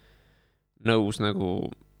oleksin nõus nagu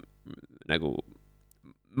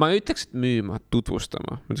ma ei ütleks, et müüma,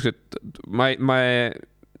 tutvustama. Ma ütleks, et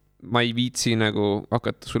ma ei viitsi nagu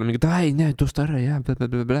hakata sulle mingid, ei, näe, tusta ära, jah,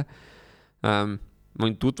 blablabla. Ma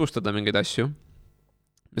võin tutvustada mingeid asju,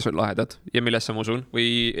 mis on lahedad ja millesse ma usun,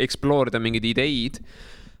 või exploorida mingid ideid,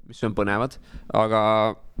 mis on põnevad, aga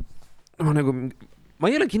ma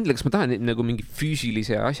ei ole kindel, kas ma tahan nagu mingi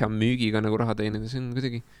füüsilise asja müügiga nagu raha teenida, see on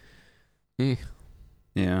kuidagi nii.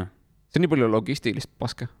 Yeah. See on nii palju logistilist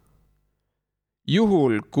paska.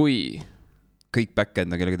 Juhul, kui kõik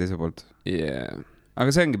back-end on kellegi teise poolt. Yeah.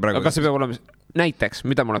 Aga see ongi praegu... Aga see peab olema... Näiteks,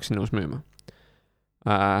 mida ma oleksin nõus müüma?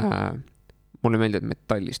 Mulle meeldivad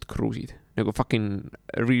metallist kruusid. Nagu fucking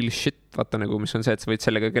real shit, vaata nagu, mis on see, et sa võid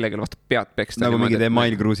sellega kellelegi vastu pead peksta. Nagu mingid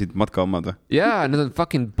email-kruusid matka omad või? Jaa, need on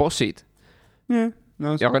fucking bossid. Yeah,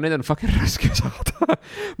 no, ja aga need on fucking raske saada.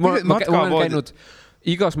 ma olen käinud,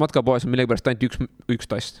 igas matkapoes on millegipärast ainult üks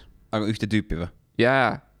tass. Aga ühte tüüpi või?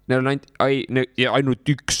 Jaa, neil on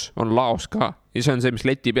ainult üks on laos ka. Ja see on see, mis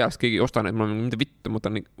leti peast keegi osta need. Ma olen mida vittu, ma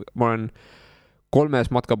olen 3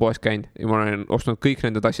 matkapoes käinud ja ma olen ostnud kõik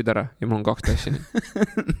nende tassid ära ja mul on 2 tassi.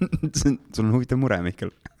 Sul on huvitav mure,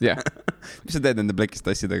 Mihkel. Jah. Mis sa teed nende plekist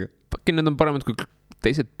tassidega? Need on paremad kui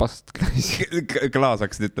teised past klaasi. Klaas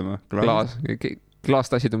hakkasid ütlema.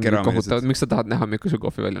 Klaastassid on kohutavad. Miks sa tahad näha, kui su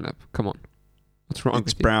kohvi välja näeb? Come on. What's wrong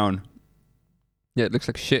with you? It's brown. Yeah, it looks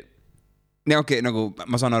like shit. Ja okei, nagu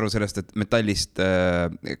ma saan aru sellest, et metallist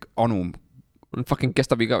anum on fucking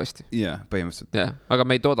kestab igavesti. Jah, põhimõtteliselt. Jah, aga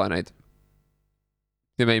me ei tooda neid.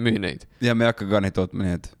 Ja me ei müü neid. Ja me ei hakka ka neid tootma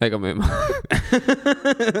nii, et... Ega müüma.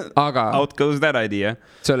 Aga... Out goes that idea.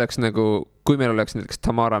 See oleks nagu... Kui meil oleks näiteks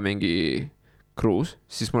Tamara mingi kruus,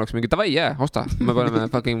 siis mul oleks mingi, davai, osta. Me paneme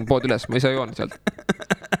fucking pood üles. Ma ei saa joon sealt.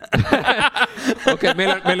 Okei,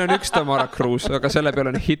 meil on üks Tamara kruus, aga selle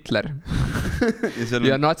peal on Hitler.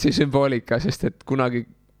 Ja natsi sümboolika, sest et kunagi...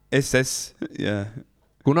 SS, jah.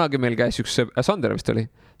 Kunagi meil käis üks... Sander vist oli.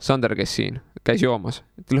 Sander, kes siin, käis joomas.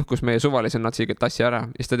 Lõhkus meie suvalise natsiga tassi ära.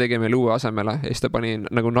 Ja siis ta tegi meil uue asemele. Ja siis ta pani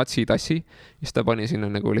nagu natsi tassi. Ja siis ta pani sinna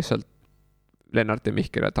nagu lihtsalt Lennart ja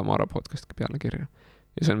Mihkel ja Tamara podcast peale kirja.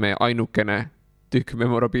 Ja see on meie ainukene tükk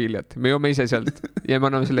memorabiiliat. Me joome ise sealt. Ja me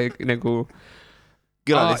anname selle nagu...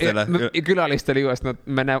 Külalistele juures.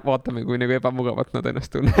 Me vaatame, kui nagu ebamugavat nad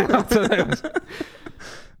ennast tunnevad.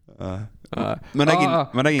 Ma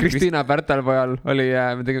nägin Kristiina Pärtelpojal oli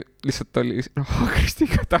lihtsalt oli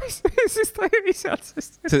Kristiga tass siis ta jäi sealt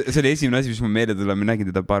see oli esimene asi, mis ma meelde tule, ma nägin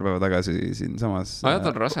teda paar päeva tagasi siin samas ta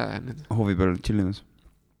on rase hoovi peal chillimas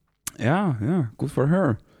jaa, good for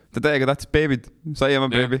her ta täiega tahtis beebid, sai oma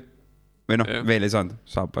beebi või veel ei saanud,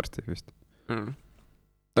 saab varsti vist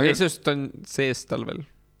ei, sest on sees talvel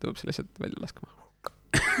tuleb see lihtsalt välja laskma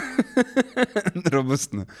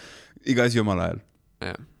robustne iga asi omal ajal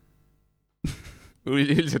jah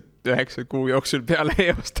üldiselt 9 kuu jooksul peale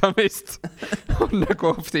eostamist on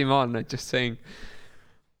nagu optimaalne, just saying.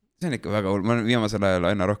 See on ikka väga hull. Ma olen viimasel ajal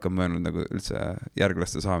aina rohkem mõelnud nagu üldse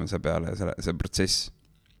järglaste saamise peale ja see protsess.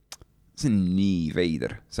 see on nii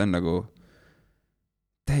veider, see on nagu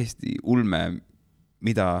täiesti ulme,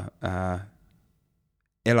 mida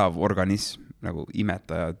elav organism nagu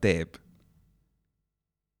imetaja teeb.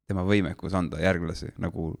 Tema võimekus anda järglasi,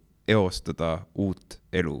 nagu eostada uut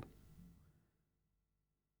elu.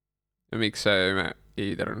 Ja miks see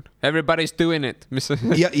either on? Everybody's doing it.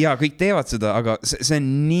 ja kõik teevad seda, aga see on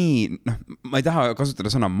nii, ma ei taha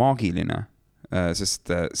kasutada sõna maagiline,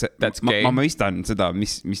 sest ma mõistan seda,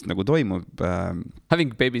 mis nagu toimub.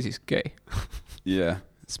 Having babies is gay. Yeah,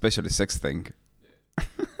 especially sex thing.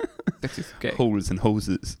 Sex is gay. Holes and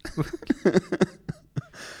hoses.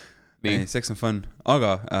 Ei, sex on fun,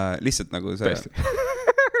 aga lihtsalt nagu see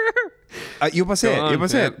juba see,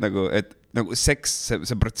 et nagu seks,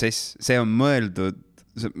 see protsess, see on mõeldud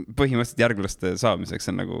põhimõtteliselt järglaste saamiseks,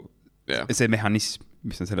 see on nagu see mehhanism,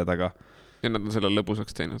 mis on selle taga. Ja nad on selle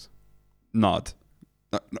lõbusaks teinud. Nad.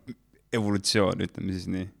 Evolutsioon, ütleme siis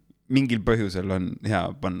nii. Mingil põhjusel on hea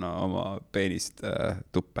panna oma peenist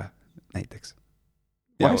tuppe, näiteks.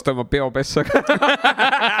 Vahest oma peopessaga.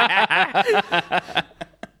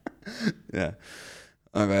 Yeah.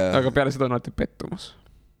 Aga peale seda on alati pettumus.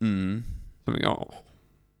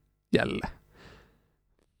 Jälle.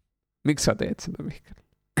 Miks sa teed seda, Mihkel?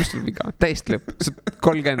 Mis sul viga? Täiesti lõpp.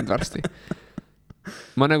 30 varsti.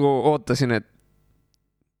 Ma nagu ootasin, et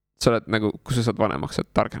sa oled nagu, kui sa saad vanemaks, sa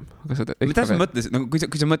oled targem. Mida sa mõtlesid? Nagu,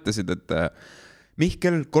 kui sa mõtlesid, et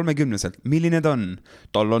Mihkel 30-selt, milline ta on?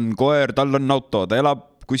 Tal on koer, tal on auto, ta elab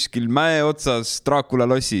kuskil mäe otsas Draakula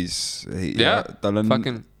lossis. Ja tal on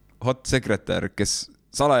hot sekretär, kes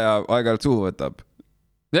salaja aeg-ajalt suhu võtab.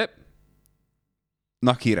 Jep.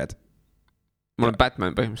 Nahkhiired. Mul on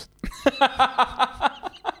Batman põhimõtteliselt.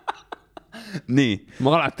 Nii.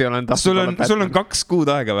 Ma alati olen tahtnud olla Batman. Sul on 2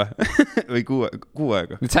 kuud aega või? Või kuu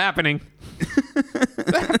aega? It's happening.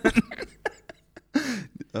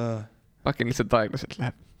 Fucking lihtsalt aeglaselt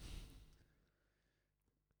läheb.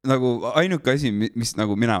 Nagu ainuke asi, mis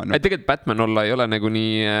nagu mina... Tegelikult Batman olla ei ole nagu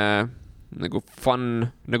nii nagu fun,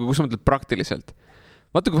 nagu kui sa mõtled praktiliselt.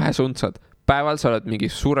 Vaata, kui vähe sa undsad. Päeval sa oled mingi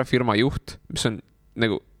suure firma juht, mis on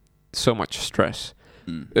nagu so much stress.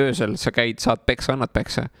 Öösel sa käid, saad peksa, annad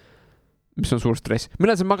peksa, mis on suur stress.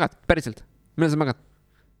 Millal sa magad? Päriselt? Millal sa magad?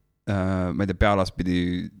 Ma ei tea, pealaspidi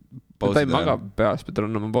ta ei maga pealaspidi, tal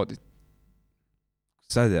on oma voodid.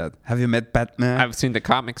 Sa tead? Have you met Batman? I've seen the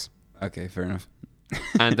comics. Okay, fair enough.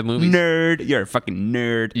 And the movies. Nerd, you're a fucking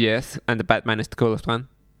nerd. Yes, and the Batman is the coolest one.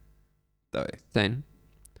 Tain.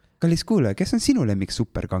 Kallis kuule, kes on sinu lemmik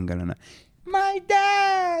superkangelane? My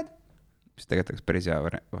dad! Mis tegelikult päris hea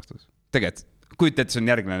vastus. Tegelikult, kujuta, et see on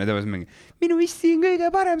järglane, teevad mingi, minu issi on kõige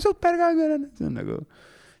parem superkangelane. See on nagu,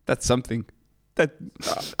 that's something.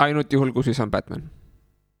 Ainult juhul, kui siis on Batman.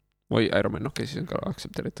 Või Iron Man, okei, siis on ka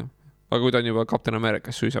aktsepteeritav. Aga kui ta on juba Captain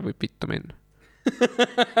America, siis sa võib pittu minna.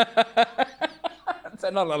 See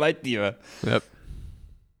on alla lati või? Jep.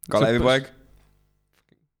 Kalevipoeg.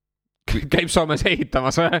 Käib Soomes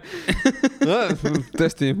ehitamas või?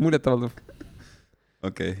 Tõesti, muljetavaldav.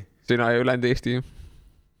 Okay. Sina ei ülend Eesti.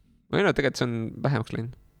 Või no, tegelikult see on vähemaks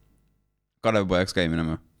läinud. Kalevipoeks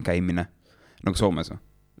käimine. Nagu Soomes või?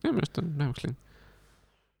 Ja, minu on vähemaks läinud.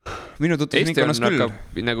 Minu tutvus minkonnas küll.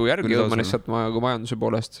 Nagu järgi jõudma lihtsalt majanduse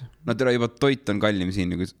poolest. No tere, juba toit on kallim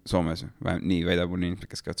siin kui Soomes. Nii väidab mul inimesed,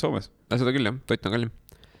 kes käivad Soomes. Seda küll jah, toit on kallim.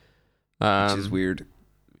 Which is weird.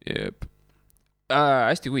 Jep.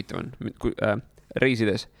 Hästi huvitav on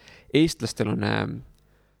reisides. Eestlastel on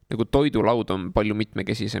nagu toidulaud on palju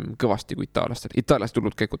mitmekesisem kõvasti kui itaallastel. Itaallased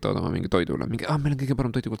hullud kekutavad oma mingi toidule. Mingi, meil on kõige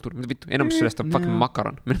parem toidukultuur. Enamus sellest on fucking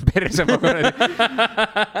makaron. Meil on perse makaron.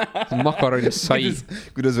 Makaron ja sai.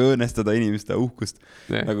 Kuidas õõnestada inimeste uhkust.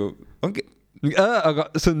 Nagu, ongi... Aga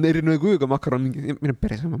see on erinev kujuga makaron. Meil on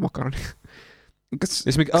perse oma makaron.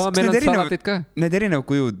 Meil on salatit ka. Need erinev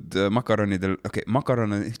kujud makaronidel,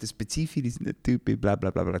 makaron on ühte spetsiifilised tüüpi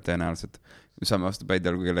blablabla tõenäoliselt. Saame vastu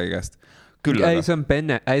päidel kui kellegi käest. Ei, see on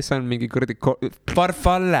penne, see on mingi kuradi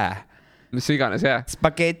farfalle. Mis iganes, jah.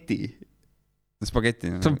 Spagetti.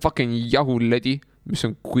 See on fucking jahuledi, mis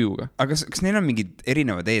on kujuga. Aga kas neil on mingid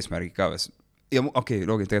erinevad eesmärgid ka? Ja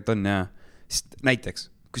loogiliselt tegelikult on, jah. Sest näiteks,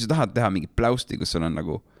 kui sa tahad teha mingi pläusti, kus sul on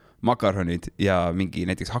nagu makaronid ja mingi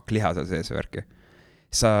näiteks hakkliha seal sees värki,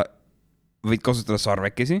 sa võid kasutada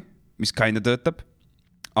sarvekesi, mis kinda töötab,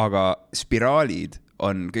 aga spiraalid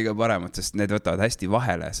on kõige paremad, sest need võtavad hästi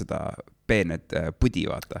vahele seda peenet pudi,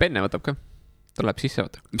 vaata. Penne võtab ka. Ta läheb sisse,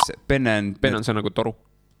 vaata. Penne on see nagu toru.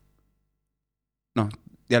 Noh,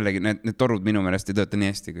 jällegi, need torud minu meelest ei tööta nii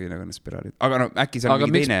hästi kui nagu need spiraalid. Aga äkki see on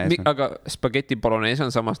mingi teine... Aga spaghetti bolognese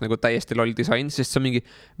on samas nagu täiesti loll disain, sest see on mingi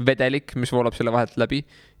vedelik, mis voolab selle vahelt läbi.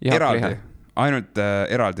 Eraldi. ainult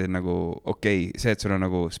eraldi nagu see, et sul on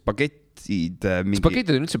nagu spagetid mingi...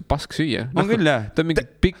 Spagetid on üldse pask süüa. On küll, jah. Ta on mingi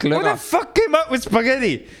pikk lõga. What the fuck came up with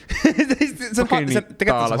spaghetti? See on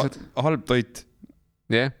tegelikult halb toit.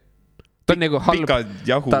 Jah. Ta on nagu halb. Pikad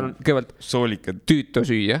jahu, ta on kõigepealt soolikad. Tüütu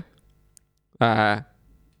süüa.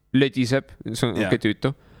 Lödiseb, see on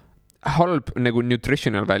tüütu. Halb nagu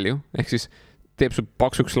nutritional value, ehk siis teeb su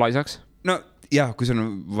paksuks laisaks. No jah, kui sul on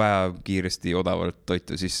vaja kiiresti odavalt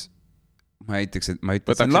toitu, siis ma ütleks, et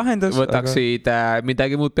see on lahendus. Võtaksid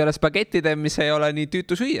midagi muud peale spagettide, mis ei ole nii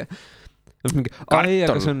tüütu süüa.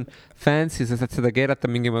 Aga see on fancy, sa saad seda keerata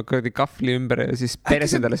mingi kahvli ümber ja siis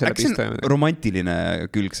peres endale selle pista. Äkki see on romantiline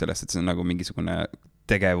külg sellest, et see on nagu mingisugune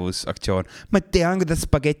tegevus, aktsioon. Ma tean, kuidas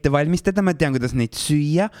spagette valmistada, ma tean, kuidas neid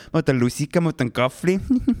süüa. Ma võtan lusika, ma võtan kahvli.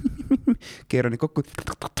 Keeran neid kokku.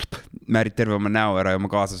 Määrid terve oma näo ära ja oma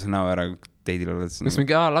kaaslase näo ära teidil oled. Kas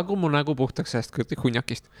mingi, lagu mu nägu puhtaks sest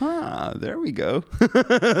hunjakist. There we go.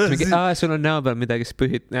 Mingi, sul on näo peal midagi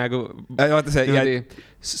spühid nagu vaata see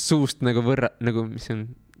suust nagu võrra, nagu mis on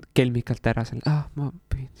kelmikalt ära seal. Ma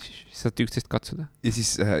pühin, saad üksteist katsuda. Ja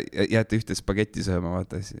siis jääte ühte spagetti sööma,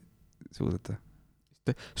 vaata, siis suudate.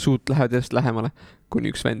 Suud lähevad just lähemale, kuni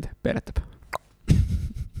üks vend peeretab.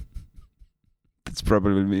 That's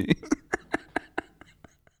probably me.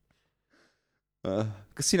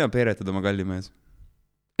 Kas sina peeretad oma kalli mees?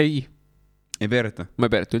 Ei peereta? Ma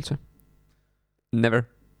ei peereta üldse. Never.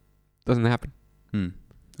 Doesn't happen.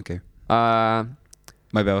 Okay. Ma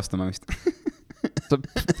ei pea vastama vist.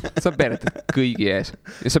 Sa peeretad kõigi ees.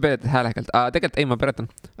 Ja sa peeretad häälekalt. Tegelikult ei, ma peeretan.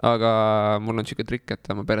 Aga mul on siuke trikk,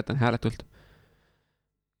 et ma peeretan hääletult.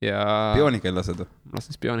 Ja... Spiooniga ei lased? Ma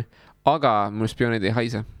lasen spiooni. Aga mul spioonid ei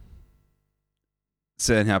haise.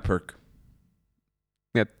 See on hea perk.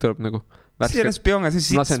 Nii et tuleb nagu... See on spioon, see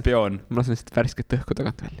on siit spioon. Ma lasen lihtsalt värsket õhku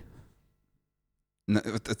tagant välja. No,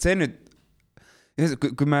 see nüüd...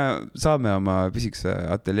 Kui me saame oma pisikse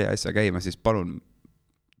ateljee asja käima, siis palun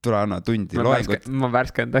tule anna tundi loengut. Ma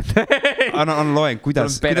värskendan. Anna loeng,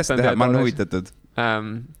 kuidas teha, ma olen huvitatud.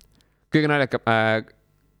 Kõige naljakam...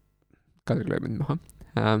 Kadri lööb mind maha.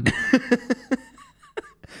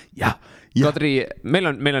 Kadri, meil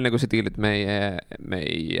on nagu see tiil, et me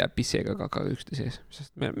ei pissi ega kaka ükste sees,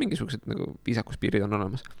 sest meil mingisugused nagu viisakuspiirid on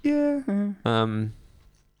olemas.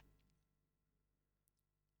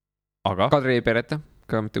 Aga? Kadri ei pereta,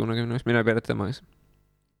 ka mitte kunagi minu eest, mina ei pereta tema ees.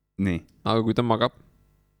 Nii. Aga kui ta magab,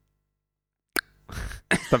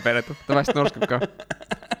 ta peretab, ta vahest norskab ka.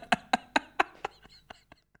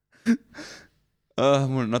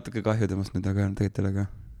 Mul on natuke kahju temast nüüd, aga tegelikult ei ole ka.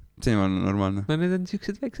 See on normaalne. No need on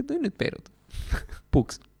siuksed väiksed õnnud peerud.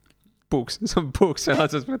 Puuks, see on puuks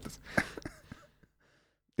sõnases mõttes.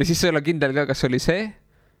 Ja siis sa ei ole kindel ka, kas oli see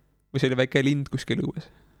või see oli väike lind kuskil õues.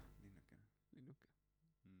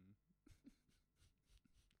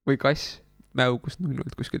 Või kass mäugus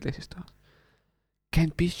nunnult kuskil teises toas.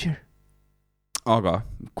 Can't be sure. Aga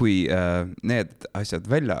kui need asjad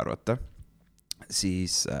välja arvata,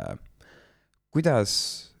 siis kuidas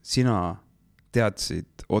sina teadsid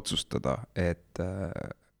otsustada, et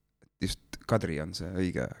just Kadri on see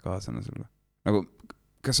õige kaaslane sulle? Nagu,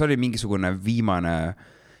 kas oli mingisugune viimane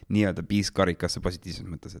nii-öelda piis karikasse positiivses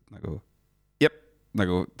mõttes, et nagu,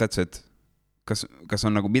 nagu that's it. Kas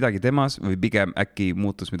on nagu midagi temas või pigem äkki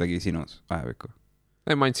muutus midagi sinus vahevikku?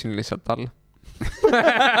 Ei, ma andsin lihtsalt alla.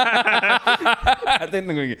 Teen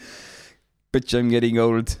nagu mingi, bitch, I'm getting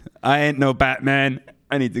old. I ain't no Batman.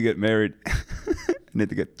 I need to get married. I need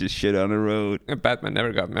to get this shit on the road. Batman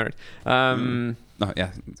never got married.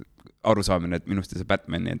 Jah, arusaamine, et minust ei see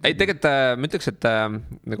Batman. Ei, tegelikult ma ütleks, et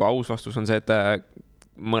nagu aus vastus on see, et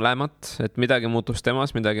mõlemat, et midagi muutus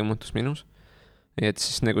temas, midagi muutus minus. Et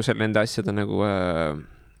siis nagu nende asjade nagu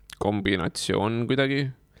kombinatsioon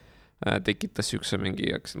kuidagi tekitas siukse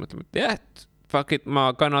mingi, hakkasin mõtlema, et fuck it,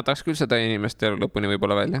 ma kannataks küll seda inimest elu lõpuni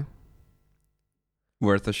võib-olla välja.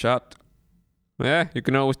 Worth a shot. Yeah, you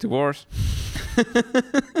can always divorce.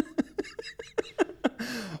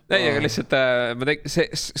 Ei, aga lihtsalt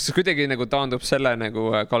see kuidagi nagu taandub selle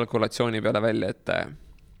nagu kalkulatsiooni peale välja, et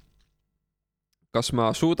kas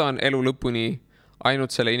ma suudan elu lõpuni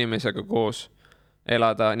ainult selle inimesega koos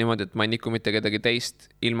elada niimoodi, et ma ei niku mitte kedagi teist,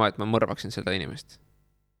 ilma et ma mõrvaksin seda inimest.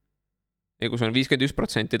 Ja kui see on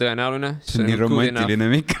 51% tõenäoline, see on nii romantiline,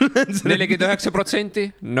 Mihkel. 49%,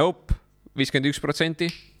 nope, 51%,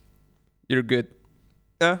 you're good.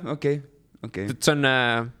 Jah, okei. See on,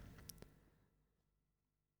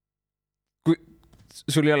 kui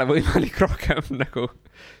sul ei ole võimalik rohkem nagu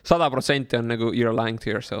 100% on nagu you're lying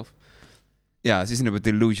to yourself. Jaa, siis on juba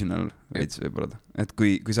delusional veits võib-olla. Et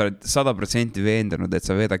kui sa oled 100% veendunud, et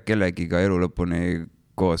sa veedad kellegiga elu lõpuni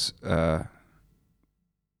koos,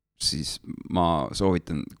 siis ma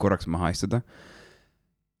soovitan korraks maha istuda.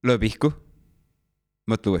 Löö pihku.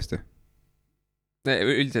 Mõtle uuesti.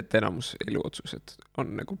 Üldiselt enamus eluotsused on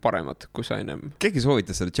nagu paremad, kui sa ennem. Keegi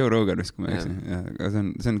soovitas selle Joe Roganist, kui ma eksin.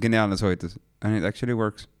 See on geniaalne soovitus. And it actually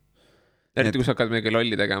works. Eriti kui sa hakkad midagi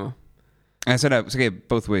lolli tegema. See käib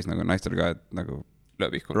both ways nagu naistel ka, et nagu löö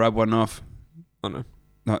pihku. Rub one off. No,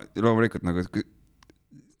 loomulikult nagu kui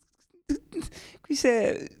see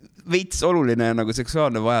veits oluline nagu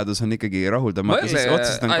seksuaalne vajadus on ikkagi rahuldamata, siis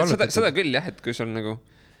otsest on kallutatud. Seda küll jah, et kui sul nagu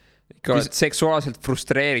oled seksuaalselt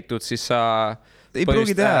frustreeritud, siis sa ei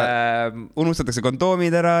pruugi teha, unustatakse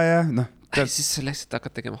kondoomid ära ja siis sa lihtsalt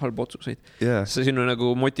hakkad tegema halba otsuseid. See sinu nagu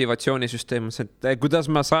motivatsioonisüsteem on see, et kuidas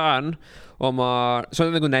ma saan sa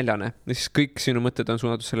oled nagu näljane ja siis kõik sinu mõtted on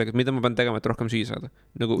suunatud sellega, et mida ma pean tegema, et rohkem süüa saada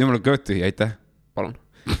nagu... Ja mul on kõht tühi, aitäh. Palun.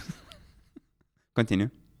 Continue.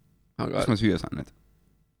 Kas ma süüa saan nüüd?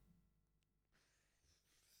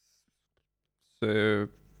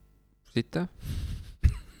 Sitta.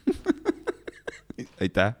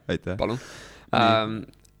 Aitäh. Palun.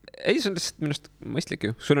 Ei, see on lihtsalt minust mõistlik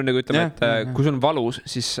ju. Sul on nagu ütleme, et kui sul on valus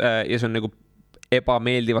siis, ja see on nagu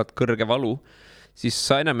ebameeldivat kõrge valu, siis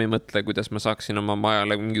sa enam ei mõtle, kuidas ma saaksin oma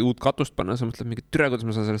majale mingi uut katust panna, sa mõtled mingi türa, kuidas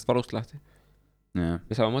ma saan sellest valust lahti. Ja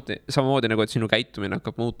samamoodi nagu, et sinu käitumine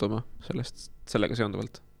hakkab muutuma sellega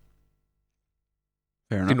seonduvalt.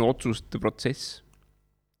 Sinu otsuste protsess,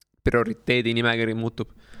 prioriteedi nimekiri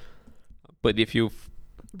muutub. But if you've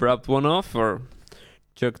rubbed one off or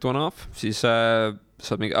jerked one off, siis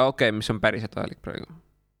saad mingi, mis on päriselt vajalik praegu.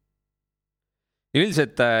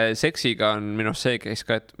 Üldiselt seksiga on minu see käis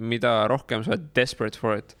ka, et mida rohkem sa oled desperate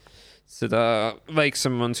for it, seda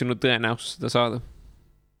väiksem on sinu tõenäosus seda saada.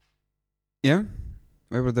 Jah,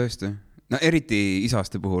 võib-olla tõesti. No eriti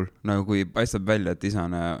isaste puhul, nagu kui paistab välja, et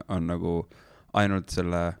isane on nagu ainult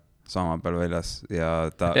selle sama peal väljas ja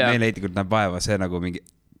ta meeleheitlikult näeb vaeva, see nagu mingi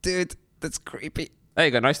dude, that's creepy.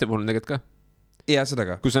 Ei, ka naiste puhul on tegelikult ka. Ja seda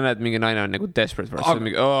ka. Kui sa näed mingi naine on nagu desperate for it,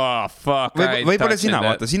 mingi, fuck. Võib-olla sina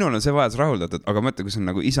vaata, sinul on see vajadus rahuldatud, aga mõtle, kui see on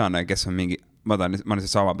nagu isane, kes on mingi, ma olen see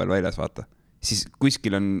sama peal väljas, vaata. Siis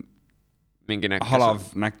kuskil on mingi näkk. Halav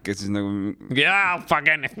näkk ja siis nagu... fuck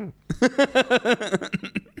anything.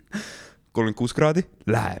 36 kraadi?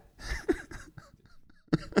 Läheb.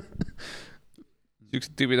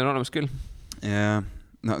 Siuksed tüübid on olemas küll. Ja,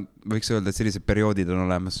 võiks öelda, et sellised perioodid on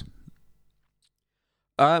olemas.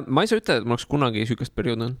 Ma ei saa ütelda, et mul oleks kunagi sükast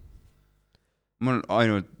periood on.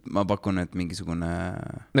 Ma pakun, et mingisugune...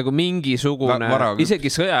 Nagu mingisugune...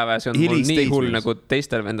 Isegi sõjaväes on mul nii hull nagu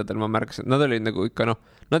teistel vendadel, ma märkasin. Nad olid nagu ikka,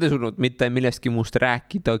 nad ei suutnud mitte millestki muust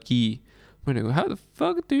rääkidagi. Ma nagu, how the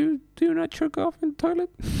fuck do you not jerk off in the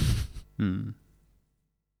toilet?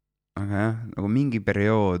 Aga jah, nagu mingi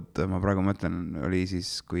periood, ma praegu mõtlen, oli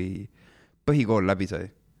siis, kui põhikool läbi sai.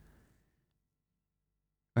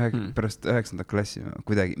 Pärast 9. klassi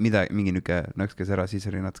kuidagi, mingi nüke nõkskas ära, siis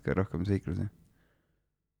oli natuke rohkem seiklusi.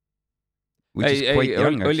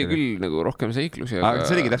 Oli küll nagu rohkem seiklusi. Aga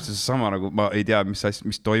see oligi täpselt sama, nagu ma ei tea,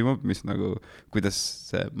 mis toimub, mis nagu, kuidas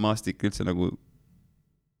see maastik üldse nagu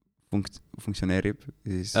funktsioneerib.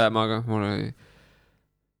 Ma ka, mul oli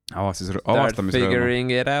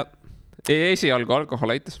avastamisrõõmu. Esialgu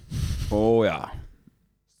alkohol aitas. Jaa.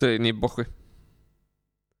 See oli nii pohhui.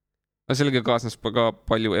 Aga sellega kaasnes ka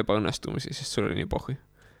palju ebaõnnestumisi, sest sul oli nii pohhui.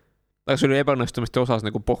 Aga sul oli ebaõnnestumiste osas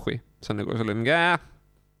nagu pohhui. See on nagu, sul oli mingi,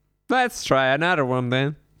 let's try another one then.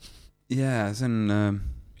 See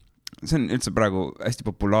on üldse praegu hästi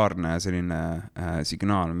populaarne selline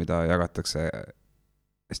signaal, mida jagatakse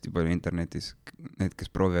hästi palju internetis. Need,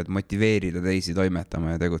 kes proovivad motiveerida teisi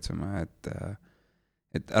toimetama ja tegutsema, et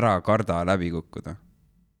ära karda läbi kukkuda.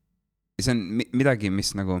 Ja see on midagi,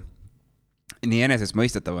 mis nagu nii enesest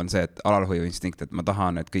mõistetav on see, et alalhoiu instinkt, et ma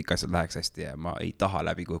tahan, et kõik asjad läheks hästi ja ma ei taha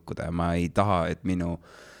läbi kukkuda ja ma ei taha, et minu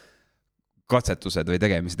katsetused või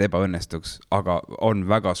tegemised ebaõnnestuks, aga on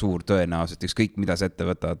väga suur tõenäosus, ükskõik mida sa ette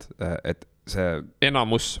võtad, et see...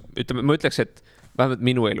 Enamus, ütleme, ma ütleks, et vähemalt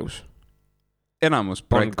minu elus enamus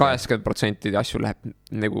on 80% asju läheb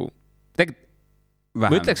nagu...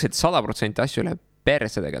 Ma ütleks, et 100% asju läheb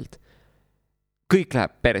perse tegelikult. Kõik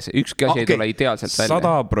läheb perse, ükski asi ei tule ideaalselt välja.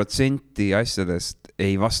 100% asjadest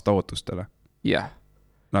ei vasta ootustele. Jah.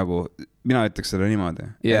 Nagu, mina ütleks seda niimoodi.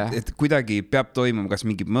 Et kuidagi peab toimuma kas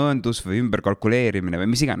mingi mõõndus või ümberkalkuleerimine või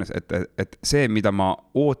mis iganes. Et see, mida ma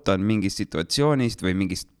ootan mingist situatsioonist või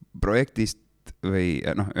mingist projektist või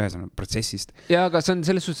ühesõnaga protsessist. Ja, aga see on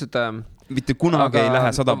selles suhtes, et... Mitte kunagi ei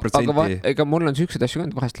lähe 100%. Aga mul on siuksed asju,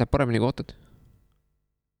 et vahest läheb paremini kui ootad.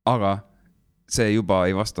 Aga see juba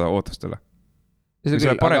ei vasta ootustele.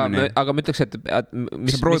 aga ma ütleks, et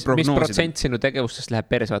mis protsent sinu tegevustest läheb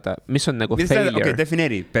perse, vaata, mis on nagu failure. Okei,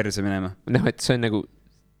 defineeri perse minema. Noh, et see on nagu...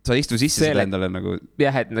 Sa istu sisse seda endale nagu...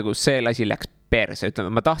 Jah, et nagu see asi läks perse.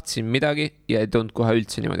 Ütleme, ma tahtsin midagi ja ei tulnud kohe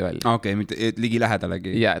üldse niimoodi välja. Okei, mitte ligi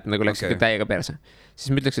lähedalegi. Ja, et nagu läks täiega perse.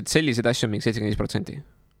 Siis ma ütleks, et sellised asju on mingi 75%.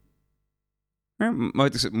 Ma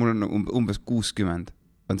ütleks, et mul on umbes 60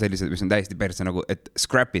 on sellised, mis on täiesti perse nagu, et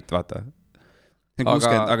scrap it, vaata.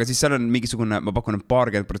 60, aga siis seal on mingisugune, ma pakun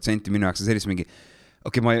 20% minu jaoks on sellist mingi,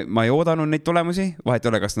 ma ei oodanud neid tulemusi, vahet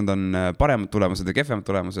ei ole, kas nad on paremad tulemused või kehvemad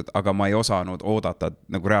tulemused, aga ma ei osanud oodata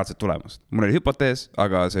nagu reaalset tulemust. Mul oli hüpotees,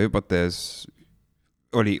 aga see hüpotees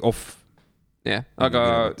oli off. Jah, aga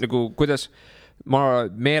nagu kuidas ma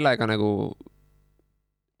meelega nagu,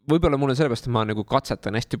 võib-olla mul on sellepärast, et ma nagu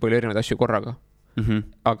katsetan hästi palju erinevaid asju korraga,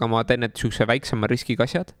 aga ma teen need siukse väiksema riskiga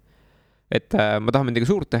asjad. Et ma tahan midagi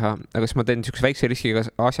suurt teha, aga siis ma teen niisuguse väikse riskiga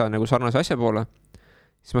asja nagu sarnase asja poole,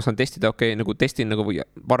 siis ma saan testida, nagu testin nagu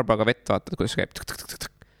varbaga vett, vaatad, kuidas see käib.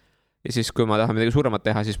 Ja siis, kui ma tahan midagi suuremat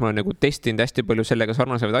teha, siis ma olen nagu testinud hästi palju sellega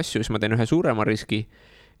sarnasevaid asju, siis ma teen ühe suurema riski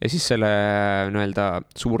ja siis selle nii-öelda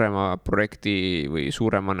suurema projekti või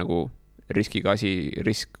suurema nagu riskiga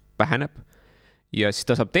risk väheneb. Ja siis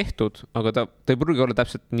ta saab tehtud, aga ta ei pruugi olla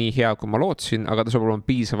täpselt nii hea, kui ma lootsin, aga ta saab olema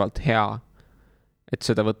piisavalt hea, et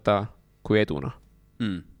seda võtta kui eduna.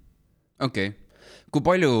 Okei. Kui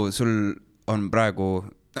palju sul on praegu,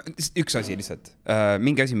 üks asi lihtsalt,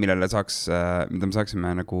 mingi asi, mida me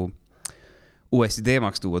saaksime nagu uuesti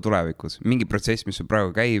teemaks tuua tulevikus, mingi protsess, mis sul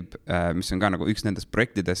praegu käib, mis on ka nagu üks nendest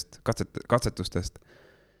projektidest, katsetustest,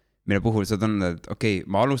 mille puhul sa tunned, et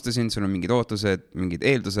ma alustasin, sul on mingid ootused, mingid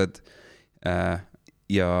eeldused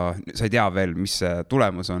ja sa ei tea veel, mis see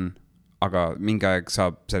tulemus on, aga mingi aeg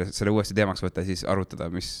saab selle uuesti teemaks võtta ja siis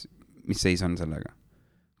arutada, mis seis on sellega.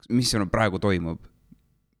 Mis sul praegu toimub,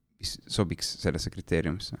 mis sobiks sellesse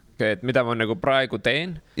kriteeriumisse? Et mida ma nagu praegu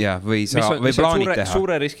teen? Ja, või plaanid teha?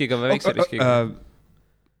 Suure riskiga või väikse riskiga?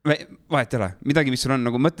 Vahet ei ole. Midagi, mis sul on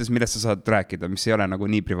nagu mõttes, millest sa saad rääkida, mis ei ole nagu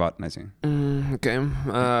nii privaatne asi.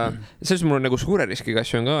 Selles mul on nagu suure riskiga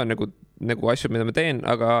asju on ka nagu asju, mida ma teen,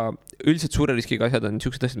 aga üldiselt suure riskiga asjad on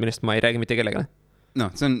niisugused asjad, millest ma ei räägi mitte kellegile. No,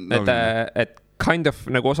 see on et kind of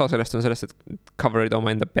nagu osa sellest on sellest, et cover'id oma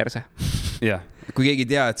enda perse. Jah, kui keegi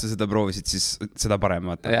tea, et sa seda proovisid, siis seda parem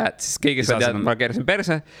vaata. Ja, et siis keegi sa tead, et ma keerasin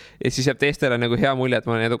perse ja siis jääb teistele nagu hea mulje, et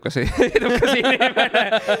ma olen edukas inimene.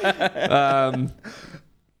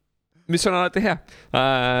 Mis on alati hea.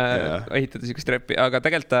 Ehitada siukest reppi, aga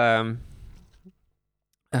tegelikult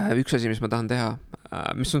üks asi, mis ma tahan teha,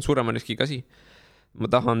 mis on suurema riskiga asi, ma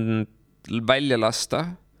tahan välja lasta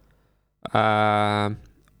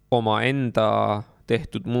oma enda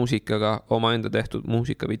tehtud muusikaga, oma enda tehtud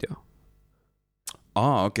muusikavideo.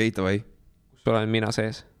 Okei, tavai. Kus olen mina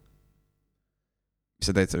sees. Mis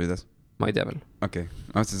sa teed sa videos? Ma ei tea veel. Okei.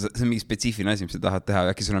 See on mingi spetsiifiline asi, mis sa tahad teha.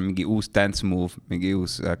 Äkki sul on mingi uus dance move, mingi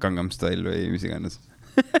uus Gangnam Style või mis iganes.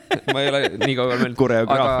 Ma ei ole nii kaugel meil.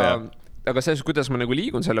 Koreograafia. Aga selles, kuidas ma nagu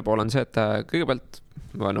liigun selle poole, on see, et kõigepealt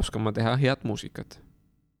ma oskan teha head muusikat.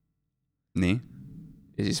 Nii?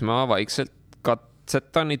 Ja siis ma vaikselt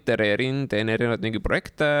katsetan, itereerin, teen erinevad mingi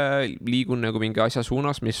projekte, liigun nagu mingi asja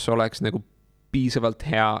suunas, mis oleks nagu piisavalt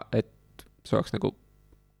hea, et see oleks nagu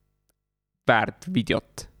väärt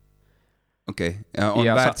videot. Okei. Ja on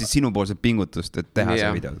väärt siis sinupoolset pingutust, et teha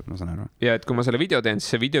see video, ma saan aru. Ja et kui ma selle video teen,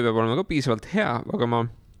 siis see video peab olema ka piisavalt hea, aga ma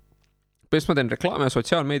teen reklaame ja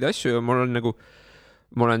sotsiaalmeedia asju ja ma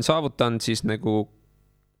olen saavutanud siis nagu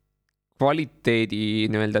kvaliteedi,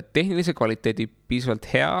 nii-öelda tehnilise kvaliteedi piisavalt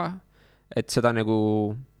hea, et seda nagu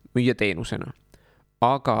müüa teenusena.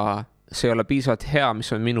 Aga see ei ole piisavalt hea,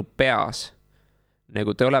 mis on minu peas.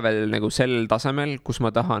 Nagu te ei ole veel nagu sel tasemel, kus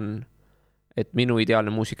ma tahan, et minu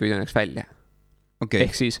ideaalne muusikavideo näeks välja.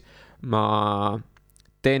 Ehk siis ma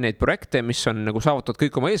teen neid projekte, mis on nagu saavutavad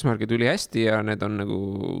kõik oma eesmärgid üli hästi ja need on nagu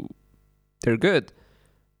they're good,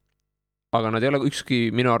 aga nad ei ole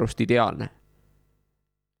ükski minu arust ideaalne.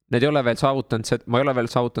 Need ei ole veel saavutanud, ma ei ole veel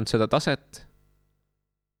saavutanud seda taset,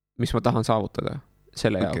 mis ma tahan saavutada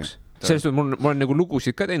selle jaoks. Sellest mul on nagu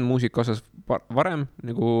lugusid ka teinud muusika osas varem,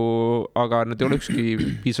 nagu, aga nad ei ole ükski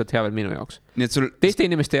piisavalt hea veel minu jaoks. Teiste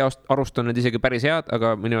inimeste arust on need isegi päris head,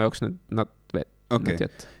 aga minu jaoks nad veel.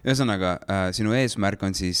 Ühesõnaga, sinu eesmärk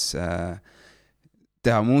on siis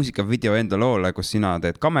teha muusikavideo enda loole, kus sina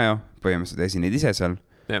teed cameo, põhimõtteliselt esined ise seal.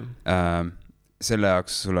 Selle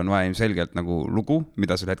jaoks sul on vaja selgelt nagu lugu,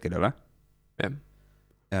 mida sul hetkel ei ole.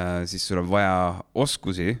 Siis sul on vaja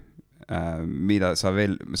oskusi, mida sa ei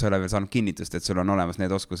ole veel saanud kinnitust, et sul on olemas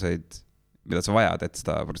need oskuseid, mida sa vajad, et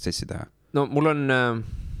seda protsessi teha. No mul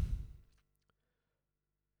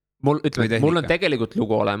mul on tegelikult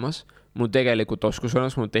lugu olemas, mul tegelikult oskus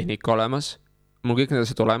olemas, mul tehnika olemas, mul kõik need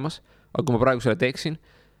asjad olemas, aga kui ma praegu selle teeksin,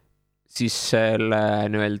 siis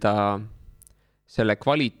selle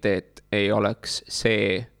kvaliteet ei oleks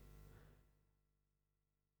see,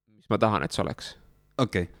 mis ma tahan, et see oleks.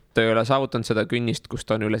 Okay. Ta ei ole saavutanud seda künnist, kus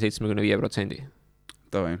ta on üle 75%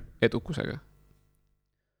 Tavai. edukusega.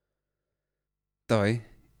 Tavai,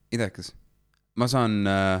 idekas. Ma saan...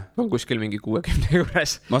 on kuskil mingi 60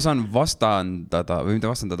 juures. Ma saan vastandada, või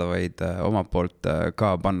mitte vastandada, vaid oma poolt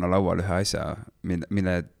ka panna laual ühe asja,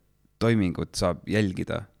 mille toimingut saab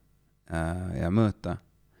jälgida ja mõõta.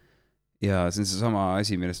 Ja see on see sama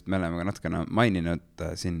asi, millest me oleme ka natukene maininud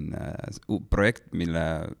siin projekt, mille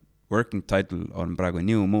working title on praegu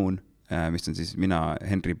New Moon, mis on siis mina,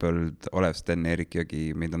 Henri Põld, Olev Sten, Erik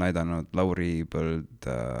Jõgi, meid on aidanud Lauri Põld,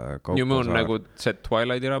 Kaupo New Moon Saar. nagu see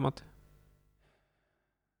Twilighti raamat?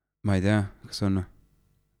 Ma ei tea, kas on?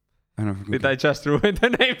 Did I just ruin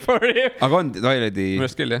the name for you? Aga on Twilighti...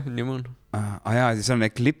 Mõnest küll, jah, New Moon. Jaa, siis on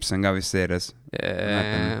Eclipse on ka vist seerias.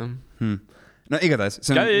 No igatahes,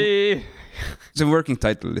 see on working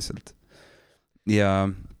title lihtsalt. Ja...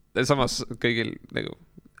 Samas kõigil nagu...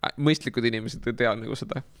 mõistlikud inimesed ei tea nagu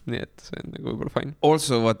seda, nii et see on nagu võib-olla fine.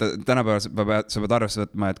 Also, vaata, tänapäeval sa pead arvesse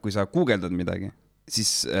võtma, et kui sa guugeldad midagi,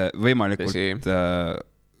 siis võimalikult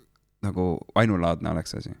nagu ainulaadne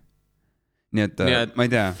oleks asi. Nii et ma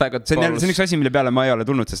ei tea, see on üks asi, mille peale ma ei ole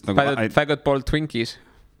tulnud, sest nagu... Faggot Ball Twinkies.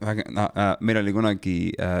 Meil oli kunagi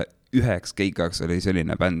üheks keikaks oli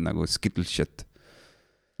selline bänd nagu Skittle Shit.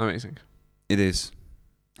 Amazing. It is.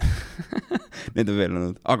 Need on veel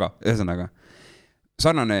olnud, aga ühesõnaga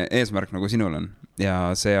sarnane eesmärk nagu sinul on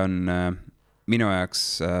ja see on minu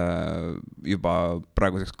ajaks juba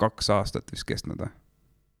praeguseks 2 aastat vist kestnud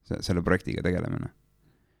selle projektiga tegelemine.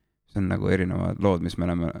 See on nagu erinevad lood, mis me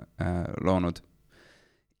oleme loonud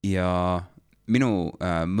ja minu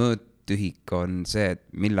mõõttühik on see, et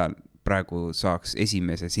millal praegu saaks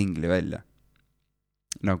esimese singli välja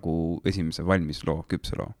nagu esimese valmis loo,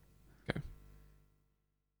 küpse loo. Okay.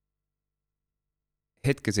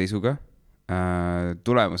 Hetkeseisuga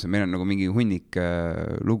tulemus, meil on nagu mingi hunnik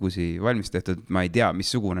lugusi valmis tehtud, ma ei tea,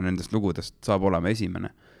 missugune nendest lugudest saab olema esimene.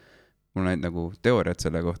 Mul on nagu teooriad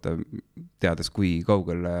selle kohta, teades, kui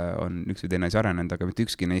kaugel on üks või teine asi arenenud, aga mitte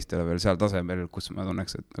ükski neist ei ole veel seal tasemel, kus ma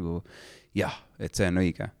tunneks, et nagu jah, et see on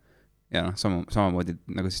õige. Ja samamoodi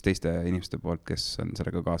nagu siis teiste inimeste poolt, kes on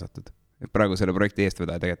sellega kaasatud. Praegu selle projekti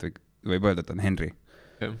eestvedaja tegelikult võib öelda, et on Henri.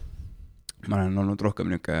 Ja. Ma olen olnud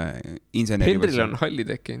rohkem niuke inseneri... Henril on halli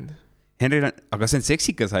tekkinud. Henril on, aga see on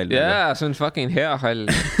seksikas hall. Jaa, see on fucking hea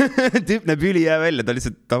hall. Tüüp näeb üli jää välja,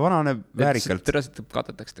 ta vananeb väärikalt. Tõraselt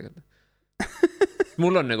katetaks tegelikult.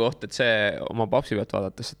 Mul on nagu oht, et see oma papsi pealt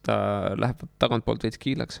vaadates, et ta läheb tagant poolt veits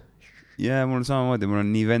kiilaks. Jaa, mul on samamoodi, mul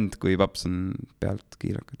on nii vend, kui paps on pealt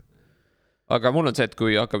kiilakad. Aga mul on see, et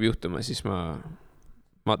kui hakkab juhtuma, siis ma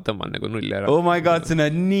tõmban nagu nulli ära. Oh my god, see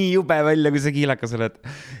näeb nii jube välja, kui sa kiilakas oled.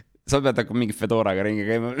 Sa pead hakkab mingi fedoraga ringi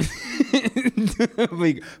käima.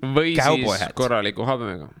 või siis korraliku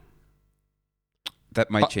habemega.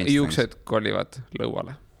 Juuksed kollivad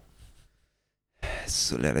lõuale.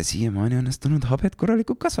 Sul ei ole siiamaani õnnestunud habet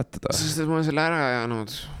korralikult kasvatada. Sest ma olen selle ära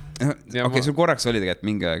jäänud. Okei, sul korraks oli tegelikult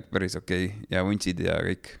mingi aeg päris okei. Ja vuntsid ja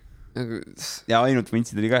kõik. Ja ainult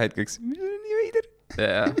vuntsid oli ka hetkeks. Nii veider.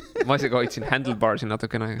 Ma isegi hoidsin handlebarsi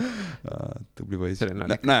natukene. Tubli poiss.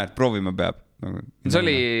 Näed, proovima peab. See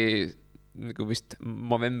oli nagu vist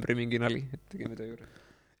novembri mingi nali, et tegime ta juurde.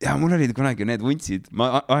 Ja mul olid kunagi need vuntsid.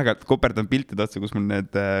 Ma aeg-ajalt koperdan piltide otsa, kus mul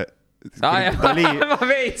need... ma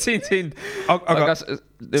veetsin sind. Aga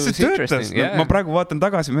see töötas. Ma praegu vaatan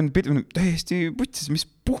tagasi, ma olen täiesti putsis, mis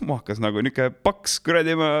puhmakas nagu niuke paks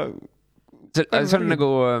kuradi ma... See on nagu...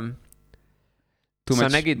 Sa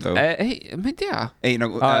nägid... Ei, ma ei tea. Ei,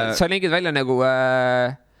 nagu... Sa nägid välja nagu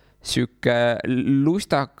süke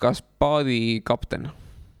lustakas paadikapten.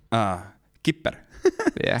 Kipper.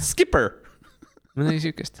 Skipper. Ma nägin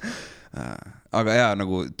sükest. Aga jaa,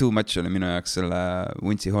 nagu too much oli minu jaoks selle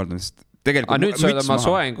vuntsi hooldamist. Nüüd sa oled oma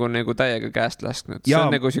soengu nagu täiega käest lasknud. See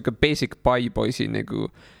on nagu süke basic pie poisi nagu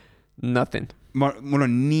nothing. Mul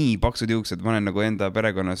on nii paksud juuksed, ma olen nagu enda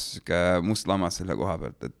perekonnas must lammas selle koha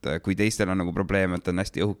pealt, et kui teistel on nagu probleem, et on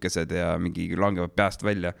hästi õhukesed ja mingi langevad peast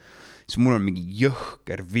välja, siis mul on mingi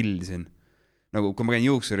jõhker vill siin. Nagu kui ma käin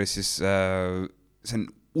juuksuris, siis see on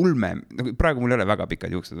ulme, nagu praegu mul ei ole väga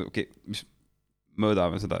pikad juuksed, mis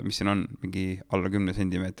mõõdame seda, mis siin on, mingi alla 10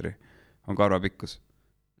 sentimeetri on karva pikkus.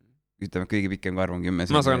 Ütleme, kõige pikem karv on 10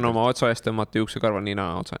 sentimeetri. Ma saan oma otsa eest tõmmata juukse karva nina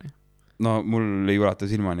otsani. No mul ei ulata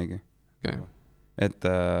silmanigi. Okay. Et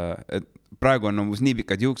praegu on umbes nii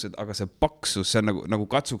pikad juuksed, aga see paksus, see on nagu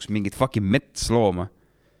katsuks mingit fucking metslooma.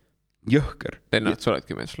 Jõhker. Lennart, sa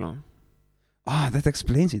oledki metsloom. That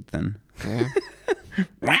explains it then. Yeah.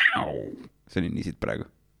 See oli nii siit praegu.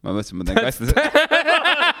 Ma mõtlesin, ma teen kastas.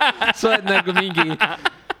 Sa oled nagu mingi...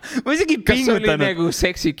 Ma isegi kas see oli pingutanud. nagu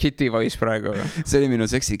sexy kitty voice praegu? See oli minu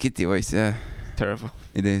sexy kitty voice, jah. Terrible.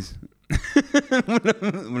 It is.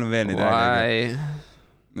 mul on veel neid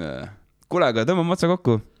aega. Kuule, aga tõmbame otsa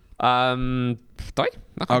kokku. Toi.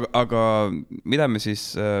 Aga mida me siis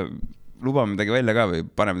lubame midagi välja ka või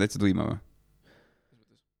paneme täitsa tuimama?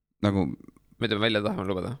 Nagu... Mida me välja tahame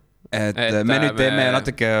lubada? Et me nüüd teeme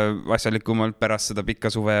natuke asjalikumalt pärast seda pika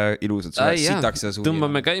suve ilusat suve. Sitaks ja suvi.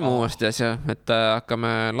 Tõmbame käima uuesti asja, et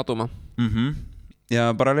hakkame laduma.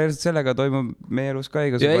 Ja paralleelselt sellega toimub meie elus ka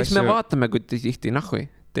igasugune ja siis me vaatame, kui tihti nahhui.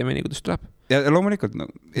 Teeme nii, kuidas tuleb. Ja loomulikult,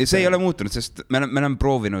 see ei ole muutunud, sest me oleme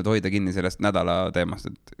proovinud hoida kinni sellest nädala teemast,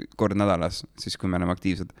 et kord nädalas, siis kui me oleme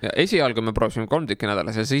aktiivsed. Ja esialgu me proovisime 3 tükki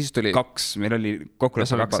nädalas ja siis tuli... 2, meil oli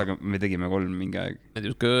kokkulepe 2, aga me tegime 3 mingi aeg.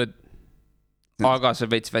 Good. Aga see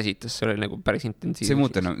veits väsitas, see oli nagu päris intensiivne. See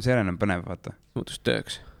muutu enam, see ei ole enam põnev, vaata. Muutus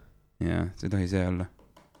tööks. Jaa, see ei tohi see olla.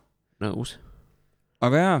 Nõus.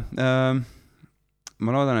 Aga jaa,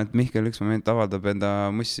 ma loodan, et Mihkel üks moment avaldab enda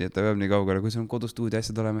mussi, et ta peab nii kaugele. Kui see on kodustuudio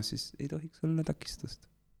asjad olemas, siis ei tohiks olla takistust.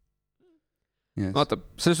 Yes. Vaata,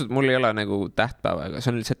 selles suhtes mul ei ole nagu tähtpäevaga. See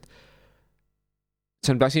on lihtsalt,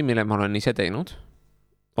 see on asi, mille ma olen ise teinud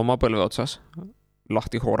oma põlve otsas,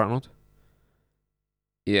 lahti hooranud.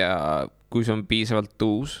 Ja kui see on piisavalt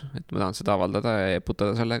uus, et ma tahan seda avaldada ja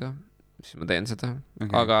putada sellega, siis ma teen seda.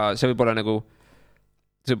 Okay. Aga see võib olla nagu,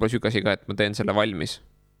 see võib olla sükasi ka, et ma teen selle valmis.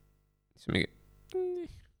 Siis mingi...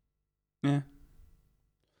 Yeah.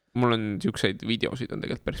 Mul on siukseid videosid on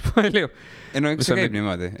tegelikult päris palju. No eks see käib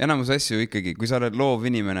niimoodi. Enamus asju ikkagi, kui sa oled loov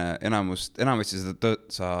inimene, enamasti seda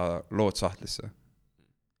sa lood sahtlisse.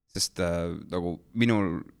 Sest nagu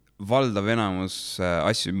minul valdav enamus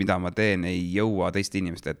asju, mida ma teen, ei jõua teiste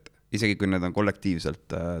inimeste ette. Isegi kui need on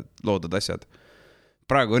kollektiivselt loodud asjad.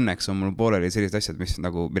 Praegu õnneks on mul pooleli sellised asjad, mis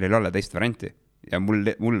nagu, meil ei ole teist varianti. Ja mul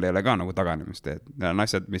ei ole ka nagu taganemist. Need on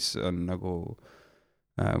asjad, mis on nagu,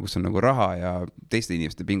 kus on nagu raha ja teiste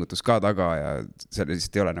inimeste pingutus ka taga ja seal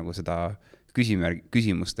lihtsalt ei ole nagu seda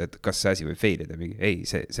küsimust, et kas see asi võib failida. Ei,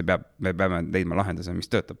 see peab, me peame leidma lahenduse, mis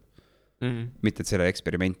töötab. Mitte, et selle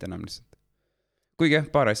eksperiment enam lihtsalt. Kuigi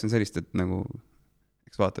paar asja on sellist, et nagu,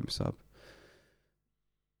 eks vaata, mis saab.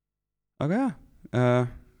 Aga jah,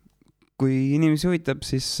 kui inimesi huvitab,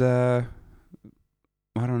 siis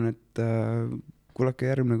ma arvan, et kuulake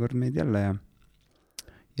järgmine kord meid jälle ja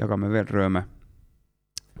jagame veel rööme.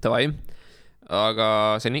 Tavai, aga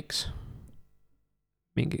see niks.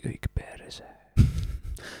 Mingi kõik perse.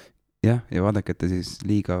 Jah, ja vaadake, et te siis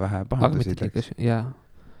liiga vähe pahandusi. Jaa.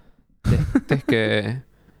 Tehke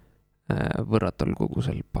võrratal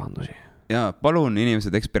kogusel pahandusi. Jaa, palun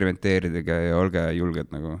inimesed eksperimenteeridega ja olge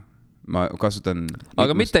julged nagu. Ma kasutan...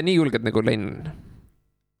 Aga mitte nii julged nagu Lenn.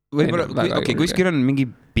 Okei, kuskil on mingi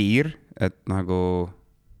piir, et nagu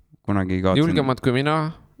kunagi kaotan... Julgemad kui mina,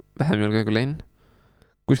 vähem julge kui Lenn.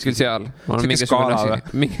 Kuskil seal. Sikke skaala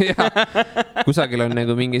või? Kusagil on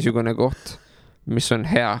nagu mingisugune koht, mis on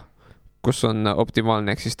hea, kus on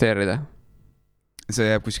optimaalne eksisteerida. See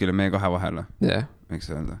jääb kuskile meie kahe vahele. Jah. Miks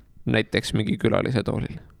öelda? Näiteks mingi külalise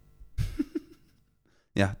toolil.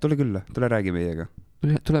 Jah, tule külla, tule räägi meiega.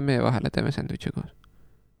 Tule meie vahele, teeme sandwichi koos.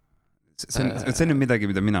 See on nüüd midagi,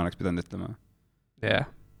 mida mina oleks pidanud ütlema. Jah.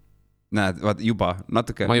 Näed, vaat juba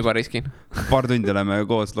natuke. Ma juba riskin. Paar tundi oleme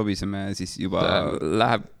koos, lobiseme, siis juba...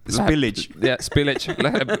 Läheb... Spillage. Jah, spillage.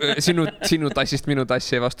 Läheb sinu tassist minu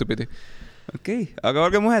tassi ja vastupidi. Okei, aga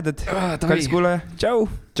olge muhedad. Kallis kuule. Tšau.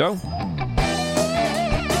 Tšau.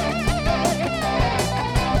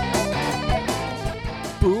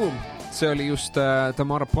 Boom. See oli just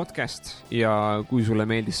Tamara podcast ja kui sulle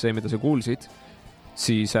meeldis see, mida sa kuulsid,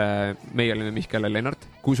 siis meie olime Mihkel ja Lennart.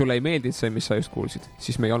 Kui sulle ei meeldinud see, mis sa just kuulsid,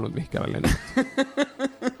 siis me ei olnud Mihkel ja Lennart.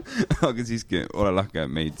 Aga siiski ole lahke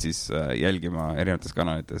meid siis jälgima erinevates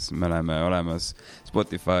kanalites. Me oleme olemas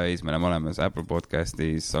Spotify's, me oleme olemas Apple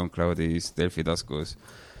Podcastis, SoundCloudis, Delfi taskus,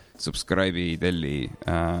 subscribe'i, telli,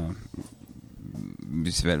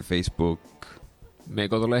 mis veel, Facebook.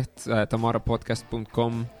 Meie koduleht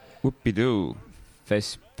tamarapodcast.com. Whoopidoo.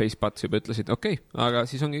 Facepats juba ütlesid, okei, aga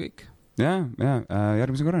siis ongi kõik. Ja,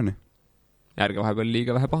 järgmise korrani. Ärge vahepeal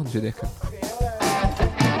liiga vähe pahandusi tehke.